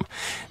pratade om.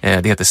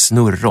 Det heter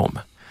Snurrom.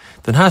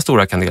 Den här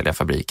stora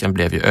Candelia-fabriken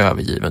blev ju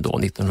övergiven då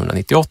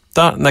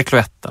 1998 när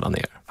Cloetta la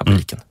ner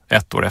fabriken.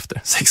 1 år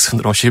efter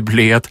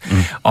 600-årsjubileet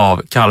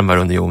av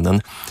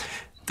Kalmarunionen.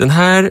 Den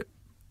här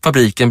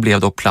fabriken blev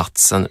då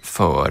platsen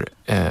för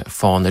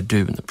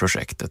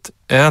Fanerdun-projektet.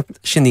 En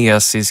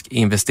kinesisk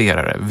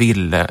investerare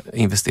ville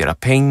investera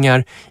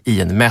pengar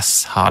i en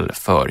mässhall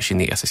för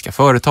kinesiska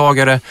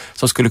företagare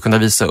som skulle kunna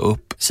visa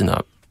upp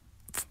sina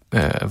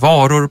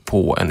varor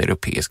på en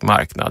europeisk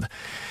marknad.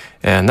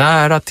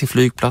 Nära till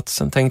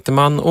flygplatsen tänkte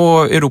man,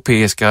 och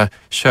europeiska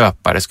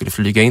köpare skulle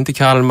flyga in till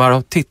Kalmar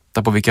och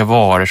titta på vilka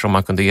varor som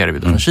man kunde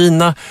erbjuda från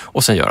Kina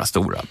och sen göra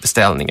stora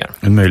beställningar.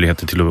 En möjlighet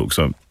till att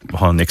också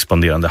ha en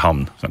expanderande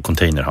hamn, en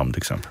containerhamn till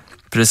exempel.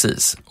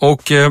 Precis,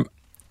 och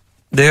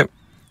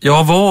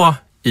jag var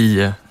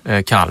i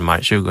Kalmar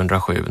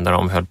 2007 när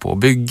de höll på att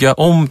bygga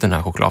om den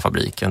här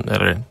chokladfabriken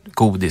eller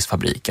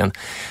godisfabriken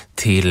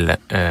till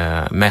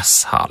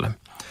mässhall.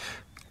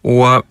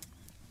 Och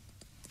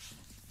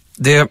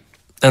det är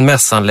en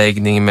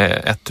mässanläggning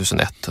med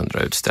 1100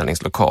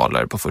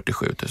 utställningslokaler på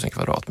 47 000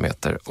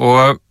 kvadratmeter.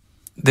 Och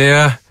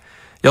det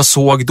jag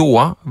såg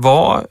då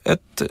var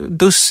ett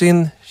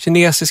dussin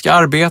kinesiska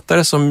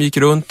arbetare som gick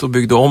runt och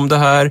byggde om det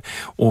här.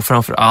 Och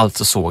framförallt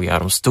så såg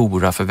jag de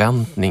stora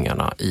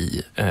förväntningarna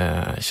i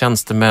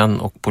tjänstemän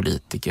och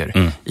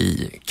politiker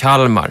i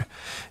Kalmar.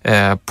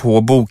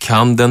 På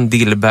bokhandeln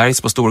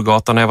Dillbergs på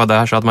Storgatan när jag var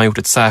där så hade man gjort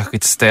ett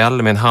särskilt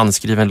ställ med en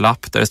handskriven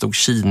lapp där det stod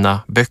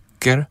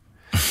Kina-böcker.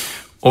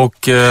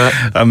 Och,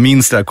 jag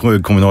minns det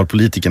här,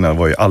 kommunalpolitikerna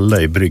var ju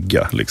alla i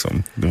brygga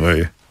liksom. Det var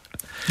ju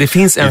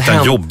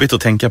jobbigt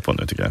att tänka på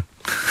nu tycker jag.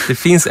 Det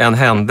finns en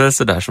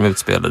händelse där som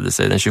utspelade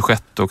sig den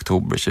 26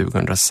 oktober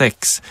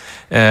 2006.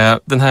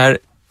 Den här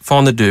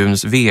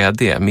Fanerduns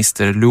vd,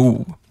 Mr.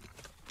 Lu,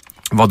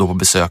 var då på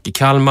besök i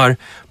Kalmar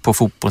på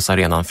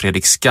fotbollsarenan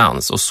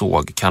Fredriksskans och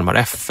såg Kalmar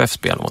FF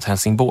spela mot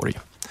Helsingborg.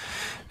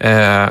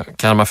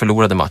 Kalmar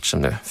förlorade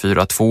matchen nu,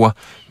 4-2,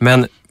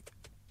 men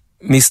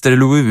Mr.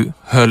 Louis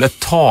höll ett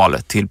tal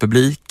till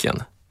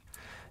publiken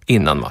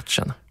innan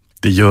matchen.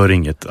 Det gör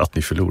inget att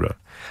ni förlorar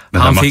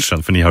den här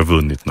matchen, för ni har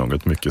vunnit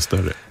något mycket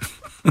större.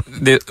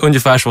 Det är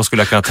ungefär så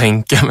skulle jag kunna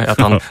tänka mig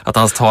att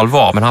hans tal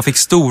var. Men han fick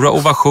stora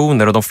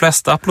ovationer och de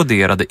flesta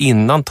applåderade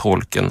innan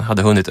tolken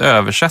hade hunnit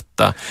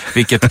översätta.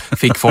 Vilket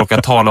fick folk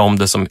att tala om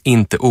det som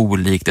inte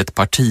olikt ett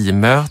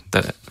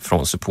partimöte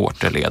från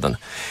supporterleden.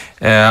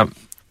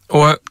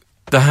 Och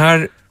det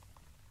här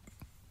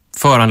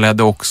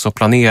föranledde också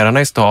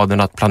planerarna i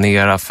staden att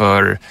planera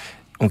för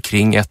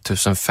omkring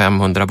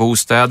 1500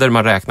 bostäder.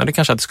 Man räknade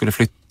kanske att det skulle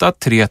flytta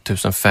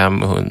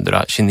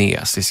 3500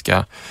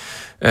 kinesiska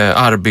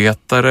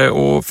arbetare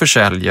och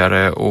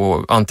försäljare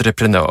och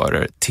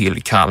entreprenörer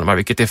till Kalmar,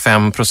 vilket är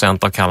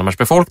 5% av Kalmars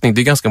befolkning.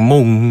 Det är ganska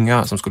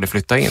många som skulle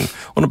flytta in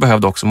och de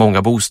behövde också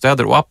många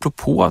bostäder. Och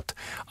apropå att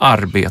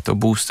arbete och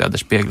bostäder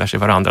speglar sig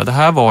varandra, det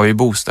här var ju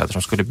bostäder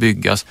som skulle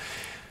byggas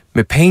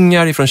med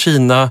pengar ifrån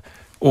Kina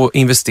och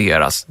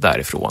investeras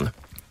därifrån.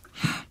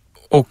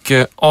 Och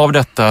av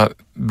detta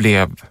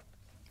blev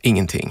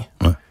ingenting.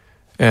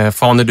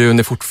 Fanerdun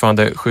är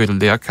fortfarande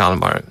skyldiga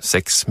Kalmar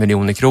 6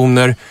 miljoner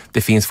kronor.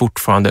 Det finns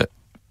fortfarande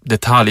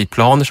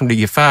detaljplaner som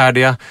ligger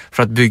färdiga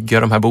för att bygga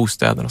de här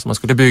bostäderna som man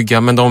skulle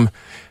bygga, men de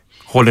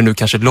håller nu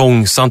kanske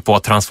långsamt på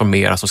att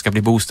transformeras och ska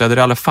bli bostäder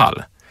i alla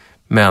fall.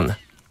 Men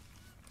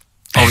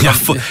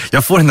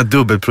jag får den här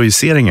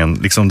dubbelprojiceringen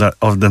liksom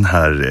av den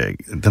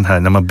här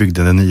när man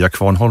byggde den nya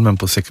Kvarnholmen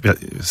på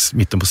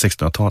mitten på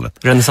 1600-talet.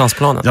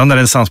 Renässansplanen. Ja,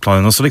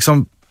 renässansplanen. Och så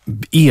liksom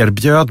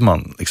erbjöd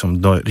man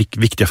liksom de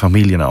viktiga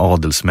familjerna,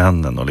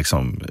 adelsmännen och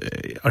liksom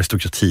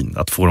aristokratin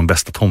att få de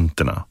bästa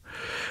tomterna.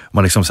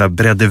 Man liksom så här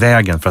bredde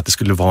vägen för att det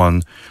skulle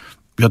vara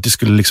det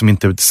skulle liksom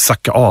inte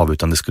sacka av,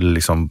 utan det skulle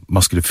liksom,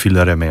 man skulle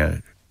fylla det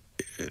med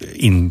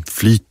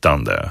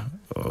inflytande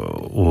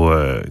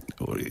och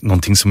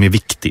någonting som är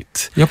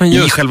viktigt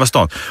i själva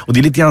stan. Och det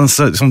är lite grann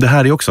som det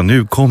här är också.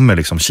 Nu kommer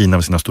liksom Kina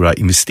med sina stora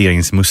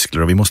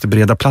investeringsmuskler och vi måste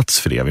bereda plats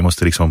för det. Vi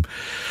måste liksom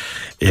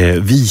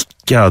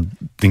vika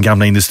den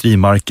gamla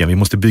industrimarken. Vi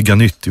måste bygga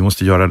nytt. Vi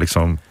måste göra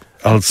liksom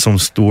allt som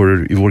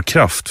står i vår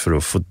kraft för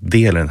att få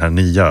del i den här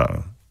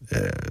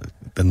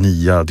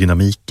nya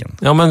dynamiken.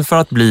 Ja, men för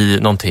att bli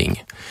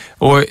någonting.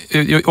 Och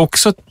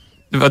också,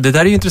 det där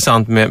är ju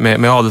intressant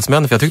med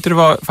adelsmän, för jag tyckte det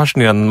var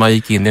fascinerande när man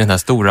gick in i den här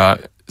stora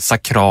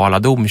sakrala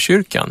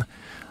domkyrkan.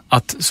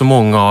 Att så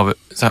många av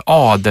så här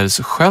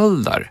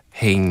adelssköldar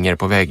hänger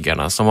på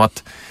väggarna, som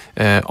att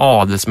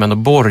adelsmän och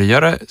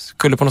borgare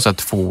skulle på något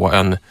sätt få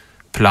en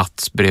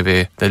plats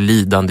bredvid den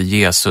lidande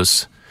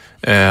Jesus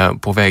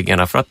på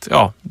väggarna, för att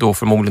då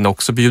förmodligen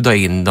också bjuda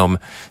in dem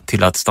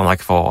till att stanna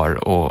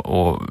kvar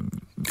och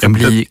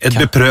ett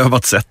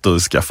beprövat sätt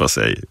att skaffa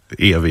sig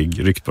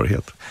evig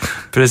ryktbarhet.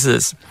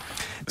 Precis.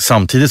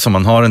 Samtidigt som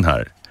man har den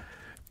här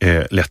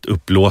lätt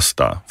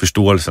uppblåsta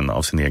förståelsen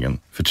av sin egen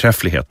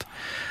förträfflighet,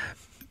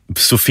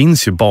 så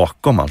finns ju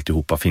bakom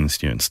alltihopa finns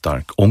det ju en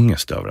stark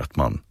ångest över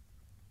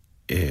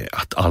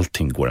att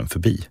allting går en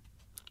förbi.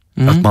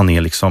 Att man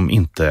är liksom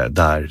inte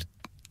där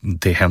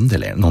det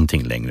händer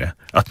någonting längre.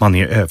 Att man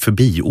är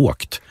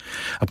förbiåkt.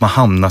 Att man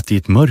hamnat i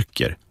ett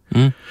mörker.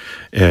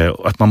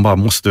 Att man bara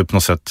måste på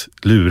något sätt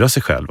lura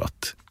sig själv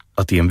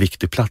att det är en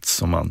viktig plats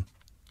som man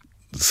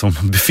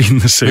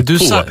befinner sig på.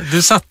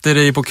 Du satte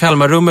dig på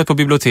Kalmarrummet på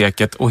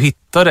biblioteket och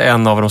hittade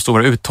en av de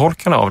stora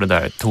uttolkarna av det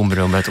där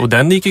tomrummet, och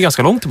den gick ju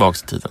ganska långt tillbaka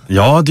i tiden.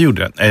 Ja, det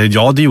gjorde den.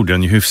 Det gjorde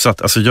den ju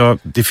hyfsat. Alltså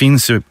det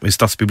finns ju i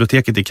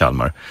stadsbiblioteket i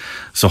Kalmar,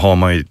 så har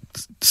man ju,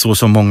 så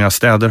som många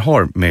städer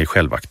har med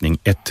självaktning,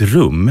 ett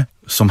rum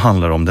som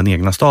handlar om den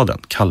egna staden.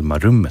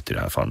 Kalmarrummet i det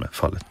här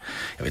fallet.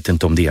 Jag vet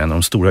inte om det är en av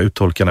de stora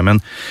uttolkarna,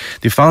 men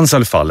det fanns i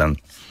alla fall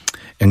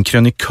en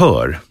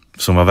krönikör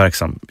som var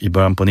verksam i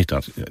början på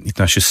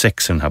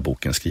 1926 i den här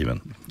boken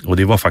skriven. Och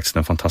det var faktiskt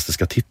den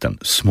fantastiska titeln,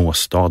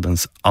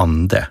 Småstadens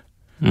ande,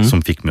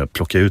 som fick mig att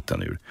plocka ut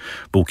den ur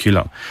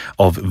bokhyllan,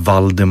 av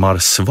Valdemar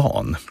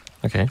Svan.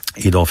 Okay.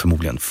 Idag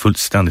förmodligen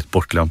fullständigt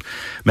bortglömd.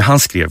 Men han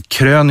skrev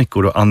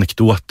krönikor och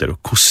anekdoter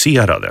och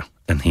kåserade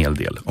en hel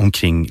del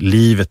omkring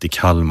livet i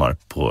Kalmar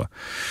på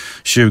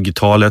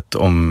 20-talet,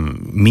 om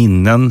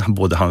minnen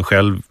både han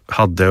själv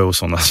hade och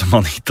sådana som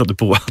han hittade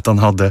på att han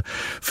hade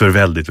för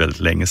väldigt, väldigt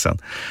länge sedan.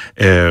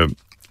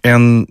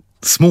 En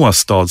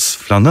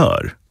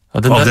småstadsflanör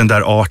av den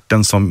där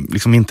arten som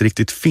liksom inte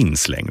riktigt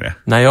finns längre.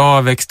 När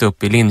jag växte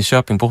upp i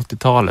Linköping på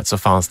 80-talet så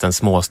fanns det en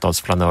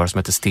småstadsflanör som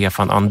hette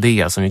Stefan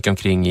Andé, som gick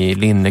omkring i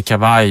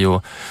linnekavaj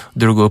och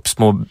drog upp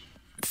små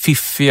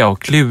fiffiga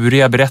och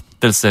kluriga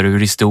berättelser ur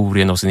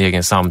historien och sin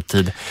egen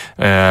samtid.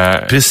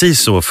 Precis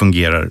så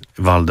fungerar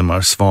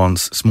Valdemar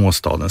Svans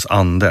Småstadens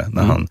ande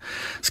när han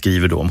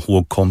skriver då om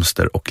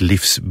hågkomster och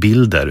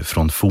livsbilder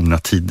från forna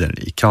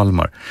tider i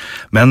Kalmar.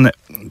 Men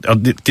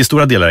till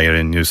stora delar är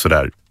den ju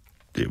sådär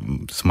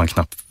som man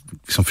knappt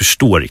liksom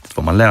förstår riktigt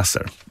vad man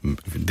läser.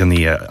 Den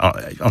är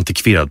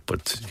antikverad på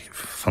ett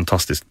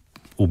fantastiskt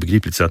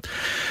obegripligt sätt.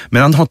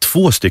 Men han har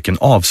 2 stycken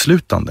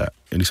avslutande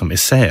liksom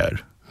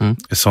essäer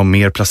som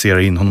mer placerar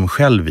in honom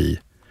själv i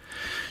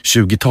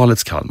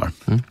 20-talets Kalmar.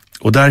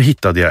 Och där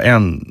hittade jag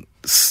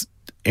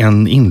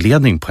en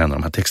inledning på en av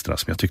de här texterna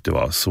som jag tyckte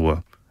var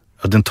så,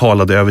 att den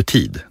talade över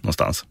tid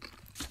någonstans.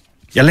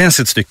 Jag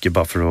läser ett stycke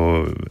bara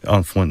för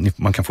att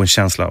man kan få en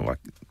känsla av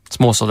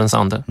Småstadens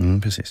ande.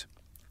 Precis.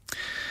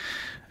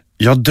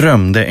 Jag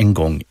drömde en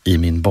gång i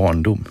min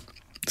barndom,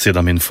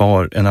 sedan min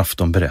far en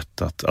afton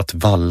berättat, att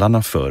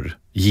vallarna förr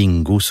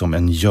gingo som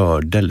en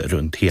gördel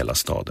runt hela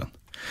staden.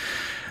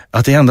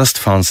 Att det endast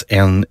fanns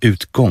en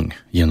utgång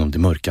genom det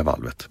mörka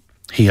valvet,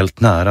 helt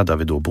nära där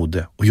vi då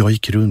bodde, och jag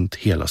gick runt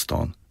hela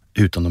stan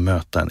utan att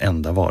möta en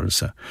enda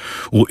varelse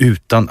och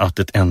utan att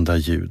ett enda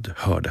ljud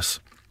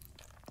hördes.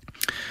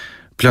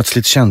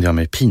 Plötsligt kände jag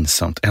mig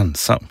pinsamt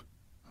ensam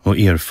och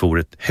erfor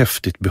ett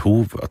häftigt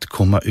behov att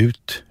komma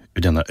ut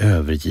ur denna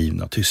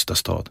övergivna tysta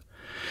stad.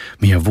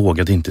 Men jag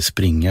vågade inte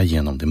springa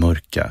genom det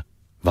mörka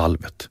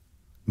valvet.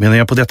 Medan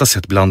jag på detta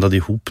sätt blandade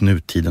ihop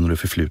nutiden och det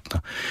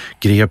förflutna,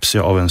 greps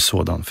jag av en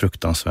sådan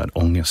fruktansvärd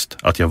ångest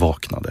att jag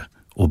vaknade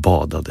och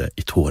badade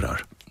i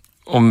tårar.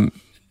 Om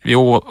vi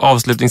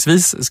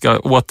avslutningsvis ska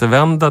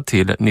återvända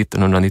till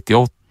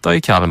 1998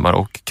 i Kalmar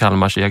och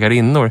Kalmars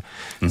jägarinnor,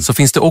 så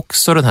finns det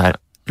också den här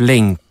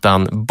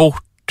längtan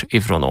bort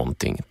ifrån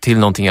någonting till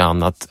någonting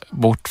annat,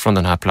 bort från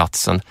den här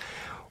platsen.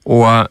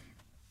 Och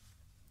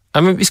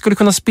men vi skulle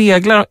kunna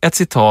spegla ett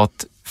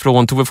citat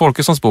från Tove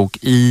Folkessons bok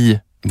i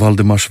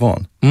Valdemar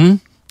Svan.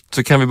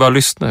 Så kan vi bara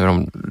lyssna hur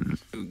de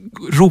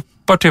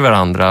ropar till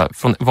varandra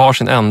från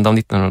varsin ända av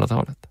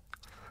 1900-talet.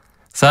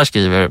 Så här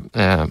skriver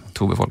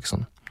Tove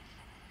Folkesson.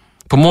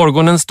 På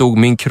morgonen stod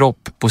min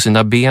kropp på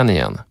sina ben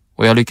igen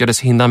och jag lyckades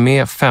hinna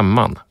med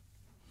 5:an.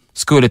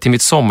 Skulle till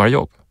mitt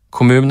sommarjobb,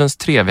 kommunens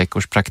 3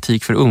 veckors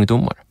praktik för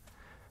ungdomar.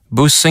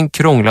 Bussen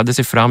krånglade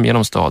sig fram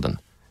genom staden.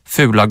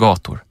 Fula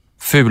gator,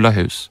 fula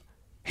hus.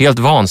 Helt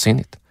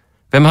vansinnigt.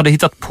 Vem hade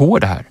hittat på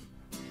det här?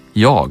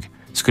 Jag,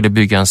 skulle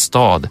bygga en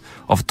stad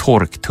av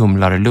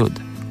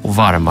torktumlarludd och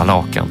varma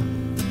lakan.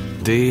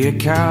 Det är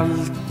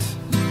kallt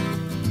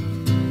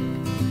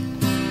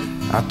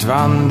att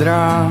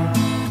vandra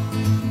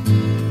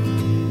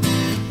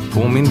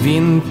på min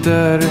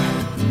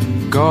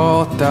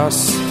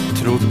vintergatas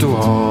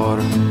trottoar.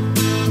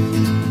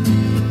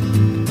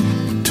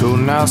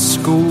 Tunna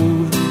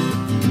skor,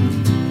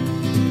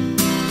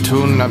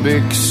 tunna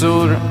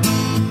byxor,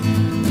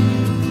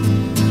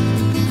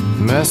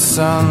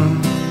 mössan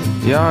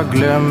jag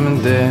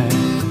glömde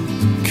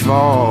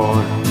kvar.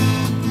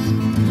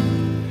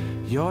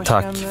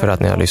 Tack för att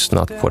ni har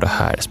lyssnat på det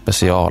här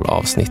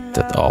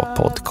specialavsnittet av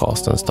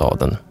podcasten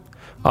Staden.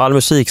 All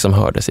musik som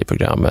hördes i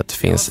programmet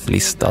finns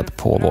listad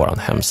på vår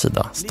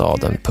hemsida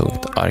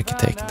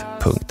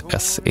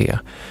staden.arkitekt.se.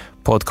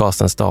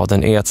 Podcasten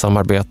Staden är ett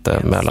samarbete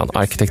mellan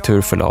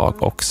Arkitekturförlag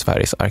och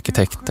Sveriges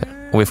arkitekter.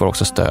 Och vi får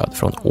också stöd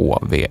från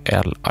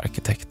OVL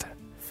Arkitekter.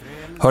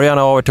 Hör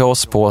gärna av er till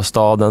oss på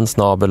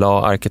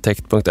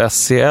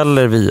staden@arkitekt.se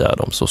eller via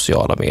de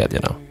sociala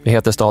medierna. Vi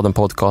heter Staden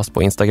Podcast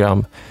på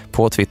Instagram,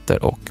 på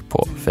Twitter och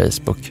på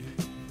Facebook.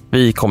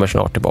 Vi kommer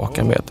snart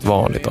tillbaka med ett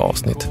vanligt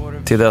avsnitt.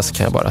 Till dess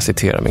kan jag bara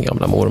citera min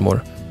gamla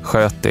mormor.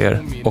 Sköt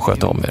er och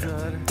sköt om er.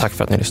 Tack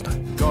för att ni lyssnar.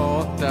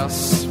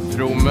 Gatas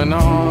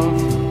promenad.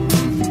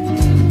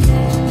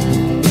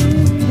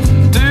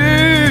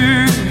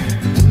 Du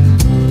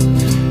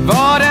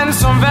var den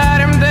som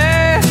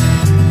värmde,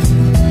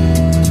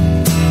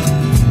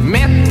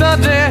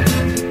 mättade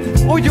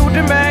och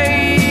gjorde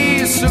mig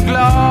så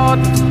glad.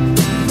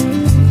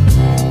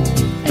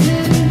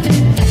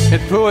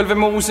 Ett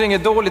pulvermos,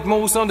 inget dåligt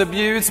mos om det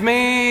bjuds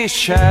med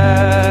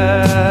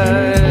kärlek.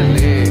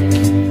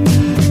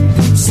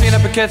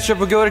 Senap och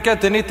ketchup och gurka,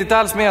 inte nyttigt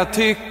alls, men jag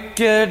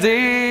tycker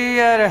det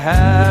är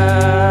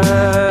här.